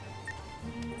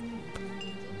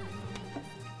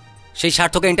 সেই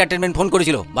সার্থকে এন্টারটেনমেন্ট ফোন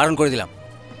করেছিল, বারণ করে দিলাম।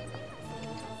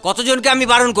 কতজনকে আমি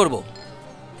বারণ করব?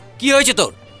 কি হয়েছে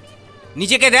তোর?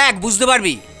 নিজেকে দেখ, বুঝতে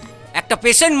পারবি। একটা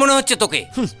পেশেন্ট মনে হচ্ছে তোকে।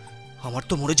 আমার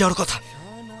তো মরে যাওয়ার কথা,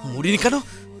 মরিনি কেন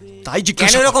তাই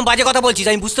জিজ্ঞাসা। কেন এরকম বাজে কথা বলছিস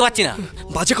আমি বুঝতে পারছি না।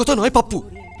 বাজে কথা নয় পাপ্পু,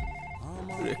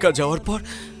 রেখা যাওয়ার পর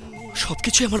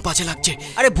সবকিছু আমার বাজে লাগছে।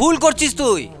 আরে ভুল করছিস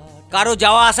তুই। কারো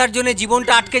যাওয়া আসার জন্য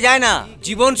জীবনটা আটকে যায় না,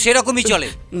 জীবন সেরকমই চলে।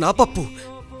 না পাপ্পু,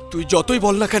 তুই যতই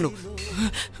বল না কেন,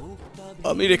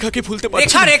 আমি রেখাকে ভুলতে পারছি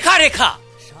রেখা না। রেখা রেখা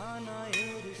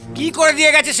কি করে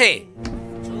দিয়ে গেছে সে?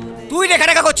 তুই রেখা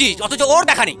রেখা করছিস, অথচ ওর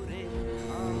দেখা নেই।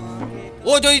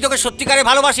 ও যদি তোকে সত্যিকারে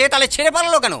ভালোবাসে তাহলে ছেড়ে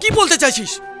পালালো কেন? কি বলতে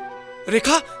চাইছিস?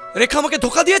 রেখা রেখা আমাকে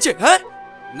ধোকা দিয়েছে? হ্যাঁ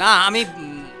না,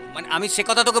 আমি সে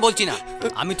কথা তোকে বলছি না।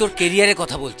 আমি তোর কেরিয়ারের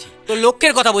কথা বলছি, তোর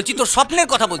লক্ষ্যের কথা বলছি, তোর স্বপ্নের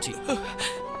কথা বলছি।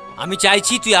 আমি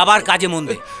চাইছি তুই আবার কাজে মন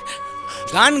দে,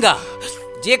 গান গা।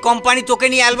 যে কোম্পানি তোকে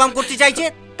নিয়ে অ্যালবাম করতে চাইছে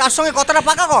তার সঙ্গে কথাটা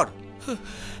পাকা কর।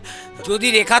 যদি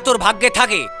রেখা তোর ভাগ্যে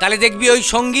থাকে তাহলে দেখবি ওই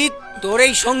সঙ্গীত, তোর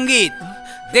এই সঙ্গীত,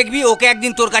 দেখবি ওকে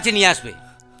একদিন তোর কাছে নিয়ে আসবে।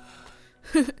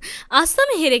 আজ তো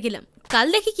আমি হেরে গেলাম, কাল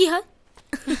দেখি কি হয়।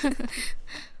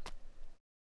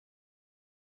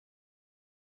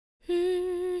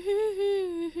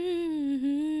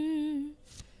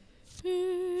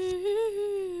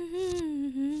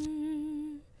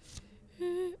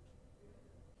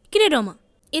 কিরে রমা,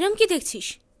 এরম কি দেখছিস?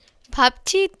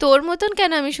 ভাবছি তোর মতন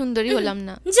কেন আমি সুন্দরী হলাম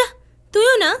না। যা,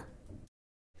 তুইও না।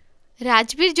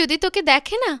 রাজবীর যদি তোকে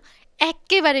দেখে না,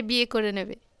 এক্কেবারে বিয়ে করে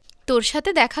নেবে। তোর সাথে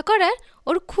দেখা করার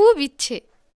ওর খুব ইচ্ছে।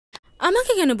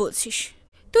 আমাকে কেন বলছিস?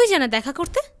 তুই জানা দেখা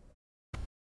করতে।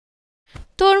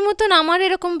 তোর মতন আমার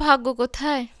এরকম ভাগ্য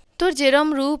কোথায়? তোর যেরম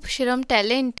রূপ সেরম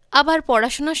ট্যালেন্ট, আবার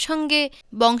পড়াশোনার সঙ্গে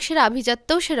বংশের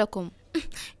আভিজাত্যও সেরকম।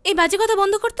 এই বাজে কথা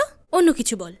বন্ধ করতো, অন্য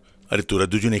কিছু বল। আরে তোরা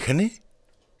দুজন এখানে?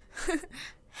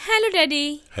 Hello daddy.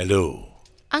 হ্যালো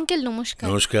আঙ্কেল, নমস্কার।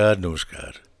 নমস্কার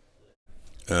নমস্কার।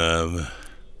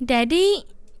 ড্যাডি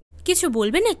কিছু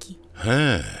বলবে নাকি?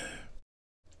 হ্যাঁ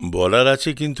বলার আছে,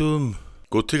 কিন্তু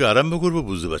কোত্থেকে আরম্ভ করবো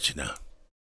বুঝতে পারছি না।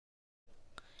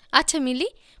 আচ্ছা মিলি,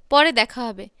 পরে দেখা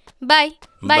হবে। Bye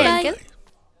bye uncle.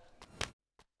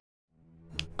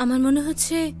 আমার মনে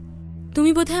হচ্ছে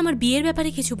তুমি বোধহয় আমার বিয়ের ব্যাপারে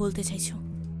কিছু বলতে চাইছো।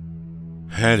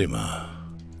 হ্যাঁ রে মা,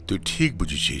 তুই ঠিক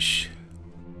বুঝেছিস।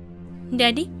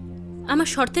 ড্যাডি, আমার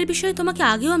শর্তের বিষয়ে তোমাকে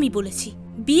আগেও আমি বলেছি।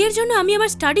 বিয়ের জন্য আমি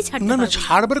আমার স্টাডি ছাড়তে না না, পারবো।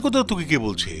 ছাড়বার কথা তোকে কে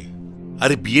বলছে?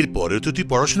 আরে বিয়ের পরে তো তুই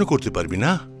পড়াশোনা করতে পারবি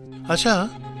না? আচ্ছা,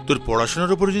 তোর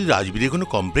পড়াশোনার উপরে যদি রাজবীরের কোনো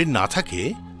কমপ্লেন না থাকে,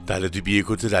 তাহলে তুই বিয়ে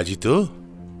করতে রাজি তো?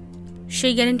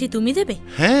 সেই গ্যারান্টি তুমি দেবে?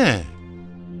 হ্যাঁ,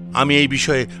 আমি এই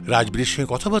বিষয়ে রাজবীরের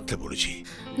সঙ্গে কথাবার্তা বলেছি।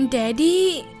 ড্যাডি,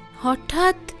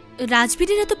 হঠাৎ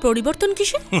রাজবীরের এত পরিবর্তন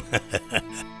কিসে?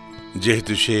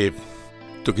 যেহেতু সে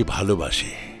তোকে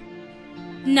ভালোবাসে।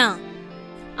 না,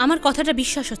 আমার কথাটা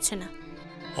বিশ্বাস হচ্ছে না।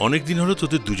 অনেকদিন হলো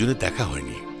তোদের দুজনে দেখা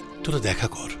হয়নি, তোরা দেখা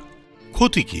কর।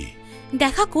 ক্ষতি কি?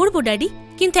 দেখা করব ড্যাডি,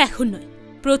 কিন্তু এখন নয়।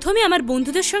 প্রথমে আমার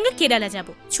বন্ধুদের সঙ্গে কেরালা যাব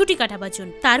ছুটি কাটাবার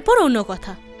জন্য, তারপর অন্য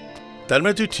কথা। তার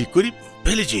মানে তুই ঠিক করি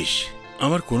ফেলেছিস?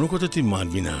 আমার কোনো কথা তুই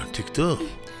মানবি না, ঠিক তো?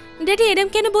 ড্যাডি এরম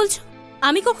কেন বলছো?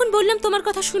 আমি কখন বললাম তোমার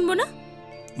কথা শুনবো না?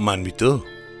 মানবি তো?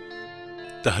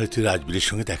 তাহলে তুই রাজবীরের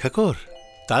সঙ্গে দেখা কর,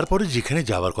 তারপরে যেখানে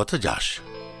যাওয়ার কথা যাস।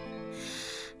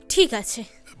 ঠিক আছে।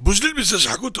 বুঝলেন মিস্টার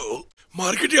স্বাগত,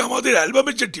 মার্কেটে আমাদের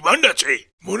অ্যালবামের যে ডিমান্ড আছে,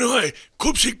 মনে হয়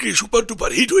খুব শীঘ্রই সুপার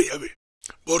টুপার হিট হয়ে যাবে।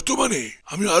 বর্তমানে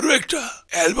আমি আরো একটা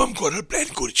অ্যালবাম করার প্ল্যান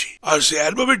করছি, আর সেই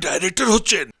অ্যালবামের ডাইরেক্টর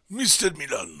হচ্ছেন মিস্টার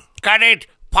মিলন। কারেক্ট,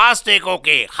 ফার্স্ট টেক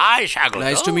ওকে। হাই স্বাগত।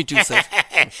 Nice to meet you sir.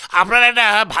 আপনার একটা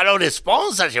ভালো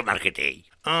রেসপন্স আছে মার্কেটে।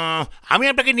 আমি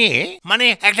আপনাকে নিয়ে মানে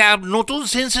একটা নতুন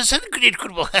সেন্সেশন ক্রিয়েট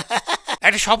করব,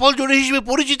 একটা সফল জুরি হিসেবে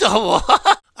পরিচিত হব।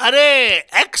 আরে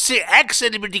এক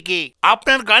সেলিব্রিটিকে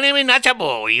আপনার গানে আমি নাচাবো,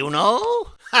 ইউ নো।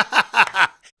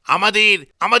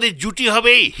 আমাদের জুটি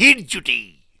হবে হিট জুটি।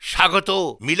 স্বাগত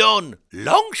মিলন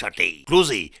লং শটে,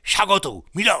 ক্লোজে স্বাগত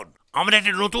মিলন। আমরা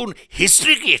একটা নতুন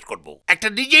হিস্ট্রি ক্রিয়েট করব, একটা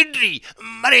লিজেন্ডারি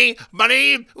মানে মানে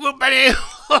মানে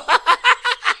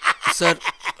স্যার,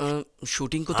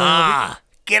 শুটিং কোথায় হবে?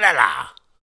 Kerala,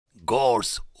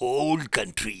 gods old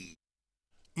country.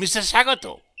 Mister স্বাগত,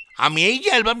 আমি এই যে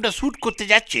অ্যালবামটা শুট করতে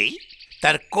যাচ্ছি,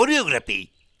 তার কোরিওগ্রাফি,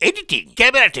 এডিটিং,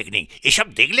 ক্যামেরা টেকনিক এসব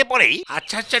দেখলে পরেই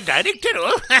আচ্ছা ডাইরেক্টরও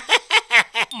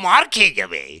মার খেয়ে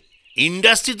যাবে।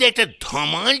 ইন্ডাস্ট্রিতে একটা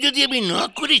ধমাল যদি আমি না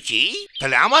করেছি,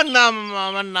 তাহলে আমার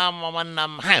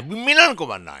নাম হ্যাঁ মিলন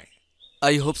কুমার নয়।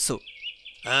 I hope so.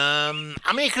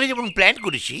 আমি এখানে যেমন প্ল্যান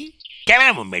করেছি,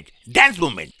 ক্যামেরা মুভমেন্ট, ড্যান্স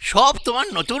মুভমেন্ট সব তোমার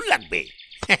নতুন লাগবে।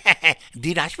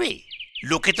 দিন আসবে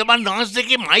লোকে তোমার নাচ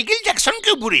দেখে মাইকেল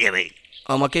জ্যাকসনকেও ভুলে যাবে।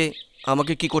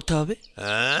 আমাকে কি করতে হবে?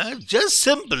 জাস্ট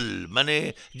সিম্পল, মানে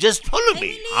জাস্ট ফলো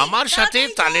মি। আমার সাথে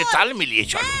তালে তাল মিলিয়ে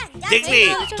চলো, দেখবে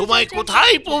তোমায়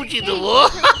কোথায় পৌঁছে দেবো।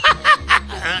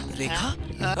 রেখা,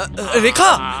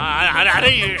 রেখা,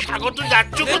 আরে স্বাগত,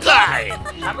 যাচ্ছ কোথায়?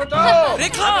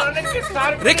 রেখা,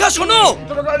 রেখা শোনো।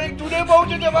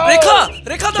 রেখা,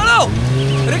 রেখা দাঁড়াও।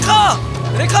 রেখা,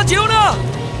 রেখা যেও না।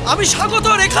 আমি স্বাগত।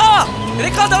 রেখা,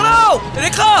 রেখা দাঁড়াও।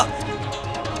 রেখা,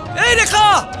 এই রেখা।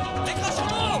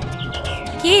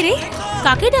 কে রে?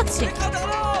 কাকে ডাকছে?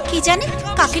 কি জানে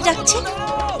কাকে ডাকছে?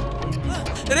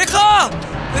 রেখা,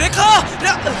 রেখা,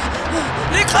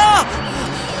 রেখা।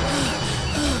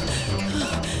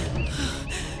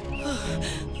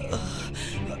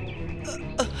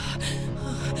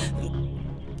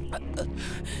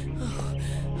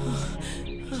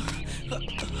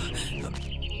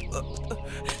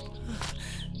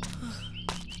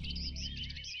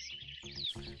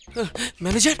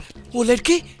 मैनेजर, वो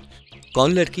लड़की। कौन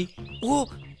लड़की? वो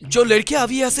जो लड़के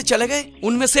अभी यहाँ से चले गए,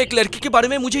 उनमें से एक लड़की के बारे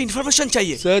में मुझे इन्फॉर्मेशन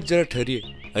चाहिए। सर जरा ठहरिए,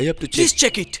 I have to check. Please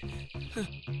check it.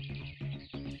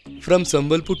 From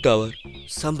Sambalpur tower.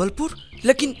 Sambalpur?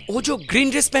 लेकिन वो जो ग्रीन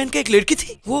ड्रेस पहन के एक लड़की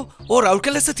थी, वो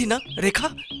राउरकेला से थी ना, रेखा?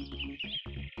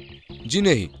 जी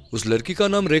नहीं, उस लड़की का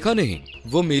नाम रेखा नहीं,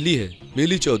 वो मिली है,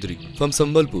 मिली Chaudhary from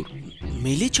Sambalpur.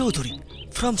 Milli Chaudhary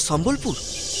from Sambalpur?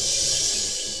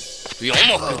 তুই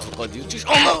আমাকে ধোকা দিয়েছিস,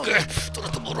 আমাকে। তোরা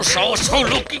তো বড় সাহস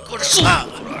হলো কি করে?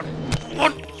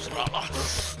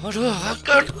 হ্যাঁ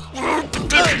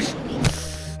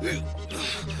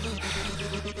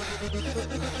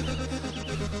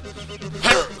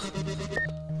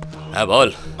বল।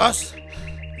 বস,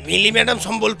 মিলি ম্যাডাম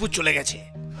সম্বলপুর চলে গেছে।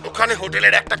 ওখানে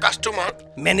হোটেলের একটা কাস্টমার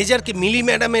ম্যানেজারকে মিলি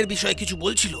ম্যাডামের বিষয়ে কিছু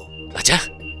বলছিল। আচ্ছা,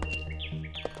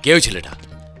 কে ওই ছেলেটা?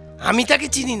 আমি তাকে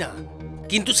চিনি না,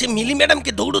 কিন্তু সে মিলি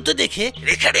ম্যাডামকে দৌড়তে দেখে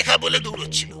রেখা রেখা বলে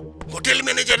দৌড়চ্ছিল। হোটেল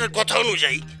ম্যানেজারের কথা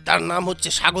অনুযায়ী তার নাম হচ্ছে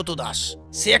স্বাগত দাস।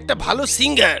 সে একটা ভালো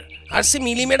সিঙ্গার, আর সে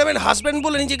মিলি ম্যাডামের হাজবেন্ড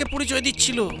বলে নিজেকে পরিচয়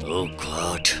দিচ্ছিল। ও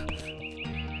গড,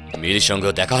 মিলির সঙ্গে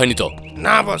দেখা হয়নি তো?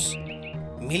 না বস,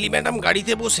 মিলি ম্যাডাম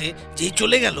গাড়িতে বসে যেই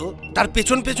চলে গেল তার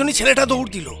পেছন পেছনই ছেলেটা দৌড়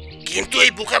দিল। কিন্তু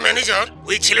এই বোকা ম্যানেজার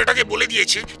ওই ছেলেটাকে বলে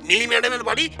দিয়েছে মিলি ম্যাডামের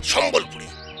বাড়ি সম্বলপুরে।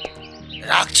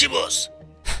 রাখছি বস।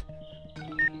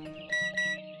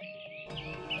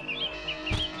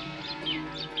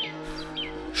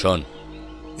 শোন।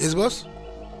 Yes boss.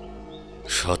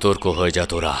 সতর্ক হয়ে যা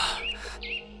তোরা,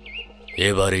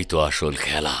 এবারেই তো আসল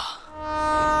খেলা।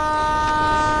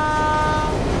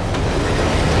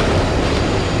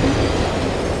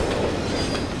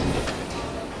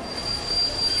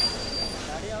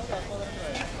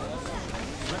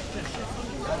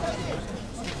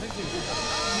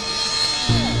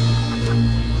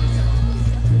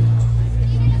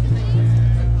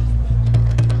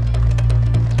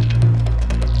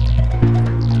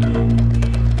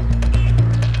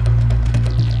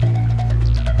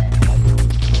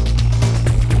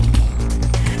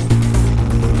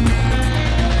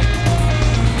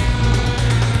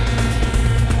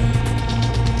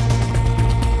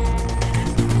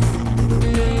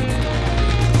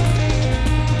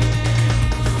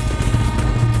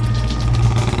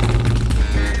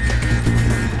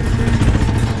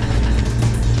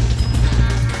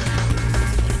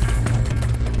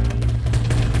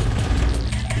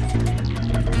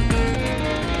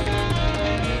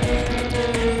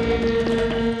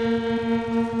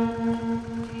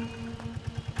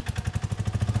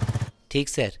 ঠিক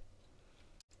স্যার।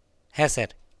 হ্যাঁ স্যার।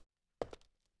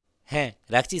 হ্যাঁ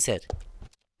রাখছি স্যার।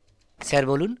 স্যার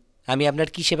বলুন, আমি আপনার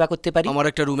কি সেবা করতে পারি? আমার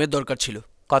একটা রুমের দরকার ছিল।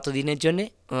 কতদিনের জন্যে?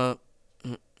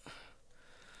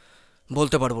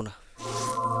 বলতে পারবো না।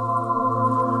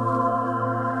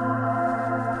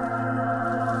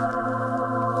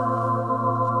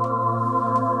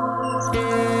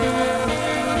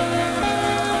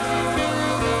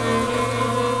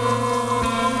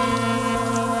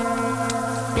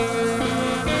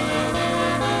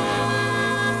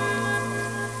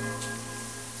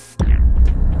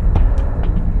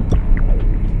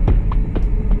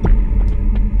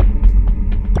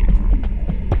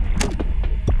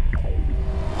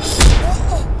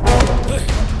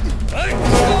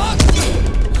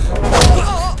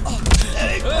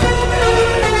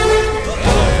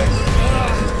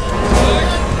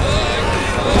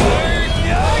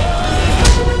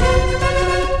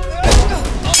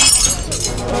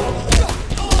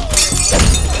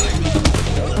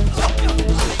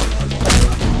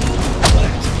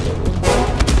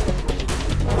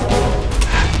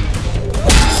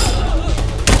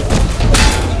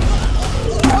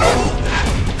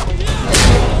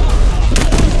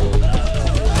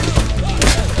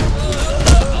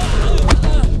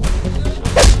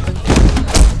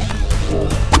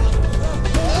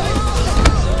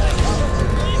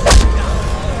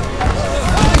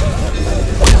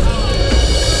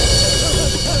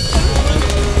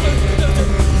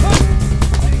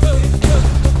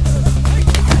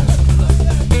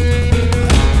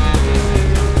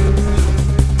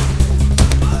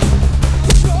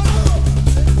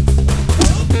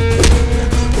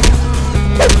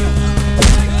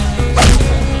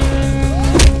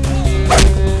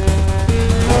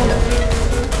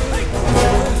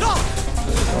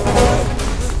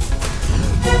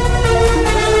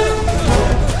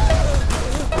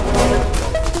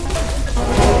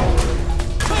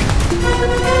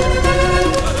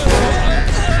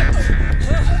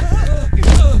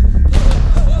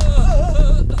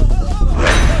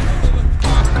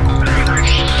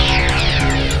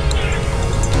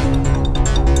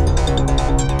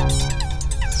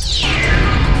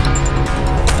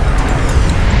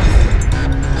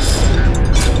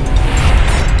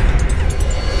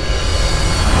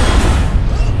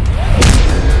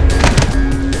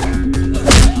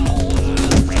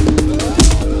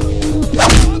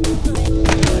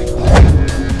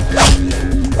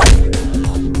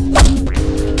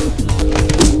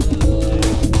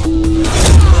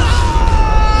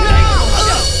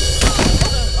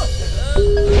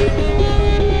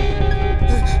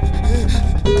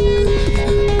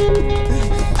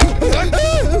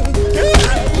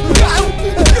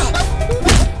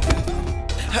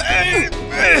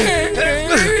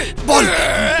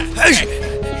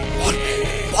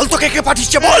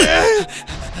 বল।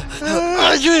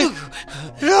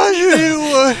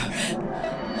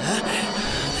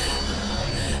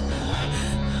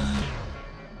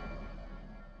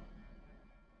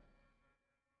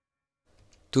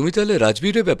 তুমি তাহলে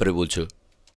রাজবীরের ব্যাপারে বলছো,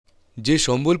 যে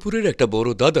সম্বলপুরের একটা বড়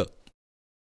দাদা,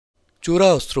 চোরা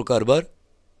অস্ত্র কারবার,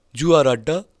 জুয়ার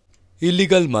আড্ডা,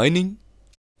 ইলিগাল মাইনিং,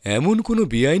 এমন কোনো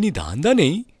বেআইনি ধান্দা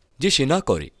নেই যে সে না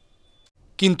করে,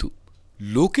 কিন্তু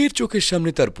লোকের চোখের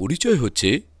সামনে তার পরিচয় হচ্ছে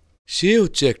সে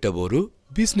হচ্ছে একটা বড়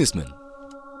বিজনেসম্যান।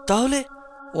 তাহলে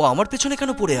ও আমার পেছনে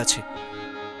কেন পড়ে আছে?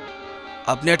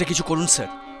 আপনি একটা কিছু করুন স্যার,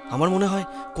 আমার মনে হয়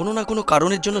কোনো না কোনো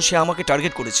কারণের জন্য সে আমাকে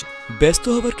টার্গেট করেছে। ব্যস্ত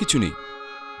হবার কিছু নেই,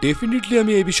 ডেফিনেটলি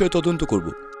আমি এই বিষয়ে তদন্ত করব।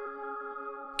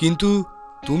 কিন্তু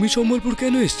তুমি সম্বলপুর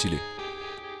কেন এসেছিলে?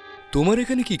 তোমার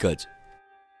এখানে কি কাজ?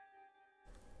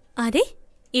 আরে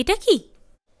এটা কি?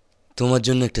 তোমার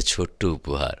জন্য একটা ছোট্ট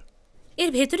উপহার। এর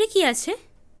ভেতরে কি আছে?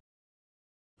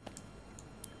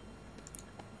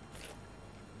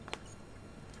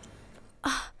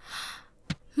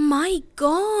 মাই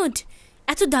গড,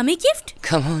 এত দামি গিফট!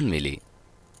 কাম অন মিলি,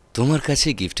 তোমার কাছে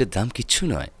গিফটের দাম কিচ্ছু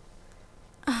নয়।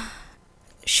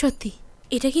 সত্যি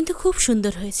এটা কিন্তু খুব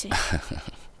সুন্দর হয়েছে।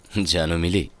 জানো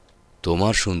মিলি,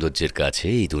 তোমার সৌন্দর্যের কাছে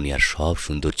এই দুনিয়ার সব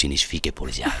সুন্দর জিনিস ফিকে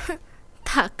পড়ে যায়।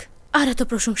 থাক, আর এত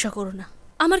প্রশংসা করো না।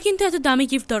 আমার কিন্তু এত দামি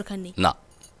গিফট দরকার নেই। না,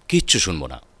 কিচ্ছু শুনবো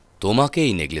না। তোমাকে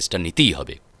এই নেকলেসটা নিতেই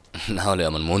হবে, না হলে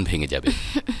আমার মন ভেঙে যাবে।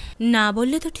 না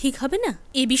বললে তো ঠিক হবে না।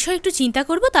 এই বিষয়ে একটু চিন্তা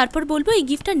করব, তারপর বলবো এই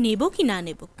গিফটটা নেব কি না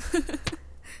নেব।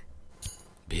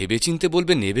 ভেবে চিনতে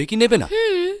বলবে নেবে কি নেবে না।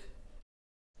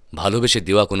 ভালোবেসে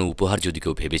দেওয়া কোনো উপহার যদি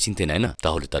কেউ ভেবে চিনতে নেয় না,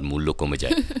 তাহলে তার মূল্য কমে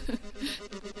যায়।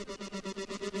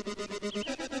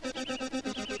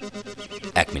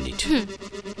 এক মিনিট।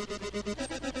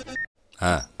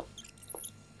 হ্যাঁ,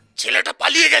 ছেলেটা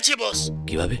পালিয়ে গেছে বস।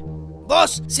 কিভাবে?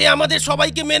 বস, সে আমাদের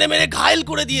সবাইকে মেরে মেরে ঘায়েল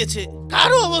করে দিয়েছে।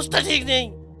 কারো অবস্থা ঠিক নেই।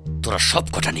 তোরা সব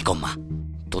কটা নিকম্মা,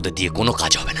 তোদের দিয়ে কোনো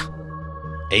কাজ হবে না।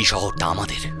 এই শহরটা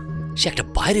আমাদের। সে একটা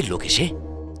বাইরের লোক এসে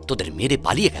তোদের মেরে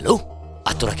পালিয়ে গেল,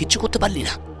 আর তোরা কিচ্ছু করতে পারলি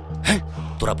না। হ্যাঁ,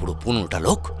 তোরা পুরো 15টা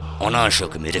লোক অনায়াসে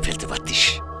ওকে মেরে ফেলতে পারতিস।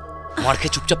 মার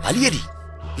খেয়ে চুপচাপ পালিয়ে দি।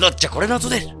 লজ্জা করে না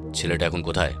তোদের? ছেলেটা এখন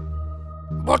কোথায়?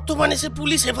 বর্তমানে সে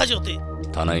পুলিশ হেফাজতে।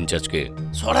 থানা ইনচার্জকে?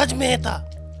 স্বরাজ মেহতা।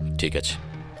 ঠিক আছে,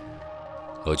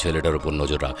 ওই ছেলেটার উপর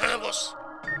নজর রাখ। হ্যাঁ বস।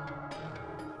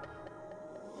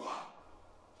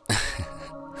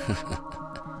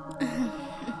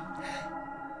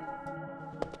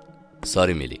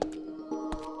 সরি মিলি,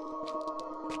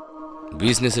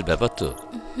 বিজনেসের ব্যাপার তো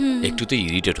একটুতেই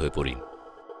ইরিটেট হয়ে পড়ি।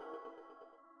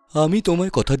 আমি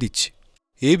তোমায় কথা দিচ্ছি,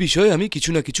 এ বিষয়ে আমি কিছু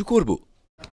না কিছু করব,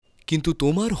 কিন্তু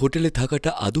তোমার হোটেলে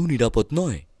থাকাটা আদৌ নিরাপদ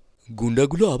নয়।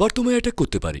 গুন্ডাগুলো আবার তোমায় অ্যাটাক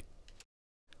করতে পারে।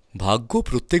 ভাগ্য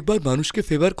প্রত্যেকবার মানুষকে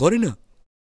ফেভার করে না।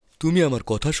 তুমি আমার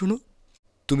কথা শোনো,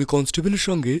 তুমি কনস্টেবলের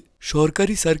সঙ্গে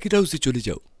সরকারি সার্কিট হাউসে চলে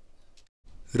যাও।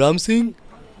 রাম সিং,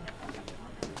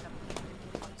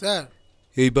 স্যার,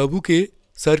 এই বাবুকে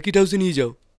সার্কিট হাউসে নিয়ে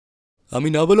যাও। আমি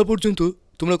না বলা পর্যন্ত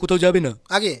তোমরা কোথাও যাবে না।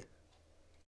 আগে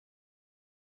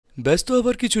ব্যস্ত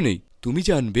হবার কিছু নেই, তুমি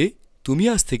জানবে তুমি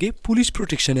আজ থেকে পুলিশ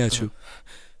প্রোটেকশনে আছো।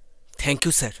 Thank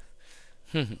you sir.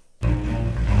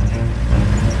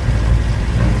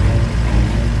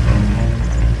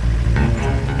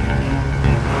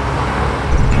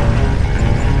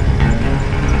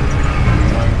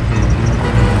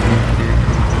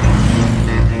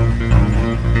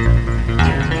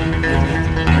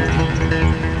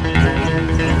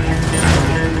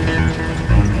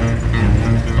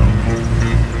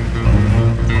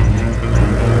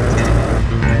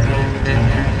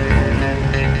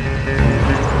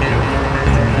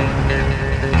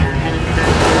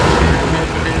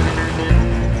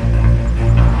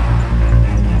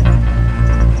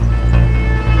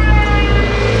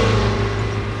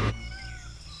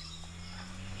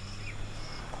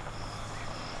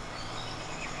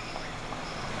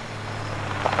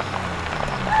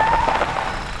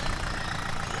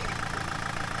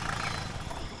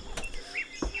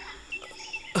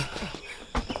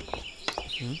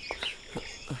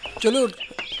 চলুন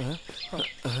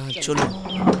চলুন,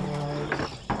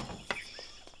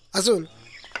 আসুন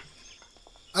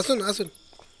আসুন আসুন।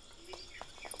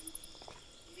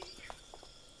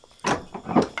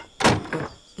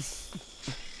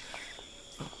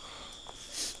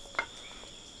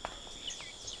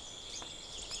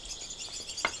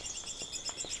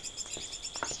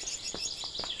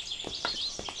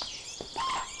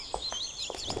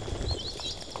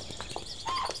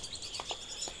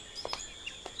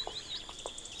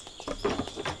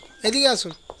 এদিকে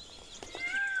আসুন।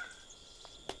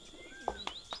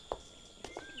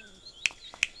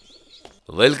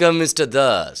 Welcome mister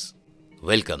Das,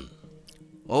 welcome.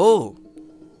 ও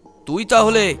তুই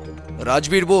তাহলে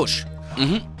রাজবীর বোস?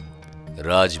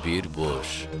 রাজবীর বোস।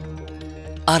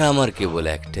 আর আমার কেবল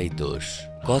একটাই দোষ,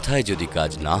 কথায় যদি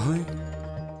কাজ না হয়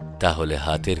তাহলে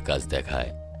হাতের কাজ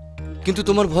দেখায়। কিন্তু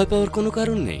তোমার ভয় পাওয়ার কোনো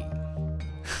কারণ নেই।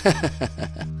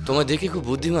 তোমার দেখে খুব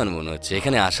বুদ্ধিমান মনে হচ্ছে।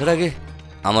 এখানে আসার আগে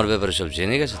আমার ব্যাপারে সব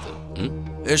জেনে গেছে তো?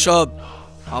 এসব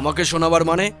আমাকে শোনাবার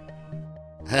মানে?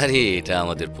 আরে এটা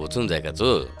আমাদের প্রথম দেখা তো,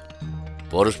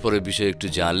 পরস্পরের বিষয়ে একটু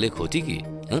জানলে ক্ষতি কি?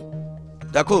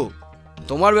 দেখো,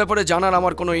 তোমার ব্যাপারে জানার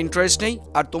আমার কোনো ইন্টারেস্ট নেই,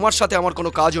 আর তোমার সাথে আমার কোনো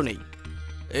কাজও নেই।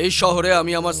 এই শহরে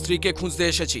আমি আমার স্ত্রীকে খুঁজতে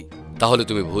এসেছি। তাহলে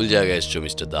তুমি ভুল জায়গায় এসছো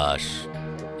মিস্টার দাস।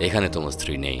 এখানে তোমার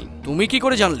স্ত্রী নেই। তুমি কি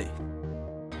করে জানলে?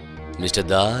 মিস্টার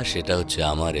দাস, এটা হচ্ছে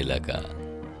আমার এলাকা,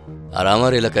 আর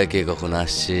আমার এলাকায় কে কখন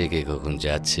আসছে কে কখন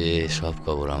যাচ্ছে সব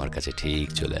খবর আমার কাছে ঠিক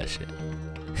চলে আসে।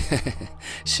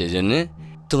 সেজন্য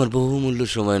তোমার বহুমূল্য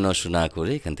সময় নষ্ট না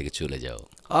করে এখান থেকে চলে যাও।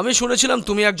 আমি শুনেছিলাম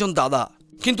তুমি একজন দাদা,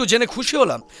 কিন্তু জেনে খুশি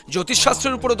হলাম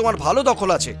জ্যোতিষশাস্ত্রের উপরে তোমার ভালো দখল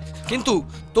আছে। কিন্তু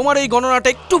তোমার এই গণনাটা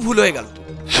একটু ভুল হয়ে গেল।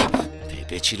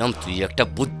 ভেবেছিলাম তুই একটা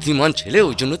বুদ্ধিমান ছেলে,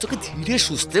 ওই জন্য তোকে ধীরে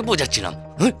সুস্থে বোঝাচ্ছিলাম।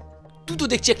 তুই তো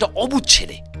দেখছি একটা অবুঝ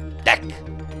ছেলে। দেখ,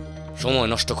 সময়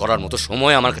নষ্ট করার মতো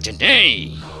সময় আমার কাছে নেই।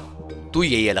 তুই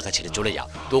এই এলাকা ছেড়ে চলে যা।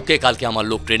 তোকে কালকে আমার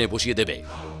লোক ট্রেনে বসিয়ে দেবে।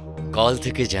 কাল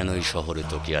থেকে যেন এই শহরে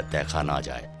তোকে আর দেখা না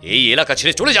যায়। এই এলাকা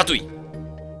ছেড়ে চলে যা তুই।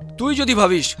 তুই যদি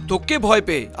ভাবিস তোকে ভয়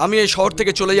পেয়ে আমি এই শহর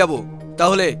থেকে চলে যাব,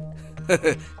 তাহলে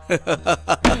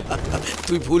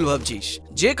তুই ভুল ভাবছিস।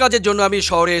 যে কাজের জন্য আমি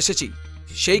শহরে এসেছি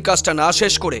সেই কাজটা না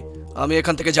শেষ করে আমি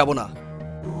এখান থেকে যাব না।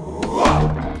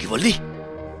 কি বললি?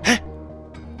 হ্যাঁ,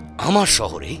 আমার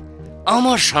শহরে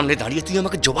আমার সামনে দাঁড়িয়ে তুই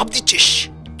আমাকে জবাব দিচ্ছিস?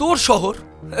 তোর শহর?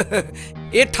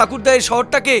 এর ঠাকুরদা এই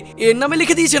শহরটাকে এর নামে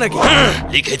লিখে দিয়েছে নাকি?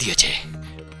 লিখে দিয়েছে।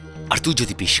 আর তুই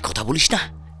যদি বেশি কথা বলিস না,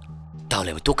 তাহলে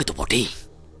আমি তোকে তো বটেই,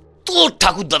 তোর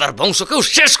ঠাকুর দাদার বংশকেও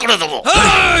শেষ করে দেবো।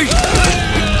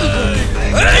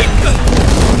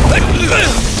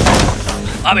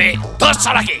 আবে ধর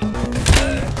সারাকে।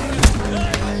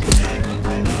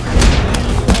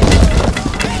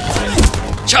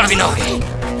 ছাড়বি না ওকে।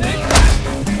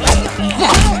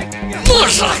 মার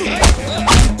সারাকে।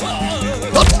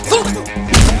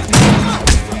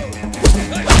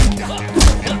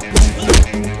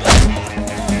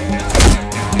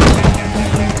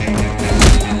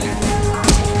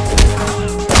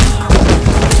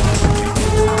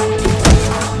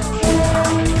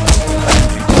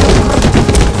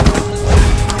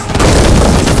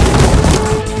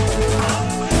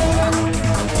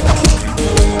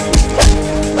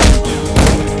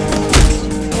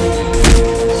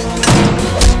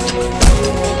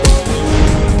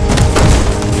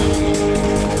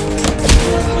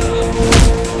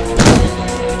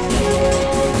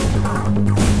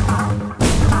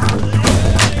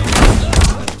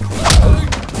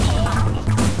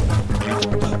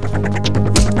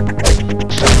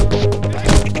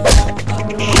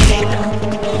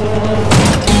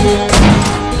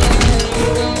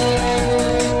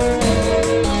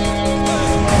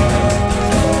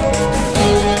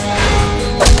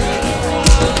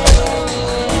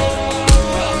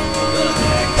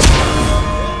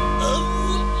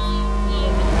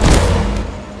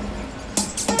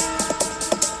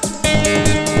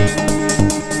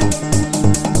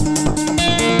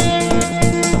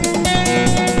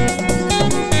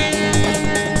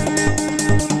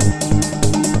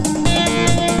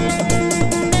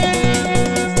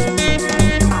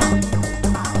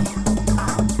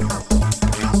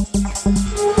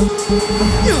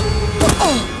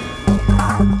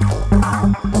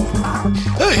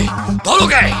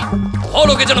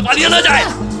 ধরোকে যেন পালিয়ে না যায়।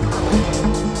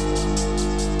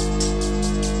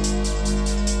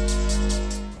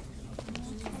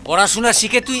 পড়াশোনা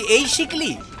শিখে তুই এই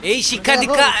শিখলি? এই শিক্ষা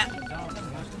দীক্ষা?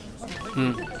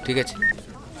 ঠিক আছে।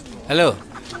 হ্যালো,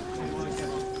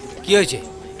 কি হয়েছে?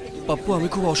 পাপ্পু, আমি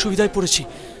খুব অসুবিধায় পড়েছি।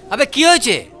 আবে কি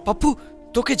হয়েছে? পাপ্পু,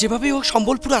 তোকে যেভাবেই হোক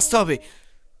সম্বলপুর আসতে হবে।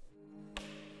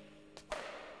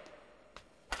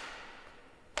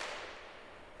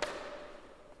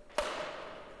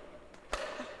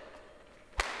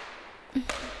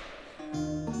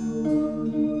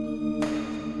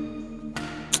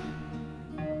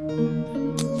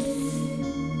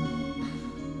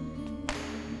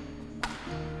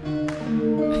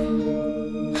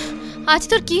 আজ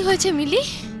তোর কি হয়েছে মিলি?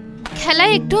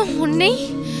 খেলায় একটু মন নেই?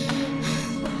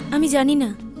 আমি জানি না।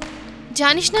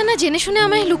 জানিস না? না জেনে শুনে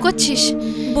আমায় লুকোচ্ছিস?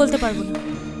 বলতে পারবো না।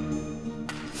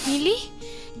 মিলি,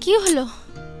 কি হলো?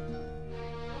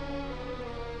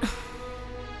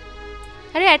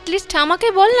 আরে অ্যাটলিস্ট আমাকে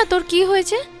বল না তোর কি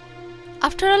হয়েছে।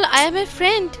 After all I M a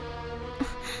friend.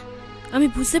 আমি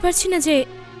বুঝতে পারছি না যে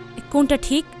কোনটা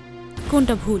ঠিক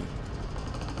কোনটা ভুল।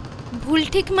 ভুল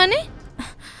ঠিক মানে?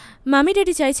 মামি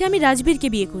ড্যাডি চাইছে আমি রাজবীরকে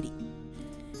বিয়ে করি।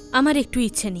 আমার একটু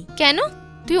ইচ্ছে নেই। কেন?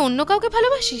 তুই অন্য কাউকে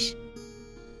ভালোবাসিস?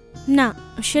 না,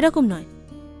 সেরকম নয়।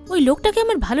 ওই লোকটাকে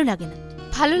আমার ভালো লাগে না।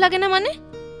 ভালো লাগে না মানে?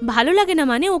 ভালো লাগে না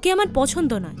মানে ওকে আমার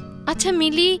পছন্দ নয়। আচ্ছা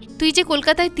মিলি, তুই যে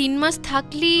কলকাতায় 3 মাস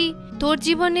থাকলি, তোর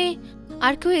জীবনে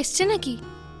আর কেউ এসছে নাকি?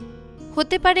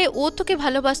 হতে পারে ও তোকে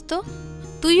ভালোবাসতো,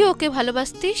 তুইও ওকে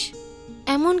ভালোবাসতিস,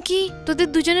 এমনকি তোদের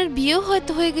দুজনের বিয়েও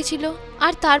হয়তো হয়ে গেছিল,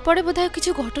 আর তারপরে বোধহয়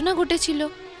কিছু ঘটনা ঘটেছিল,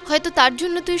 হয়তো তার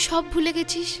জন্য তুই সব ভুলে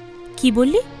গেছিস। কি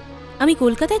বললি? আমি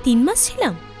কলকাতায় 3 মাস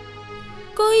ছিলাম?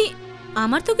 কই,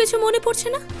 আমার তো কিছু মনে পড়ছে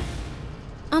না।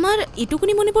 আমার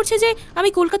এটুকুনি মনে পড়ছে যে আমি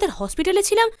কলকাতার হসপিটালে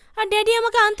ছিলাম আর ড্যাডি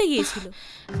আমাকে আনতে গিয়েছিল।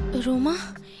 রোমা,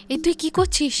 এই তুই কি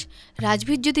করছিস?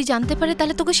 রাজবীর যদি জানতে পারে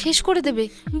তাহলে তোকে শেষ করে দেবে।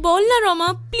 বল না রমা,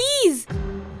 প্লিজ।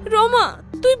 রমা,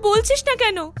 তুই বলছিস না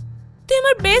কেন? তুই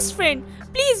আমার বেস্ট ফ্রেন্ড,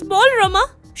 প্লিজ বল রমা।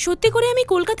 সত্যি করে আমি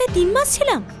কলকাতায় 3 মাস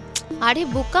ছিলাম? আরে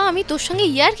বোকা, আমি তোর সঙ্গে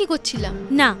ইয়ার্কি করছিলাম।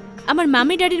 না, আমার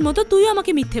মামি ড্যাডির মতো তুইও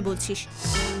আমাকে মিথ্যে বলছিস।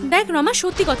 দেখ রমা,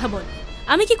 সত্যি কথা বল,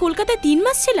 আমি কি কলকাতায় 3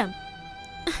 মাস ছিলাম?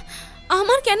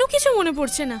 আমার কেন কিছু মনে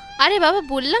পড়ছে না। আরে বাবা,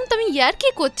 বললাম তো আমি ইয়ার্কি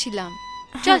করছিলাম।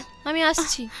 চল, আমি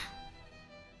আসছি।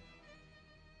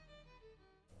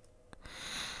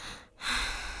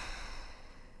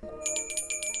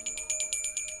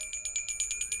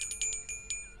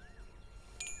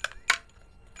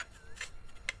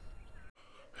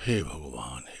 হে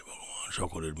ভগবান, হে ভগবান,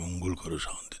 সকলের মঙ্গল করো,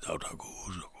 শান্তি দাও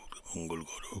ঠাকুর, সকলকে মঙ্গল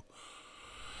করো।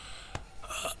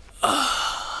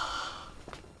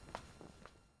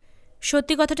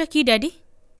 সত্যি কথাটা কি ড্যাডি?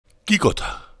 কি কথা?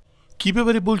 কি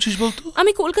ব্যাপারে বলছিস বলতো?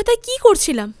 আমি কলকাতায় কি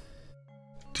করছিলাম?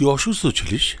 তুই অসুস্থ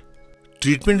ছিলিস,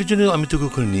 ট্রিটমেন্টের জন্য আমি তোকে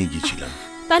ওখানে নিয়ে গিয়েছিলাম।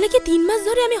 তাহলে কি 3 মাস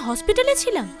ধরে আমি হসপিটালে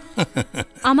ছিলাম?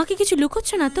 আমাকে কিছু লুকোচ্ছ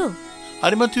না তো?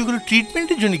 আরে মা, তুই ওখানে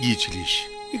ট্রিটমেন্টের জন্য গিয়েছিলিস,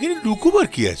 এখানে লুকোবার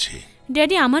কি আছে?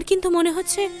 ড্যাডি, আমার কিন্তু মনে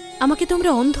হচ্ছে আমাকে তোমরা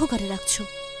অন্ধকারে রাখছো।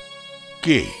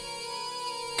 কে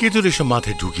কে তোর এসব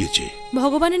মাথায় ঢুকিয়েছে?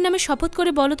 ভগবানের নামে শপথ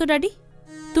করে বলো তো ড্যাডি,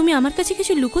 তুমি আমার কাছে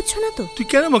কিছু লুকোচ্ছ না তো? তুই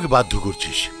কেন আমাকে বাধ্য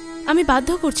করছিস? আমি বাধ্য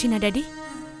করছি না ড্যাডি,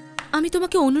 আমি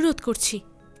তোমাকে অনুরোধ করছি,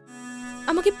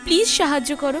 আমাকে প্লিজ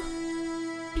সাহায্য করো,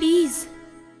 প্লিজ।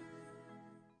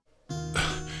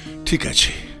 ঠিক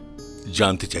আছে,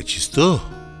 জানতে চাইছিস তো?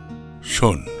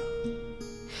 শোন,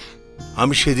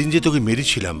 আমি সেদিন যে তোকে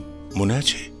মেরেছিলাম মনে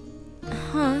আছে?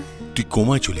 হ্যাঁ। তুই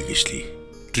কোমায় চলে গেছলি,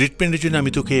 ট্রিটমেন্টের জন্য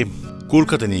আমি তোকে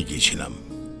কলকাতা নিয়ে গিয়েছিলাম।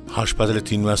 হাসপাতালে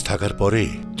 3 মাস থাকার পরে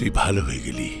তুই ভালো হয়ে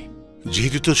গেলি।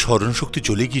 যেহেতু তোর স্মরণ শক্তি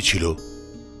চলে গিয়েছিল,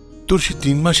 তোর সে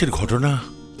 3 মাসের ঘটনা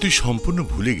তুই সম্পূর্ণ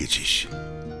ভুলে গেছিস।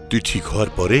 তুই ঠিক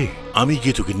হওয়ার পরে আমি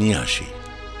গিয়ে তোকে নিয়ে আসি।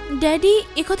 ড্যাডি,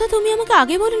 একথা তুমি আমাকে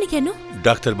আগে বলনি কেন?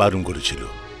 ডাক্তার বারণ করেছিল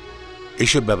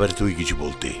এসব ব্যাপারে তুই কিছু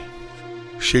বলতে,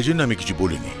 সেজন্য আমি কিছু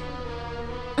বলিনি।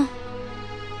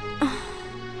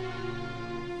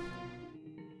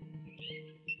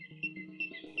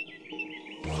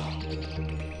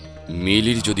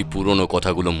 মিলির যদি পুরনো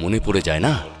কথাগুলো মনে পড়ে যায়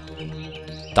না,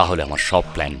 তাহলে আমার সব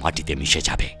প্ল্যান মাটিতে মিশে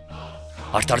যাবে,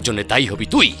 আর তার জন্য দায়ী হবি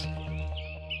তুই।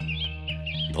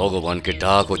 ভগবানকে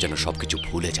ডাক ও যেন সবকিছু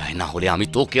ভুলে যায়, না হলে আমি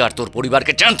তোকে আর তোর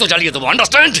পরিবারকে জ্যান্ত জ্বালিয়ে দেবো,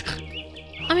 আন্ডারস্ট্যান্ড?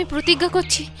 আমি প্রতিজ্ঞা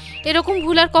করছি এরকম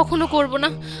ভুল আর কখনো করব না,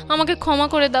 আমাকে ক্ষমা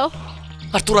করে দাও।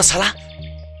 আর তোরা শালা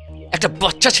একটা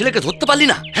বাচ্চা ছেলেকে ধরতে পারলি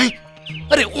না? হ্যাঁ,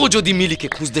 আরে ও যদি মিলিকে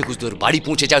খুঁজতে খুঁজতে ওর বাড়ি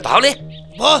পৌঁছে যায় তাহলে?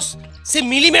 বস, সে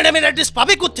মিলি ম্যাডামের অ্যাড্রেস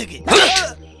পাবে কোত্থেকে?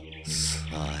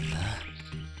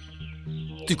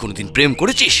 তুই কোনোদিন প্রেম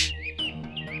করেছিস?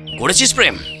 করেছিস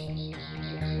প্রেম?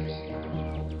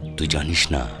 তুই জানিস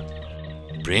না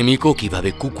প্রেমিকও কিভাবে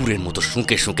কুকুরের মতো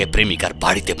শুঁকে শুঁকে প্রেমিকার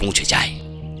বাড়িতে পৌঁছে যায়।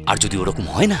 আর যদি ওরকম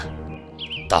হয় না,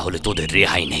 তাহলে তোদের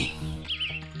রেহাই নেই।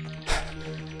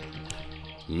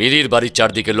 মিলির বাড়ির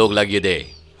চারদিকে লোক লাগিয়ে দে,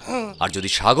 আর যদি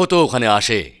স্বাগত ওখানে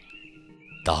আসে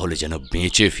তাহলে যেন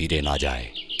বেঁচে ফিরে না যায়।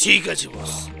 ঠিক আছে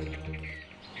বস।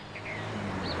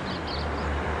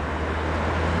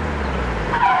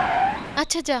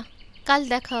 আচ্ছা যা, কাল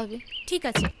দেখা হবে। ঠিক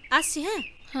আছে, আসছি। হ্যাঁ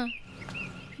হ্যাঁ,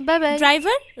 বাই বাই।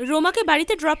 ড্রাইভার, রোমাকে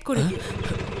বাড়িতে ড্রপ করে দিও।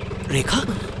 রেখা,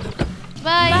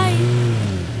 বাই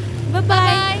বাই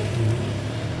বাই।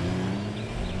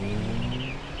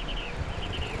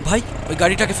 ভাই, ওই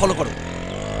গাড়িটাকে ফলো করো।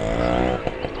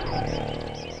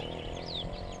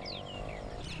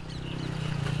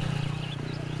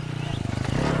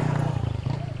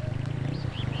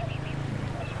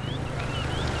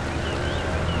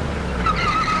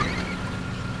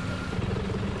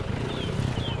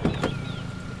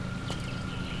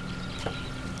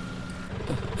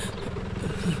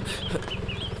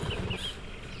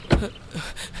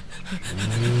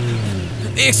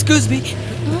 Excuse me.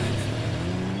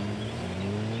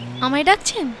 আমায়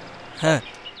ডাকছেন? হ্যাঁ,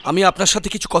 আমি আপনার সাথে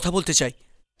কিছু কথা বলতে চাই।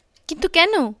 কিন্তু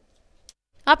কেন?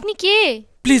 আপনি কে?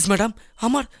 প্লিজ ম্যাডাম,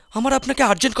 আমার আমার আপনাকে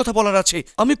আর্জেন্ট কথা বলার আছে।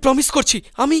 আমি প্রমিস করছি,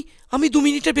 আমি 2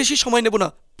 মিনিটের বেশি সময় নেব না।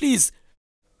 প্লিজ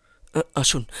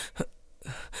আসুন,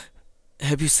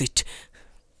 হ্যাভ ইউ সিট।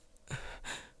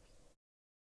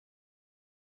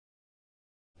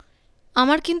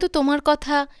 আমার কিন্তু তোমার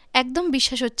কথা একদম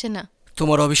বিশ্বাস হচ্ছে না।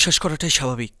 তোমার অবিশ্বাস করাটাই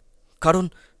স্বাভাবিক, কারণ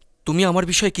তুমি আমার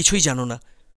বিষয়ে কিছুই জানো না।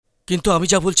 কিন্তু আমি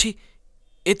যা বলছি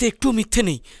এতে একটু মিথ্যে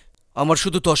নেই। আমার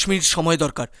শুধু 10 মিনিট সময়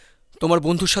দরকার তোমার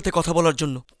বন্ধুর সাথে কথা বলার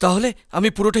জন্য। তাহলে আমি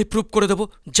পুরোটাই প্রুভ করে দেব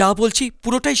যা বলছি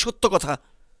পুরোটাই সত্য কথা।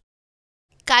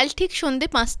 কাল ঠিক সন্ধে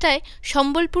 5টায়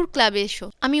সম্বলপুর ক্লাবে এসো।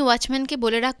 আমি ওয়াচম্যানকে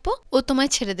বলে রাখবো, ও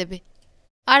তোমায় ছেড়ে দেবে।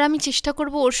 আর আমি চেষ্টা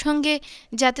করব ওর সঙ্গে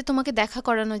যাতে তোমাকে দেখা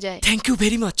করানো যায়। Thank you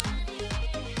very much.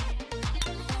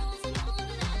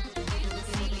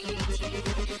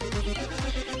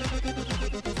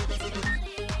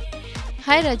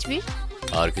 High Rajbir.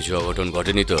 আর কিছু অঘটন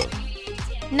ঘটেনি তো?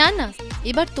 না না,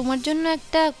 এবার তোমার জন্য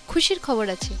একটা খুশির খবর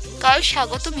আছে। কাল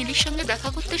স্বাগত মিলির সঙ্গে দেখা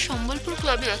করতে সম্বলপুর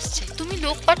ক্লাবে আসছে। তুমি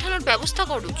লোক পাঠানোর ব্যবস্থা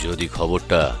করো। যদি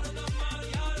খবরটা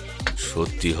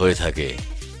সত্যি হয়ে থাকে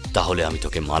তাহলে আমি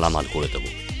তোকে মালামাল করে দেব,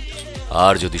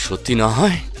 আর যদি সত্যি না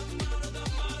হয়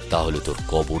তাহলে তোর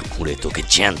কবর খুঁড়ে তোকে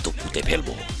জ্যান্ত পুঁতে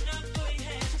ফেলবো।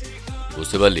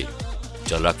 বুঝতে পারলি?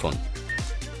 চল রাখ ফোন।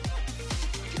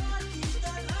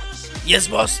 Yes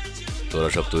boss. তোরা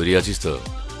সব তৈরি আছিস তো?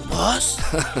 বস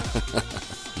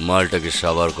মালটাকে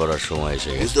সাবার করার সময় এসে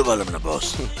গেছে। বুঝতে পারলাম না বস।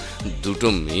 দুটো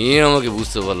মেয়ে আমাকে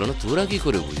বুঝতে পারলো না, তোরা কি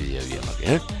করে বুঝে যাবি আমাকে?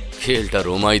 হ্যাঁ, খেলটা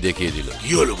রোমাই দেখিয়ে দিল।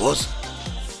 কি হলো বস?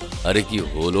 আরে কি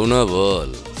হলো না বল,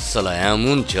 সালা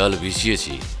এমন চাল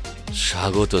বিছিয়েছি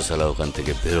স্বাগত সালা ওখান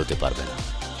থেকে বেরোতে পারবে না।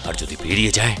 আর যদি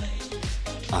বেরিয়ে যায়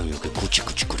আমি ওকে কুচি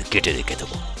কুচি করে কেটে রেখে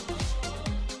দেবো।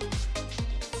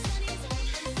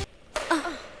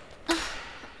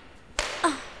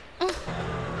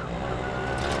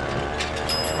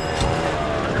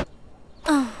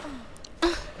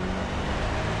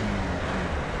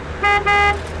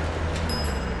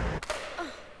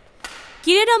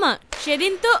 কিরে রমা,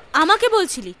 সেদিন তো আমাকে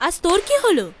বলছিলি, আজ তোর কি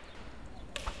হলো?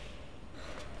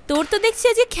 তোর তো দেখছি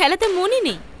আজকে খেলাতে মনই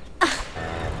নেই।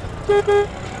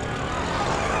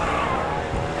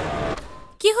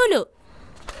 কি হলো,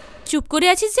 চুপ করে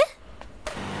আছিস যে?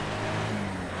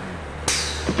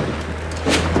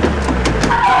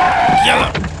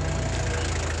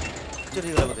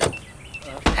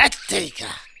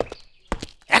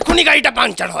 এখনই গাড়িটা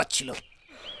পাংচার হচ্ছিল।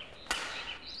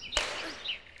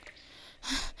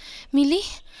 মিলি,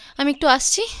 আমি একটু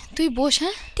আসছি, তুই বস।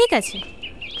 হ্যাঁ ঠিক আছে।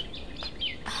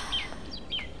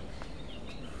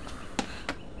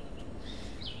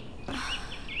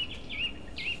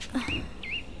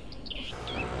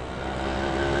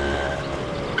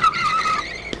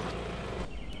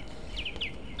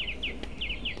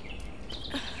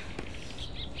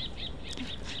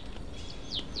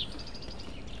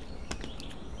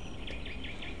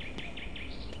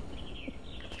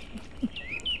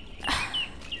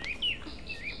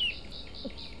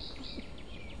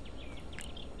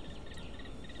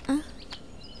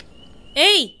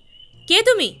 এই কে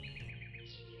তুমি?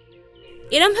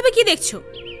 এরম ভাবে কি দেখছো?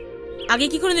 আগে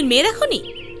কি কোনোদিন মেয়ে দেখোনি?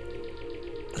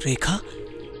 রেখা,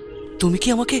 তুমি কি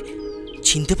আমাকে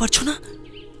চিনতে পারছো না?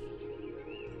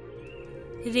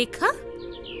 রেখা?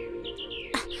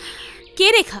 কে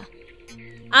রেখা?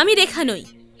 আমি রেখা নই,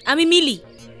 আমি মিলি।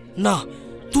 না,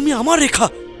 তুমি আমার রেখা।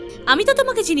 আমি তো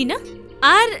তোমাকে চিনি না,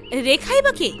 আর রেখাই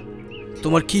বা কে?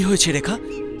 তোমার কি হয়েছে রেখা?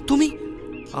 তুমি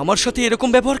আমার সাথে এরকম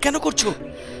ব্যবহার কেন করছো?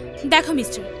 দেখো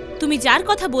মিস্টার, তুমি যার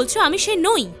কথা বলছো আমি সে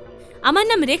নই। আমার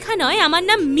নাম রেখা নয়, আমার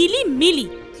নাম মিলি। মিলি।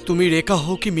 তুমি রেখা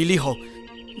হও কি মিলি হও,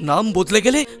 নাম বদলে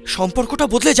গেলে সম্পর্কটা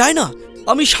বদলে যায় না।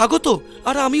 আমি স্বাগত,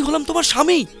 আর আমি হলাম তোমার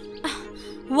স্বামী।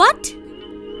 হোয়াট?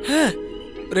 হ্যাঁ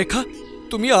রেখা,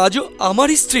 তুমি আজও আমার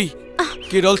স্ত্রী।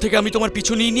 কেরল থেকে আমি তোমার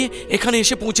পিছু নিয়ে এখানে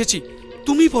এসে পৌঁছেছি।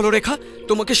 তুমি বলো রেখা,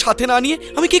 তোমাকে সাথে না নিয়ে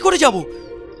আমি কি করে যাব?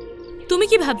 তুমি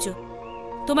কি ভাবছো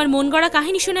তোমার মন গড়া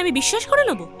কাহিনী শুনে আমি বিশ্বাস করে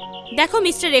নেব? দেখো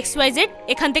মিস্টার XYZ,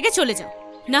 এখান থেকে চলে যাও,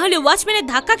 না হলে ওয়াচম্যানের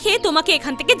ধাক্কা খেয়ে তোমাকে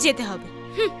এখান থেকে যেতে হবে।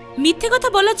 মিথ্যে কথা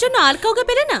বলার জন্য আর কাউকে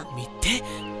পেলে না? মিথ্যে?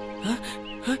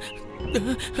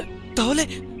 তাহলে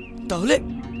তাহলে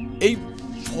এই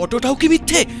ফটোটাও কি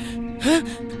মিথ্যে? হ্যাঁ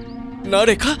না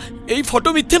রেখা, এই ফটো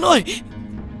মিথ্যে নয়।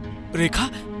 রেখা,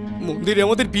 মন্দিরে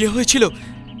আমাদের বিয়ে হয়েছিল,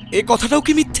 এই কথাটাও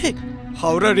কি মিথ্যে?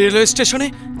 হাওড়া রেলওয়ে স্টেশনে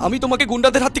আমি তোমাকে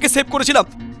গুন্ডাদের হাত থেকে সেভ করেছিলাম,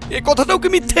 এই কথাটাও কি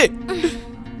মিথ্যে?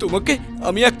 তোমাকে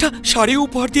আমি একটা শাড়ি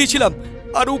উপহার দিয়েছিলাম,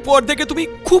 আর উপহার দেখে তুমি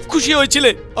খুব খুশি হয়েছিলে,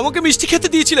 আমাকে মিষ্টি খেতে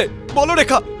দিয়েছিলে। বলো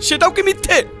রেখা, সেটাও কি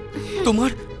মিথ্যে?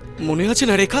 তোমার মনে আছে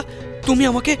না রেখা, তুমি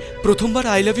আমাকে প্রথমবার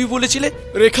আই লাভ ইউ বলেছিলে।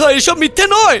 রেখা, এসব মিথ্যে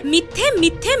নয়। মিথ্যে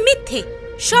মিথ্যে মিথ্যে,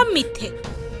 সব মিথ্যে।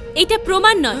 এটা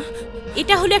প্রমাণ নয়,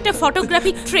 এটা হলো একটা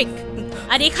ফটোগ্রাফিক ট্রিক।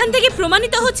 আর এখান থেকে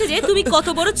প্রমাণিত হচ্ছে যে তুমি কত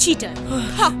বড় চিটার।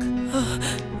 হক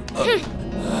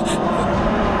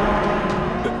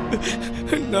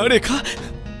না রেখা,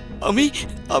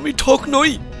 আমি ঠক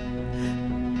নই,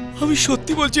 আমি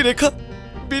সত্যি বলছি রেখা।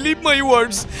 বিলিভ মাই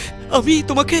ওয়ার্ডস। আমি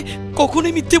তোমাকে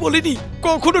কখনোই মিথ্যে বলিনি,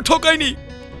 কখনো ঠকাইনি,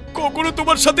 কখনো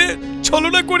তোমার সাথে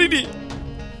ছলনা করিনি।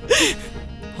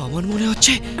 আমার মনে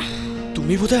হচ্ছে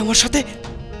তুমি বোধহয় আমার সাথে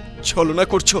ছলনা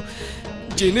করছো,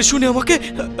 জেনে শুনে আমাকে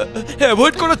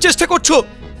অ্যাভয়েড করার চেষ্টা করছো।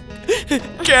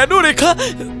 কেন রেখা?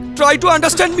 Try to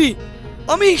understand me.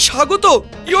 আমি স্বাগত,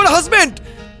 ইওর হাজবেন্ড।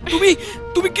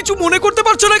 তুমি কিছু মনে করতে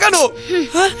পারছো না কেন?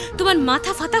 তোমার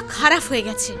মাথা ফাতা খারাপ হয়ে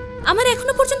গেছে। আমার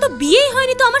এখনো পর্যন্ত বিয়েই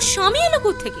হয়নি, তো আমার স্বামী এলো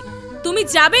কোত্থেকে? তুমি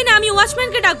যাবে না, আমি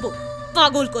ওয়াচম্যানকে ডাকবো।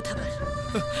 পাগল কোথাকার।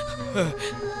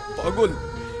 পাগল?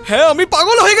 হ্যাঁ, আমি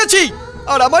পাগল হয়ে গেছি।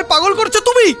 আর আমায় পাগল করছো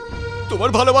তুমি। তোমার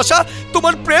ভালোবাসা,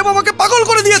 তোমার প্রেম আমাকে পাগল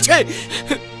করে দিয়েছে।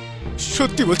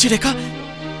 সত্যি বলছি রেখা,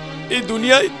 এই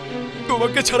দুনিয়ায়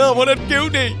তোমাকে ছাড়া আমার আর কেউ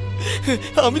নেই।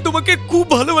 আমি তোমাকে খুব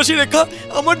ভালোবাসি রেখা,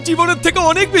 আমার জীবনের থেকে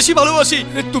অনেক বেশি ভালোবাসি।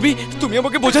 তুমি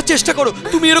আমাকে বোঝার চেষ্টা করো।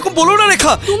 তুমি এরকম বলো না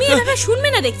রেখা। তুমি এভাবে শুনবে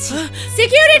না দেখছি।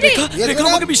 সিকিউরিটি! রেখা,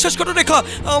 আমাকে বিশ্বাস করো রেখা,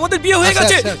 আমাদের বিয়ে হয়ে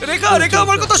গেছে। রেখা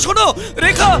আমার কথা শোনো।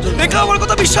 রেখা আমার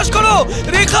কথা বিশ্বাস করো।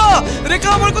 রেখা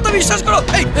আমার কথা বিশ্বাস করো।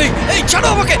 এই ছাড়ো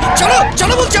আমাকে,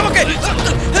 ছাড়ো বলছি আমাকে।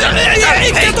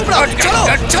 কে তোমরা?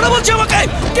 ছাড়ো বলছি আমাকে।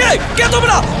 কে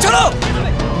তোমরা? ছাড়ো।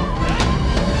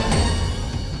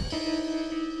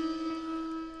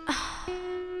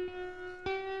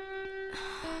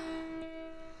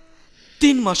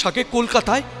 3 মাস আগে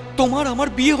কলকাতায় তোমার আমার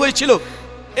বিয়ে হয়েছিল,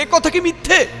 এ কথা কি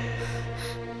মিথ্যে?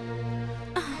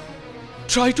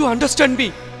 Try to understand me.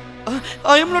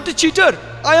 I am not a cheater,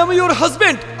 I am your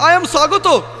husband, I am স্বাগত।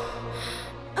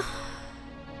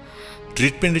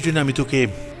 ট্রিটমেন্টের জন্য আমি তোকে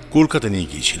কলকাতা নিয়ে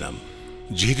গিয়েছিলাম।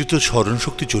 যেহেতু তোর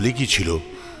স্মরণশক্তি চলে গিয়েছিল,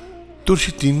 তোর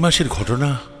সে 3 মাসের ঘটনা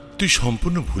তুই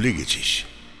সম্পূর্ণ ভুলে গেছিস।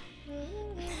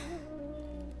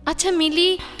 আচ্ছা মিলি,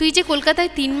 তুই যে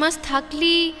কলকাতায় 3 মাস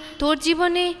থাকলি, তোর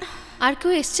জীবনে আর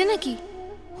কেউ এসছে নাকি?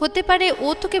 হতে পারে ও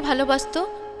তোকে ভালোবাসতো,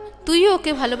 তুইও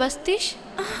ওকে ভালোবাসতিস।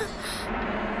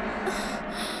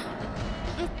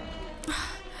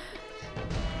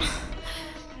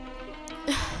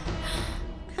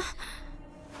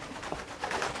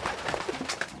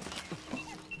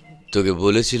 তোকে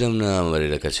বলেছিলাম না আমার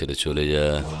এলাকা ছেড়ে চলে যা,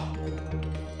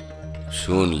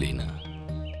 শুনলি না।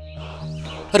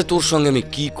 আরে তোর সঙ্গে আমি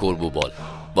কি করব বল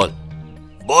বল।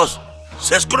 বস,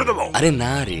 শেষ করে দেবো। আরে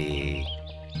না রে,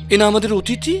 এ না আমাদের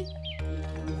অতিথি।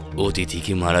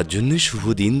 অতিথিকে মারার জন্য শুভ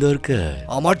দিন দরকার।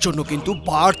 আমার জন্য কিন্তু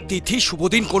বার, তিথি, শুভ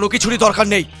দিন কোনো কিছুরই দরকার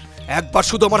নেই। একবার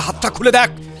শুধু আমার হাতটা খুলে দেখ,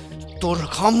 তোর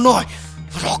ঘাম নয়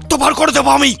রক্ত বার করে দেবো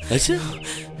আমি। আচ্ছা,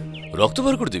 রক্ত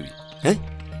বার করে দিবি? হ্যাঁ,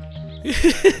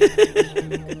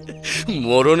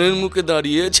 মরণের মুখে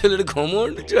দাঁড়িয়ে ছেলের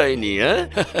ঘমন্ড চাইনি। হ্যাঁ,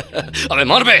 আমি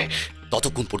মারবে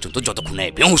ততক্ষণ পর্যন্ত যতক্ষণ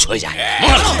বেহুশ হয়ে যায়।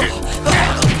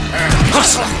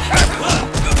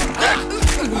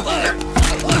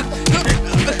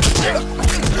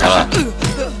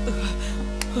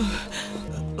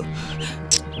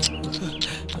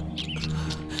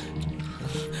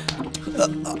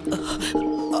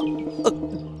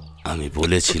 আমি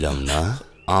বলেছিলাম না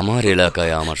আমার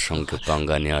এলাকায় আমার সঙ্গে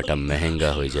পাঙ্গা নেওয়াটা মেহেঙ্গা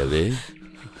হয়ে যাবে?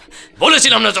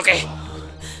 বলেছিলাম না তোকে?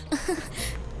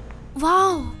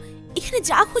 ওয়াও, এখানে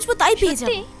যা খুঁজবো তাই পেয়ে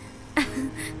যাবে।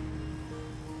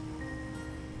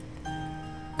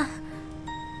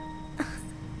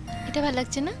 এটা ভালো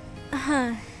লাগছে না?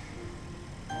 হ্যাঁ।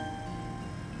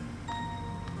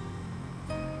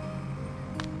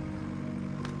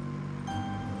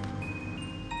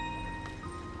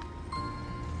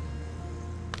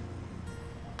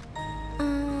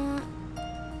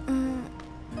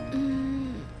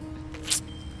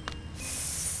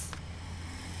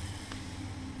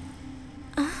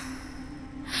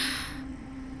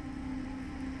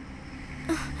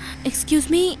 এক্সকিউজ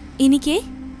মি, ইনি কে?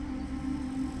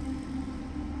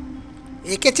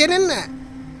 একে চেনেন না?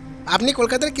 আপনি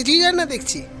কলকাতার কিছুই জানেন না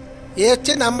দেখছি। এ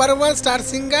হচ্ছে নাম্বার 1 স্টার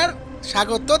সিঙ্গার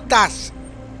স্বাগত দাস।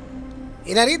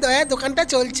 এনারই দয়া দোকানটা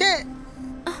চলছে।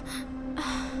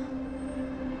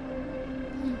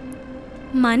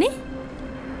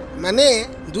 মানে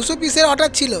 200 পিসের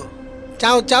অর্ডার ছিল।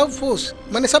 চাও ফুস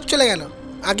মানে সব চলে গেল।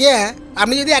 আগে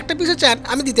আপনি যদি একটা পিসও চান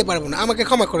আমি দিতে পারবো না, আমাকে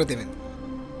ক্ষমা করে দেবেন।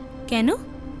 কেন?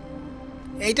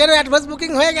 এইটারও অ্যাডভান্স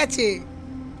বুকিং হয়ে গেছে।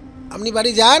 আপনি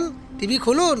বাড়ি যান, টিভি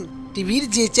খুলুন, টিভির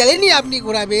যে চ্যানেলই আপনি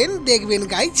ঘোরাবেন দেখবেন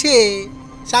গাইছে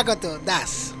স্বাগত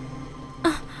দাস।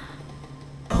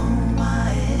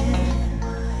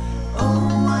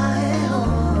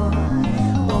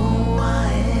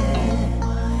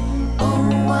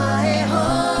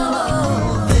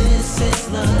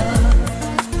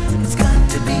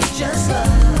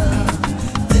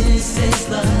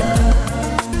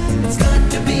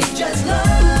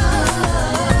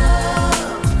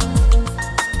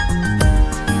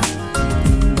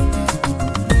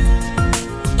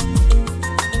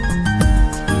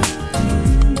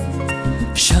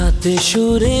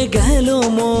 সুরে গেল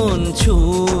মন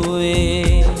ছুঁয়ে,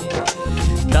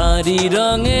 তারি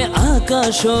রঙে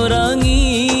আকাশ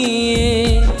রাঙিয়ে,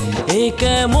 এ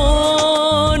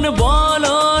কেমন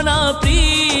বলো না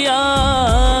প্রিয়া,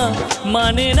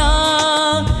 মানে না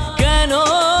কেন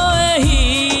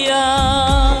হিয়া,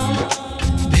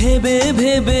 ভেবে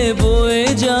ভেবে বয়ে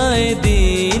যায়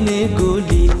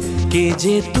দিনগুলি, কে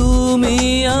যে তুমি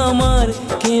আমার,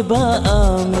 কে বা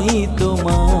আমি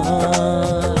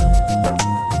তোমার,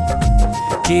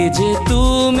 কে যে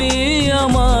তুমি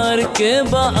আমার, কে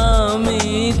বা আমি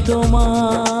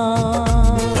তোমার।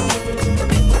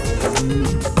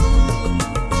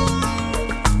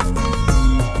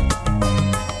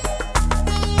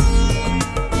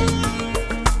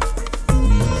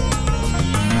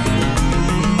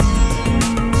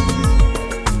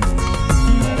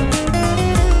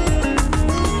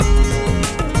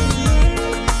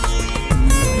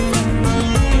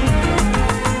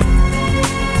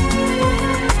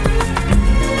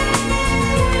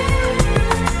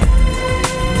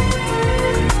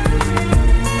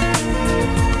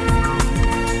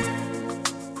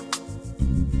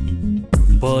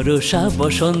 বর্ষা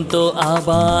বসন্ত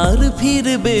আবার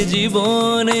ফিরবে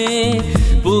জীবনে,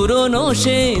 পুরনো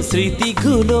সে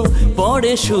স্মৃতিগুলো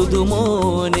পড়ে শুধু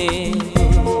মনে।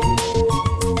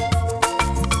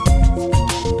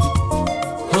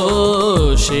 ও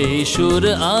সেই সুর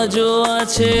আজও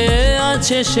আছে,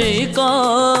 আছে সেই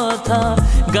কথা,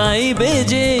 গাইবে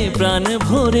যে প্রাণ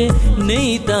ভরে,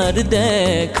 নেই তার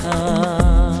দেখা।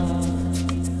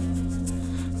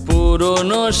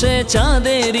 পুরনো সে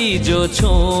চাঁদেরই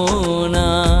জোছনা,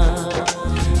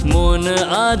 মন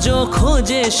আজও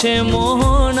খোঁজে সে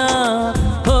মোহনা।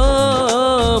 ও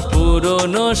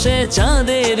পুরনো সে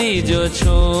চাঁদেরই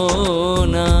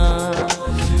জোছনা,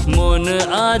 মন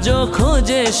আজও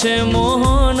খোঁজে সে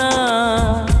মোহনা।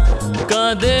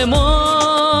 কাঁদে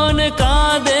মন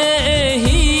কাঁদে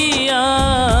হিয়া,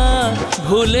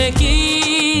 ভুলে কি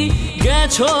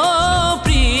গেছো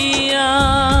প্রিয়া,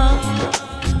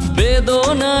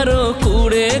 বেদনার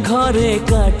কুড়ে ঘরে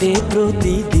কাটে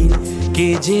প্রতিদিন, কে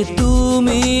যে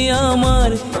তুমি আমার,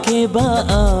 কে বা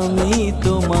আমি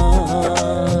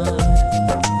তোমার,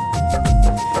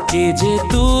 কে যে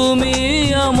তুমি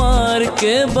আমার,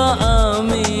 কে বা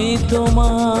আমি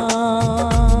তোমার।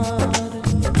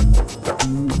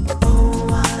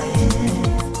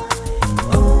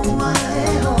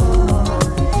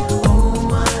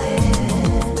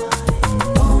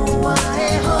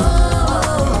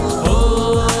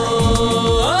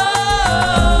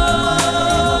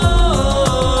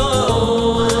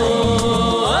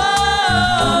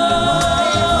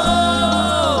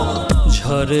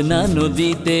 ঝরনা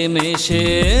নদীতে মেশে,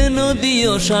 নদী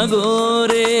ও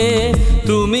সাগরে,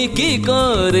 তুমি কি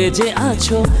করে যে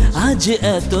আছো আজ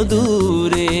এত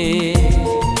দূরে।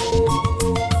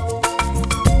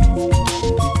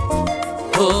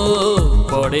 ও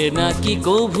পড়ে নাকি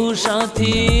কভু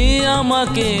সাথী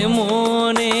আমাকে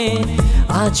মনে,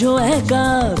 আজও একা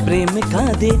প্রেম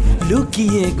কাঁদে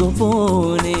লুকিয়ে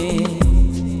গোপনে।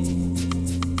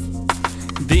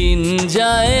 দিন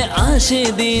যায় আসে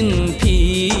দিন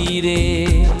ফিরে,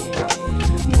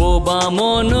 বোবা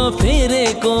মন ফেরে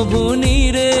কবু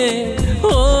নিরে।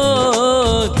 ও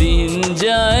দিন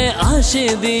যায় আসে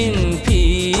দিন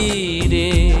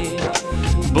ফিরে,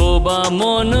 বোবা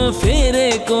মন ফেরে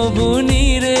কবু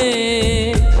নিরে।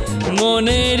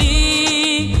 মনেরই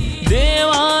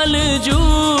দেওয়াল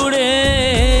জুড়ে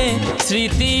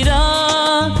স্মৃতিরা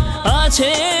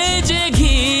আছে যে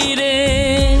ঘিরে,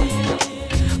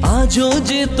 আজও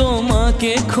যে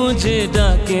তোমাকে খুঁজে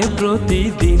ডাকে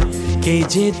প্রতিদিন, কে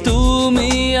যে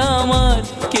তুমি আমার,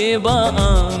 কে বা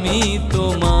আমি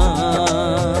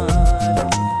তোমার,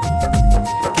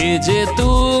 কে যে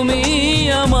তুমি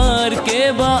আমার, কে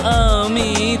বা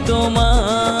আমি তোমার,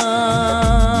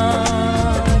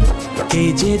 কে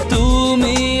যে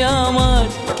তুমি আমার,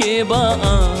 কে বা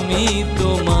আমি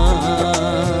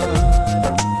তোমার,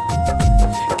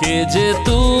 কে যে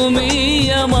তুমি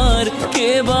আমার, কে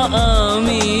বা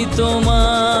আমি তোমার।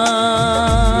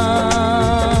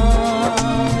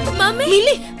 মামি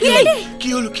মিলি, ড্যাডি কি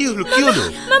হলো কি হলো কি হলো?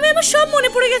 মামি আমার সব মনে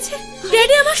পড়ে গেছে,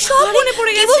 ড্যাডি আমার সব মনে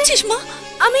পড়ে গেছে। কি বলছিস মা?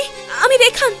 আমি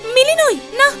রেখান, মিলি নই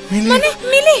না, মানে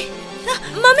মিলি।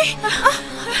 মামি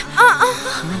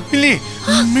মিলি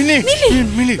মিলি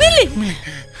মিলি মিলি।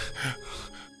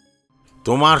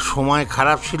 তোমার সময়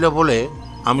খারাপ ছিল বলে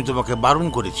আমি তোমাকে বারণ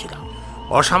করেছিলাম,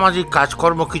 অসামাজিক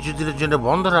কাজকর্ম কিছুদিনের জন্য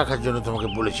বন্ধ রাখার জন্য তোমাকে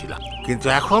বলেছিলাম, কিন্তু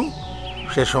এখন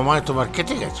সে সময় তোমার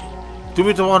কেটে গেছে,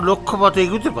 তুমি তোমার লক্ষ্যপথে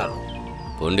এগোতে পারো।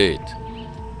 পণ্ডিত,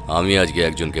 আমি আজকে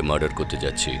একজনকে মার্ডার করতে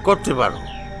যাচ্ছি। করতে পারো,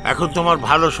 এখন তোমার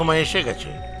ভালো সময় এসে গেছে,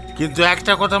 কিন্তু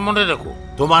একটা কথা মনে রেখো,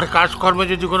 তোমার কাজকর্মে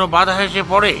যদি কোনো বাধা এসে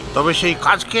পড়ে তবে সেই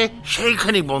কাজকে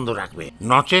সেইখানেই বন্ধ রাখবে,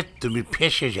 নচেত তুমি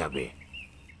ফেঁসে যাবে।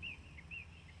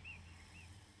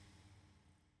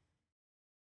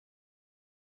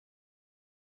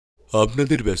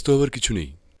 আপনাদের ব্যস্ত হওয়ার কিছু নেই,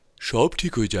 সব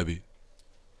ঠিক হয়ে যাবে।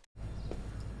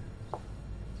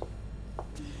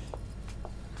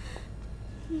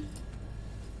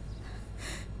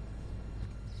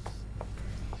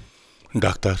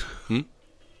 ডাক্তার,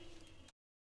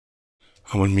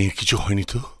 আমার মেয়ের কিছু হয়নি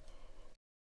তো?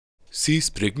 C is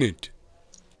pregnant.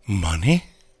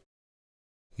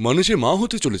 মানে সে মা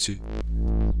হতে চলেছে।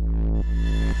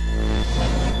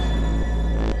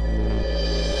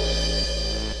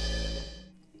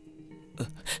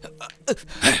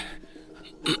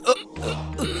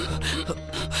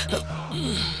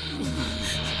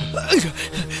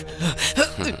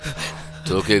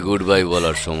 তোকে গুড বাই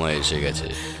বলার সময় এসে গেছে।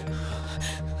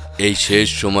 এই শেষ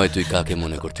সময় তুই কাকে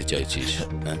মনে করতে চাইছিস?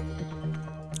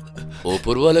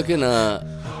 ওপরওয়ালাকে না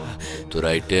তোর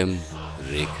আইটেম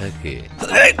রেখাকে?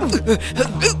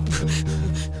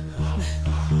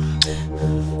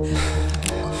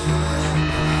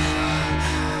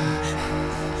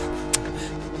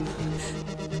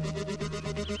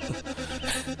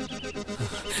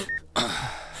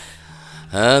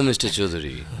 হ্যাঁ মিস্টার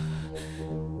চৌধুরী,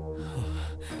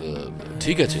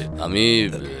 ঠিক আছে, আমি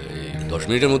 10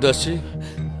 মিনিটের মধ্যে আসছি।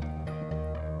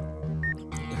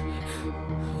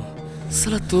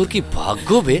 সালা তোর কি ভাগ্য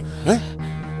বে, হ্যাঁ?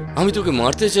 আমি তোকে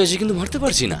মারতে চাইছি কিন্তু মারতে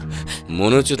পারছি না।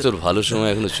 মনে হচ্ছে তোর ভালো সময়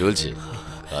এখনো চলছে,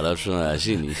 খারাপ সময়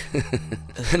আসেনি।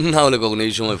 না হলে কখনো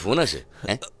এই সময় ফোন আসে?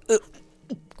 হ্যাঁ,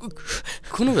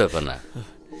 কোনো ব্যাপার না,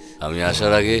 আমি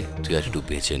আসার আগে তুই আর একটু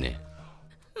বেঁচে নে।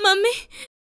 মাম্মি,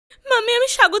 মাম্মি, আমি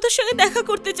স্বাগতর সঙ্গে দেখা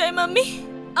করতে চাই। মাম্মি,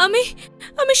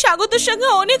 আমি স্বাগতর সঙ্গে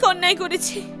অনেক অন্যায়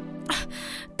করেছি।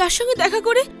 তার সঙ্গে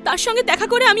দেখা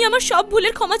করে আমি আমার সব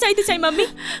ভুলের ক্ষমা চাইতে চাই। মাম্মি।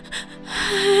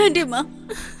 রে মা,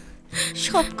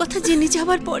 সব কথা জেনে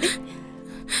যাওয়ার পরে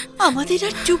আমাদের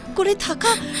আর চুপ করে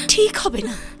থাকা ঠিক হবে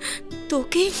না।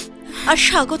 তোকে আর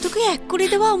স্বাগতকে এক করে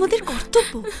দেওয়া আমাদের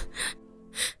কর্তব্য।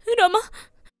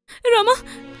 রমা,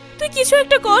 তুই কিছু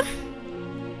একটা কর।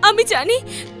 আমি জানি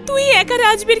তুই একা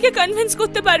রাজবীরকে কনভিন্স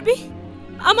করতে পারবি।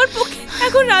 আমার পক্ষে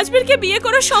এখন রাজবীরকে বিয়ে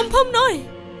করা সম্ভব নয়।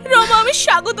 রমা, আমি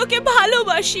স্বাগতকে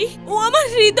ভালোবাসি। ও আমার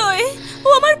হৃদয়ে, ও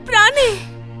আমার প্রাণে।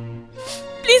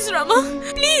 প্লিজ রমা,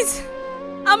 প্লিজ,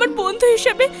 আমার বন্ধু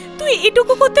হিসেবে তুই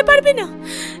এটুকু করতে পারবি না?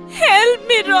 Help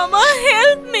me Rama,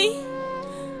 help me.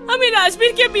 আমি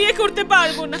রাজবীরকে বিয়ে করতে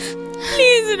পারবো না।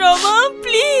 Please Rama,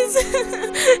 please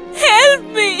help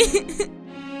me.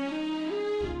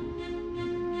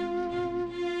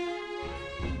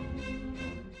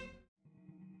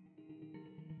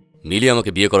 মিলি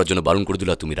আমাকে বিয়ে করার জন্য বারণ করে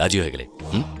দিল, তুমি রাজি হয়ে গেলে।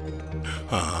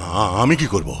 আমি কি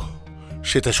করব?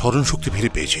 সে তার স্মরণ শক্তি ফিরে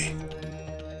পেয়েছে,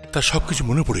 তার সবকিছু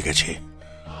মনে পড়ে গেছে।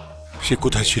 সে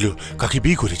কোথায় ছিল, কাকে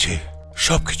বিয়ে করেছে,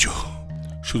 সবকিছু।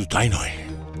 শুধু তাই নয়,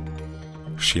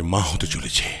 সে মা হতে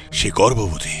চলেছে, সে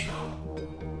গর্ভবতী।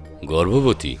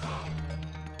 গর্ভবতী?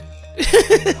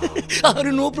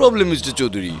 আরে নো প্রবলেম মিস্টার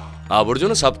চৌধুরী,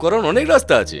 আবর্জনা সাফ করার অনেক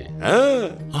রাস্তা আছে। হ্যাঁ,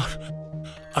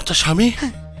 আর তার স্বামী?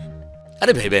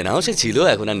 আরে ভেবে নাও, সে ছিল,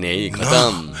 এখন আর নেই,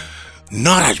 খতম।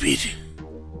 না রাজবীর,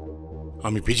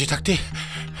 আমি বেঁচে থাকতে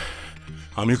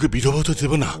আমি ওকে বিধবা হতে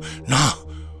দেব না। না,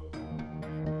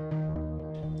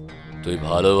 তুই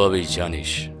ভালোভাবেই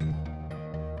জানিস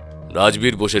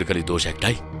রাজবীর বোসের খালি দোষ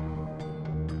একটাই,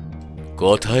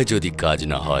 কথায় যদি কাজ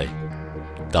না হয়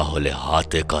তাহলে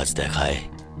হাতে কাজ দেখায়।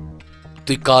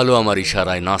 তুই কালো আমার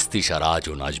ইশারায় নাচতিস আর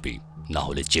আজও নাচবি, না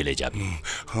হলে জেলে যাবি।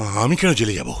 আমি কেন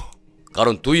জেলে যাব?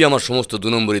 কারণ তুই আমার সমস্ত 2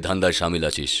 নম্বরী ধান্দায় সামিল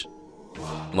আছিস।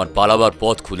 আমার পালাবার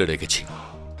পথ খুলে রেখেছি,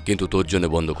 কিন্তু তোর জন্য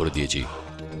বন্ধ করে দিয়েছি।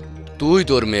 তুই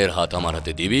তোর মেয়ের হাত আমার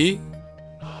হাতে দিবি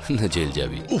না জেল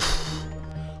যাবি।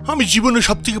 আমি জীবনে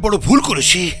সব থেকে বড় ভুল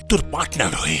করেছি তোর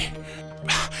পার্টনার হয়ে।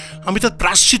 আমি তার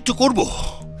প্রায়শ্চিত্ত করব।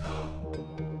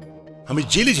 আমি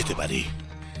জেলে যেতে পারি,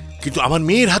 কিন্তু আমার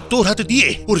মেয়ের হাত তোর হাতে দিয়ে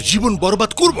ওর জীবন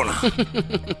বরবাদ করব না।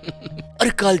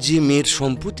 আরে কাল যে মেয়ের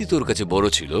সম্পত্তি তোর কাছে বড়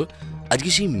ছিল, আজকে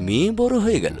সেই মেয়ে বড়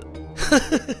হয়ে গেল।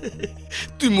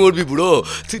 তুই মরবি বুড়ো,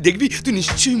 তুই দেখবি, তুই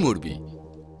নিশ্চয়ই মরবি।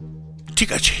 ঠিক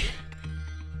আছে,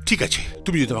 ঠিক আছে,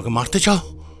 তুমি যদি আমাকে মারতে চাও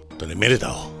তাহলে মেরে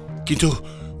দাও, কিন্তু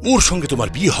ওর সঙ্গে তোমার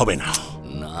বিয়ে হবে না।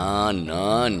 না না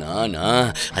না না,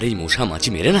 আরে এই মশা মাছি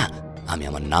মেরে না আমি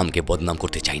আমার নামকে বদনাম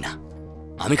করতে চাই না।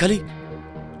 আমি খালি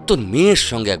তোর মেয়ের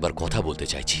সঙ্গে একবার কথা বলতে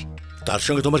চাইছি। তার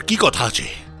সঙ্গে তোমার কি কথা আছে?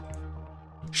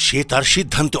 সে তার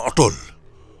সিদ্ধান্তে অটল।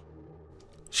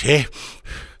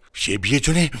 সে বিয়ের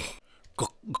জন্য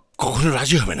কখনো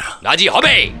রাজি হবে না। রাজি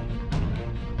হবে,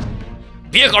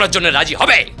 বিয়ে করার জন্য রাজি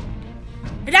হবে।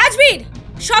 রাজবীর,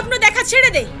 স্বপ্ন দেখা ছেড়ে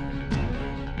দে।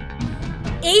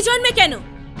 এই জন্মে কেন,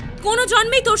 কোনো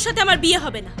জন্মেই তোর সাথে আমার বিয়ে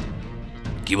হবে না।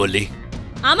 কি বললি?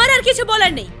 আমার আর কিছু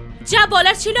বলার নেই, যা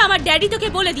বলার ছিল আমার ড্যাডি তোকে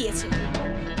বলে দিয়েছে।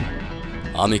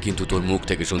 আমি কিন্তু তোর মুখ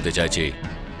থেকে শুনতে চাইছি।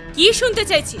 কি শুনতে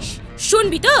চাইছিস?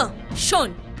 শুনবি তো? শোন,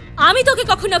 আমি তোকে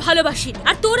কখনো ভালোবাসিনি,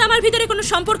 আর তোর আমার ভিতরে কোনো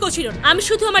সম্পর্ক ছিল না। আমি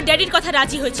শুধু আমার ড্যাডির কথা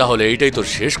রাজি হয়েছি। তাহলে এইটাই তোর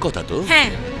শেষ কথা তো?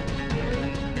 হ্যাঁ।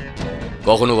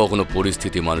 কখনো কখনো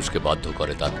পরিস্থিতি মানুষকে বাধ্য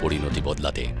করে তার পরিণতি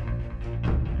বদলাতে।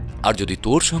 আর যদি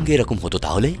তোর সঙ্গে এরকম হতো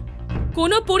তাহলে?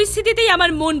 কোনো পরিস্থিতিতেই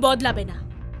আমার মন বদলাবে না।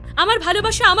 আমার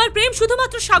ভালোবাসা, আমার প্রেম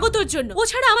শুধুমাত্র স্বাগতর জন্য। ও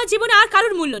ছাড়া আমার জীবনে আর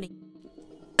কারোর মূল্য নেই।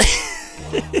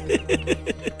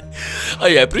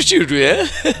 I appreciate you.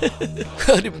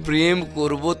 আরে প্রেম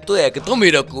করব তো একদম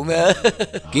এরকম,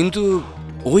 কিন্তু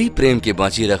ওই প্রেমকে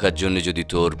বাঁচিয়ে রাখার জন্য যদি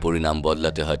তোর পরিণাম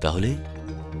বদলাতে হয় তাহলে?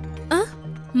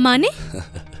 মানে?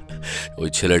 ওই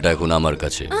ছেলেটা এখন আমার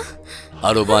কাছে,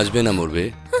 আরো বাঁচবে না মরবে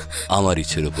আমার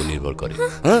ইচ্ছের উপর নির্ভর করে।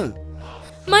 হ্যাঁ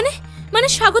মানে মানে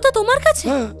স্বাগত তোমার কাছে?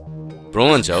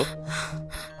 প্রমাণ চাও?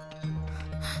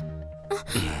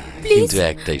 কিন্তু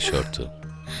একটাই শর্ত।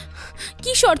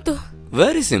 কি শর্ত?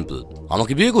 ভেরি সিম্পল,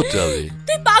 আমাকে বিয়ে করতে হবে।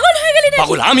 তুই পাগল হয়ে গেলি নাকি?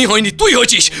 পাগল আমি হইনি, তুই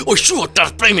হয়েছিস ওই শুয়োরটার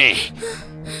প্রেমে।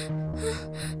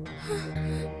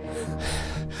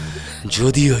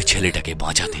 যদি ওই ছেলেটাকে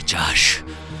বাঁচাতে চাস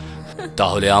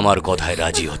তাহলে আমার কথায়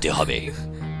রাজি হতে হবে।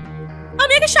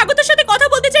 আমি আগে স্বাগতের সাথে কথা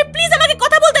বলতে চাই, প্লিজ আমাকে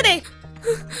কথা বলতে দে।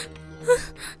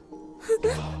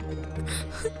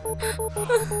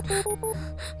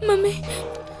 মাম্মি,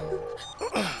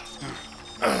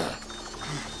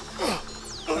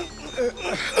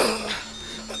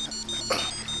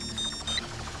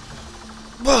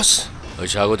 বস, ওই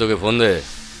স্বাগতকে ফোন দে।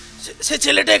 সে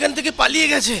ছেলেটা এখান থেকে পালিয়ে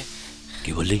গেছে।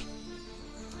 কি বললি?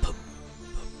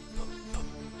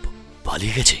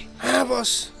 পালিয়ে গেছে? হ্যাঁ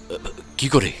বস। কি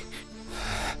করে?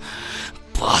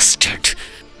 বাস্টার্ড।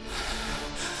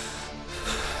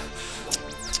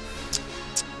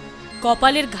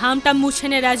 কপালের ঘামটা মুছে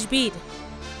নে রাজবীর।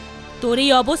 তোর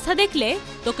এই অবস্থা দেখলে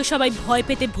তোকে সবাই ভয়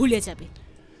পেতে ভুলে যাবে।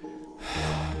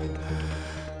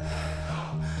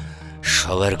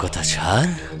 সবার কথা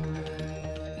ছাড়,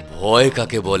 ভয়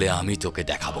কাকে বলে আমি তোকে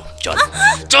দেখাবো। চল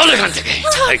চল এখান থেকে,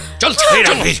 চল।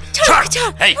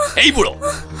 এই বুড়ো,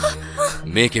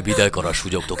 মেয়েকে বিদায় করার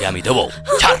সুযোগ তোকে আমি দেবো।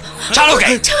 ছাড় ছাড় ওকে,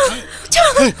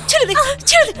 ছেড়ে দে,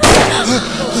 ছেড়ে দে।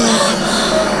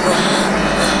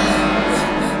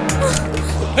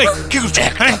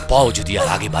 একটা পাও যদি আর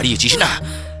আগে বাড়িয়েছিস না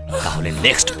তাহলে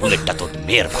নেক্সট বুলেটটা তোর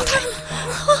মেয়ের মাথায়।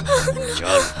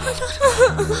 চল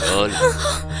চল,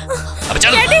 আবে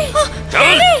চল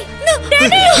চল।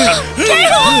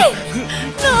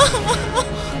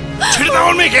 ছেড়ে দাও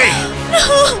আমার মেয়েকে।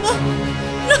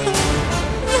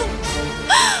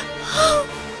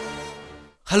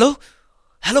 Hello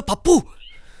hello Pappu.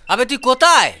 আবে তুই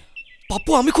কোথায়?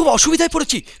 পাপ্পু আমি খুব অসুবিধায়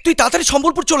পড়েছি, তুই তাড়াতাড়ি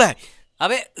সম্বলপুর চলে আয়।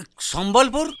 আবে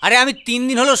সম্বলপুর? আরে আমি 3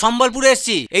 দিন হলো সম্বলপুরে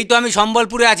এসেছি। এই তো আমি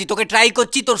সম্বলপুরে আছি, তোকে ট্রাই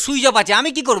করছি, তোর সুইচ অফ আছে, আমি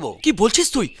কি করব? কি বলছিস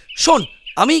তুই? শোন,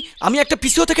 আমি একটা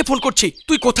পিসিও থেকে ফোন করছি,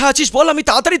 তুই কোথায় আছিস বল, আমি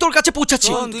তাড়াতাড়ি তোর কাছে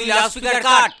পৌঁছাচ্ছি। তুই লাউডস্পিকার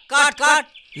কাট কাট কাট।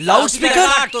 লাউডস্পিকার?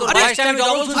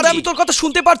 আরে আমি তোর কথা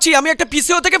শুনতে পাচ্ছি, আমি একটা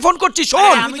পিসিও থেকে ফোন করছি।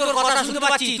 শোন, আমি তোর কথা শুনতে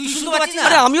পাচ্ছি, তুই শুনতে পাচ্ছিস না?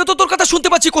 আরে আমিও তো তোর কথা শুনতে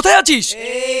পাচ্ছি, কোথায় আছিস?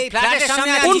 এই ফ্ল্যাটের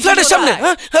সামনে আছি। কোন ফ্ল্যাটের সামনে?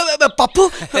 পাপ্পু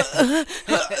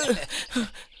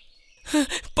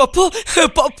পাপ্পু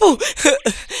পাপ্পু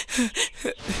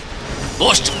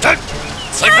পোস্ট ছাড়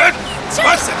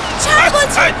বলছি,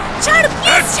 ছাড়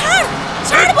প্লিজ, ছাড়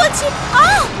ছাড় বলছি।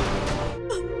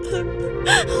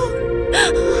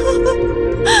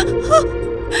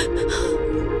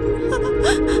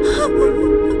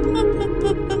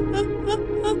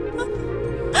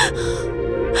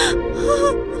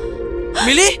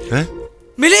 মিলি,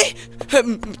 মিলি,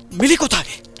 মিলি কোথায়?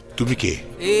 তুমি কে?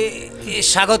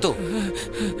 স্বাগত।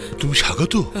 তুমি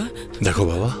স্বাগত? দেখো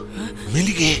বাবা,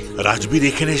 মিলিকে রাজবীর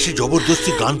এখানে এসে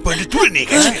জবরদস্তি গান পয়েন্টে তুলে নিয়ে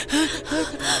গেছে।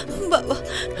 বাবা,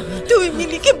 তুমি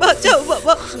মিলিকে বাঁচাও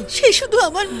বাবা, সে শুধু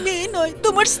আমার মেয়ে নয়,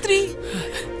 তোমার স্ত্রী।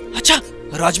 আচ্ছা,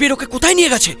 রাজবীর ওকে কোথায়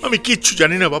নিয়ে গেছে? আমি কিচ্ছু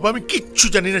জানি না বাবা, আমি কিচ্ছু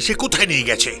জানি না সে কোথায় নিয়ে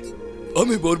গেছে।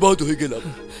 আমি বরবাদ হয়ে গেলাম,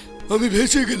 আমি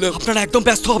ভেসে গেলাম। আপনারা একদম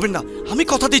ব্যস্ত হবেন না, আমি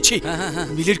কথা দিচ্ছি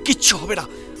মিলির কিচ্ছু হবে না,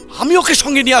 আমি ওকে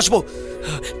সঙ্গে নিয়ে আসবো।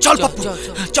 চল পাপ্পু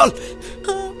চল।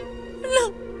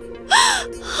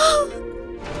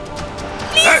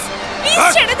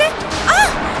 ছেড়ে দে।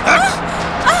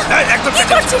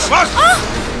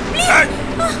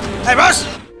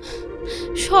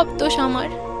 সব দোষ আমার।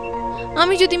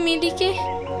 আমি যদি মিলিকে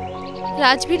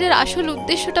রাজবীরের আসল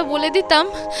উদ্দেশ্যটা বলে দিতাম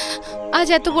আজ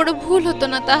এত বড় ভুল হতো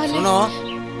না। তাহলে শোনো,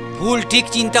 ভুল ঠিক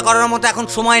চিন্তা করার মতো এখন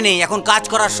সময় নেই, এখন কাজ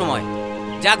করার সময়।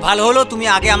 যাক ভালো হলো তুমি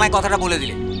আগে আমায় কথাটা বলে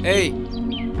দিলে। এই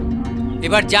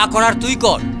এবার যা করার তুই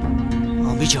কর।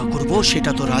 আমি যা করব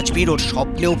সেটা তো রাজবীর ওর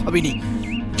স্বপ্নেও ভাবিনি,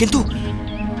 কিন্তু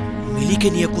মিলিকে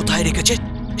নিয়ে কোথায় রেখেছে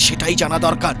সেটাই জানা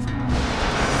দরকার।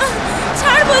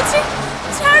 ছাড় বলছি,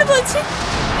 ছাড় বলছি,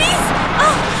 প্লিজ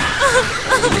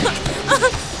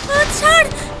ছাড়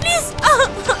প্লিজ।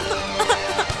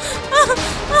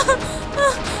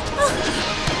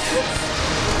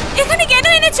 এখানে কেন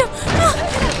এনেছো?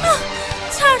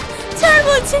 ছাড়, ছাড়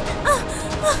বলছি।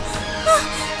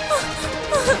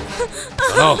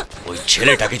 ওই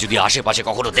ছেলেটাকে যদি আশেপাশে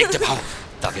কখনো দেখতে পাও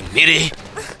তাকে মেরে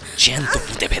জ্যান্ত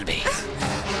পুঁতে ফেলবে।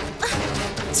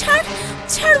 ছাড়,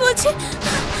 ছাড় বলছি,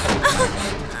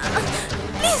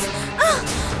 প্লিজ।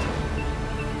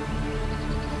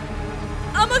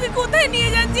 আমাকে কোথায় নিয়ে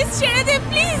যাচ্ছিস? ছেড়ে দে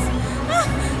প্লিজ,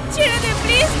 ছেড়ে দে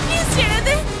প্লিজ, প্লিজ ছেড়ে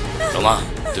দে। রমা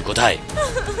তুই কোথায়?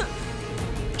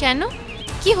 কেন,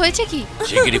 কি হয়েছে কি?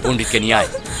 শিগগিরই পণ্ডিতকে নিয়ে আয়,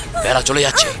 বেলা চলে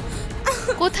যাচ্ছে।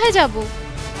 কোথায় যাব?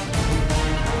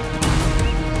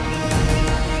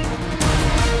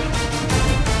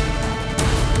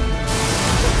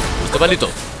 বুঝতে পারলি তো?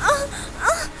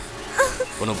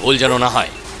 কোনো ভুল যেন না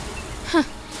হয়।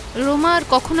 রোমা আর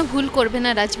কখনো ভুল করবে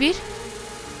না রাজবীর।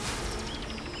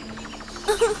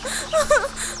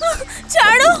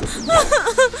 ছাড়ো।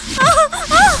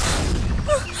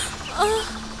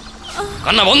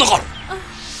 কান্না বন্ধ কর।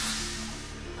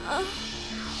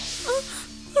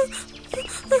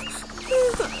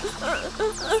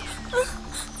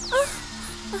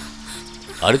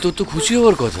 আরে তোর তো খুশি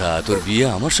হওয়ার কথা, তোর বিয়ে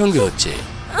আমার সঙ্গে হচ্ছে।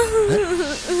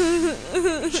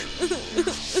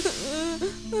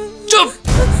 চুপ।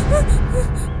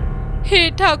 হে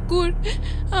ঠাকুর,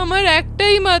 আমার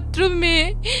একটাই মাত্র মেয়ে,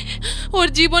 ওর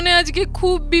জীবনে আজকে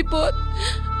খুব বিপদ,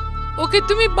 ওকে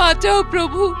তুমি বাঁচাও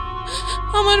প্রভু,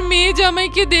 আমার মেয়ে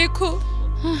জামাইকে দেখো।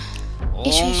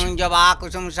 ওম জবা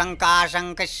কুসুম শঙ্কা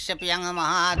শঙ্কস্য পিয়ং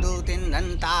মহাদূতিন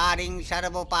ধন্তারিং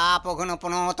সর্ব পাপ গুণ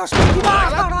পুনঃ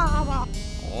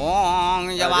ওম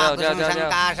জবা কুসুম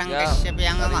শঙ্কা শঙ্কস্য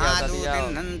পিয়ং মহাদূতিন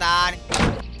ধন্তারি।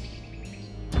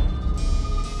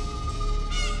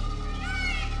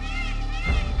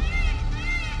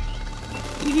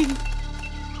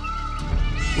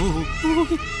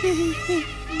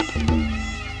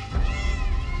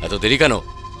 এত দেরি কেন?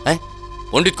 হ্যাঁ,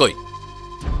 পণ্ডিত কই?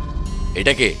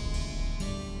 এটা কে?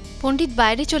 পণ্ডিত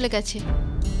বাইরে চলে গেছে,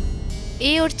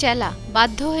 এ ওর চেলা,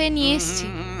 বাধ্য হয়ে নিয়ে এসেছি।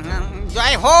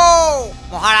 জয় হো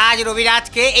মহারাজ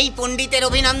রবিরাজকে এই পণ্ডিতের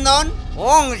অভিনন্দন।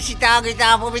 ওং সীতা গীতা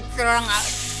পবিত্র।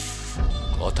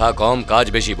 কথা কম কাজ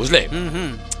বেশি, বুঝলে?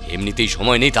 এমনিতেই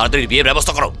সময় নেই, তাড়াতাড়ি বিয়ের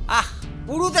ব্যবস্থা করো।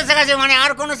 পুরুত এসে গেছে মানে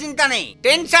আর কোনো চিন্তা নেই,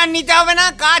 টেনশন নিতে হবে না,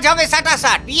 কাজ হবে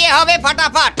সাটাসাট, বিয়ে হবে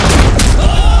ফাটাফাট।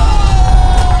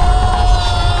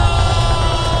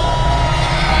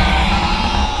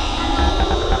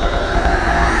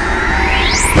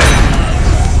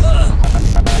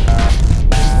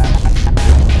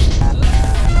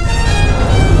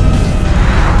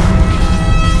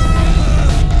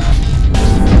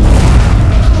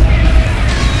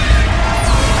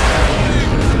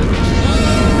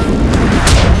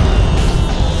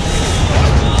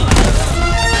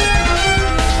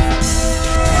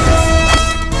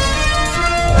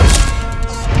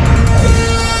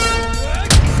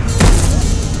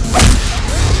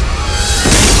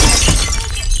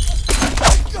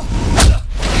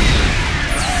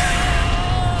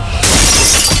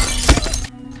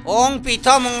 ওং পীঠ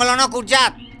মঙ্গলন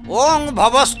কুর্যাত। ওং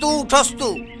ভবস্তু উঠস্তু,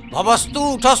 ভবস্তু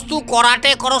উঠস্তু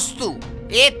করাটে করস্তু,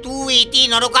 এ তু ইতি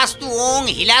নরকাস্তু, ওং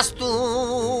হিলাস্তু।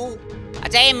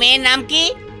 আচ্ছা এই মেয়ের নাম কি?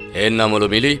 এর নাম হলো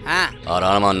মিলি, হ্যাঁ, আর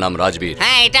আমার নাম রাজবীর।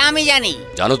 হ্যাঁ এটা আমি জানি।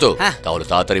 জানো তো? তাহলে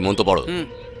তাড়াতাড়ি মন্ত্র পড়ো,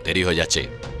 দেরি হয়ে যাচ্ছে।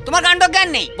 তোমার কাণ্ড জ্ঞান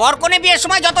নেই, বরকনে বিয়ের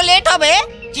সময় যত লেট হবে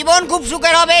জীবন খুব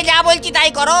সুখের হবে, যা বলছি তাই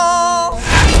করো।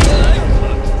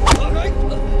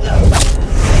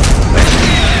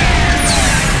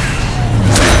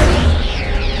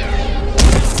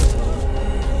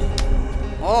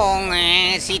 ওং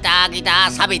সীতা গীতা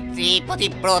সাবিত্রী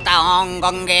পতিব্রতা অং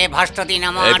গঙ্গে ভাস্বতী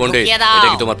নমঃ। ঢুকিয়ে দাও। এটা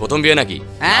কি তোমার প্রথম বিয়ে নাকি?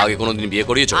 আগে কোনোদিন বিয়ে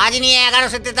করিয়েছো? আজ নিয়ে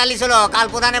 1143 হলো, কাল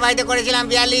প্রধানের বাড়িতে করেছিলাম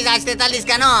 42, আজ 43।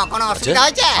 কেন, কোনো অসুবিধা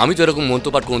হয়েছে? আমি তো এরকম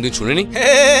মন্ত্রপাঠ কোনোদিন শুনিনি।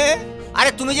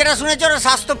 আরে তুমি যেটা শুনেছো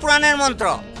শাস্ত্র পুরাণের মন্ত্র,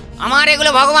 আমার এগুলো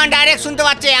ভগবান ডাইরেক্ট শুনতে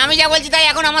পাচ্ছে। আমি যা বলছি তাই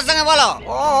এখন আমার সঙ্গে বলো।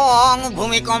 ওং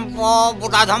ভূমিকম্প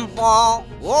বুধাধম্প,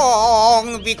 ওং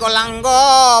বিকলাঙ্গ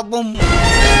বুম।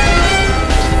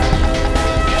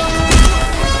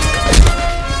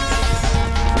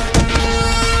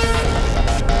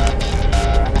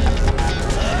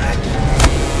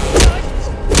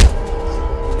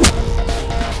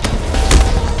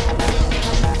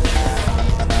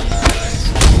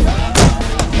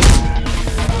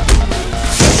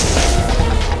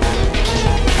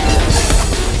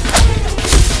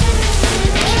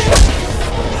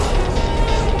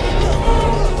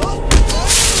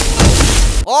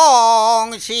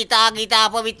 গীতা গীতা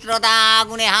পবিত্রতা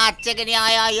আগুনে হাত চেকে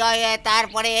নিয়ে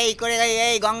তারপরে এই করে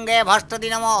এই গঙ্গে ভস্ত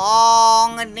দিনম অং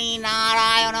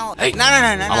নারায়ণ। না না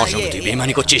না না, আমার সঙ্গে তুই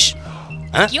বেইমানি করছিস?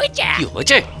 হ্যাঁ, কি হয়েছে? কি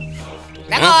হয়েছে?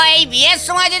 দেখো এই বিয়ের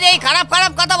সময় যদি এই খারাপ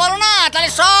খারাপ কথা বলো না তাহলে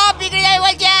সব বিগড়ে যাবে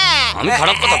বলছে। আমি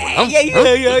খারাপ কথা বললাম?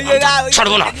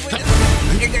 ছাড়বো না।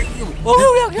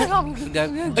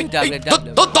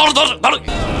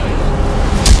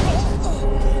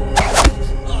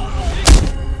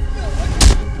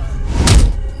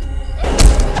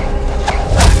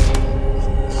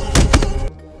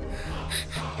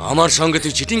 আমার সঙ্গে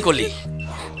তুই চিটিং করলি,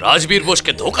 রাজবীর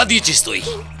বোসকে ধোকা দিয়েছিস তুই।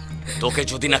 তোকে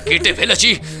যদি না কেটে ফেলেছি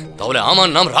তাহলে আমার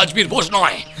নাম রাজবীর বোস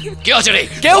নয়। কে আছে রে?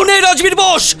 কেউ নেই রাজবীর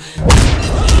বোস।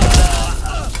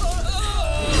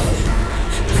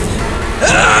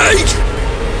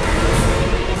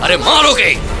 আরে মার ওকে।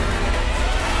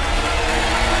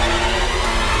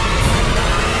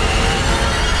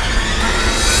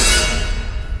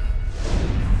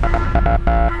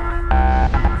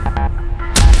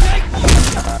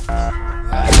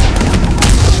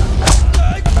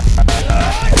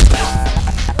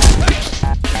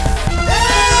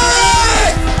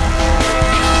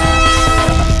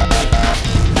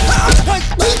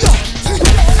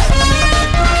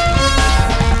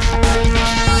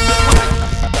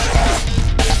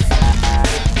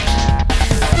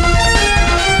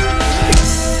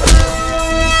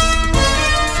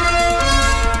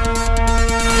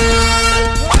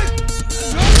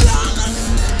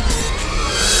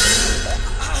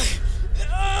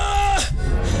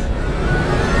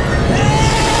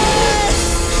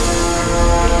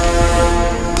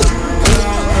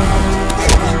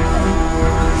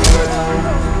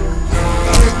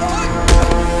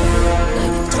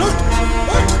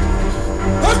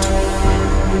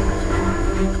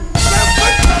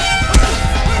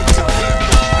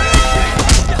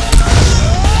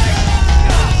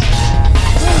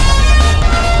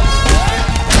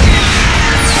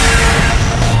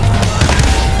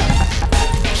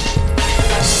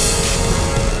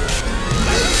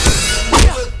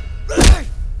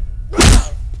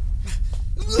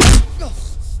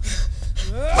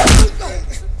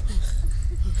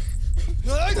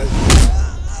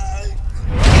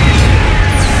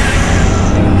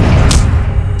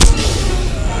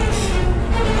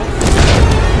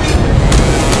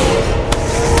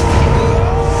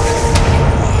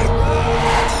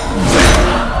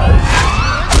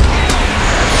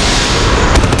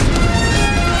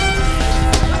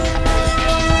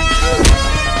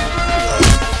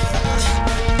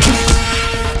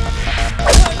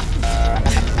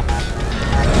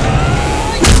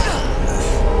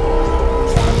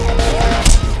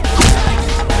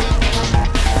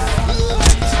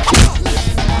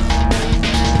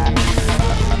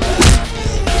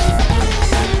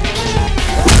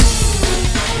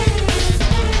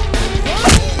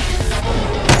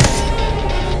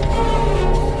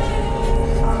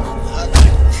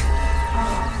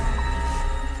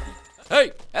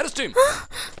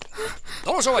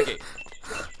 সবাইকে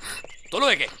তোলো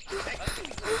একে।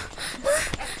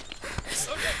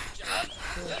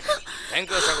 থ্যাংক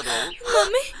ইউ স্বাগত বাবু।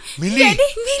 মাম্মি, মিলি, ড্যাডি,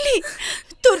 মিলি,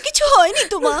 তোর কিছু হয়নি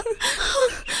তো মা?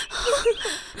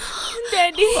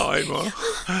 ড্যাডি, আয় মা।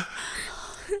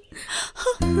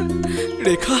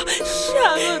 রেখা,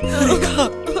 স্বাগত। রেখা,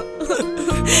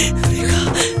 রেখা,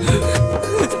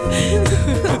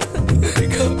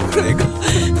 রেখা, রেখা।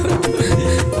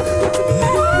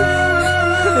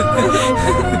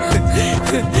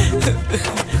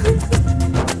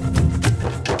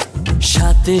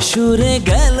 সাথে সুরে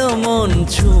গেল মন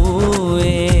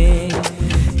ছুঁয়ে,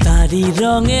 তারি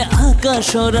রঙে আকাশ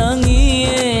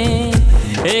রাঙিয়ে।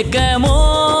 এ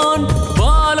কেমন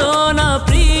বলো না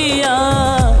প্রিয়া,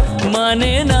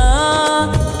 মানে না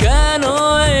কেন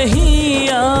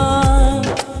হিয়া।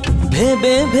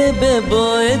 ভেবে ভেবে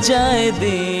বয়ে যায়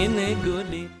দিন গুন।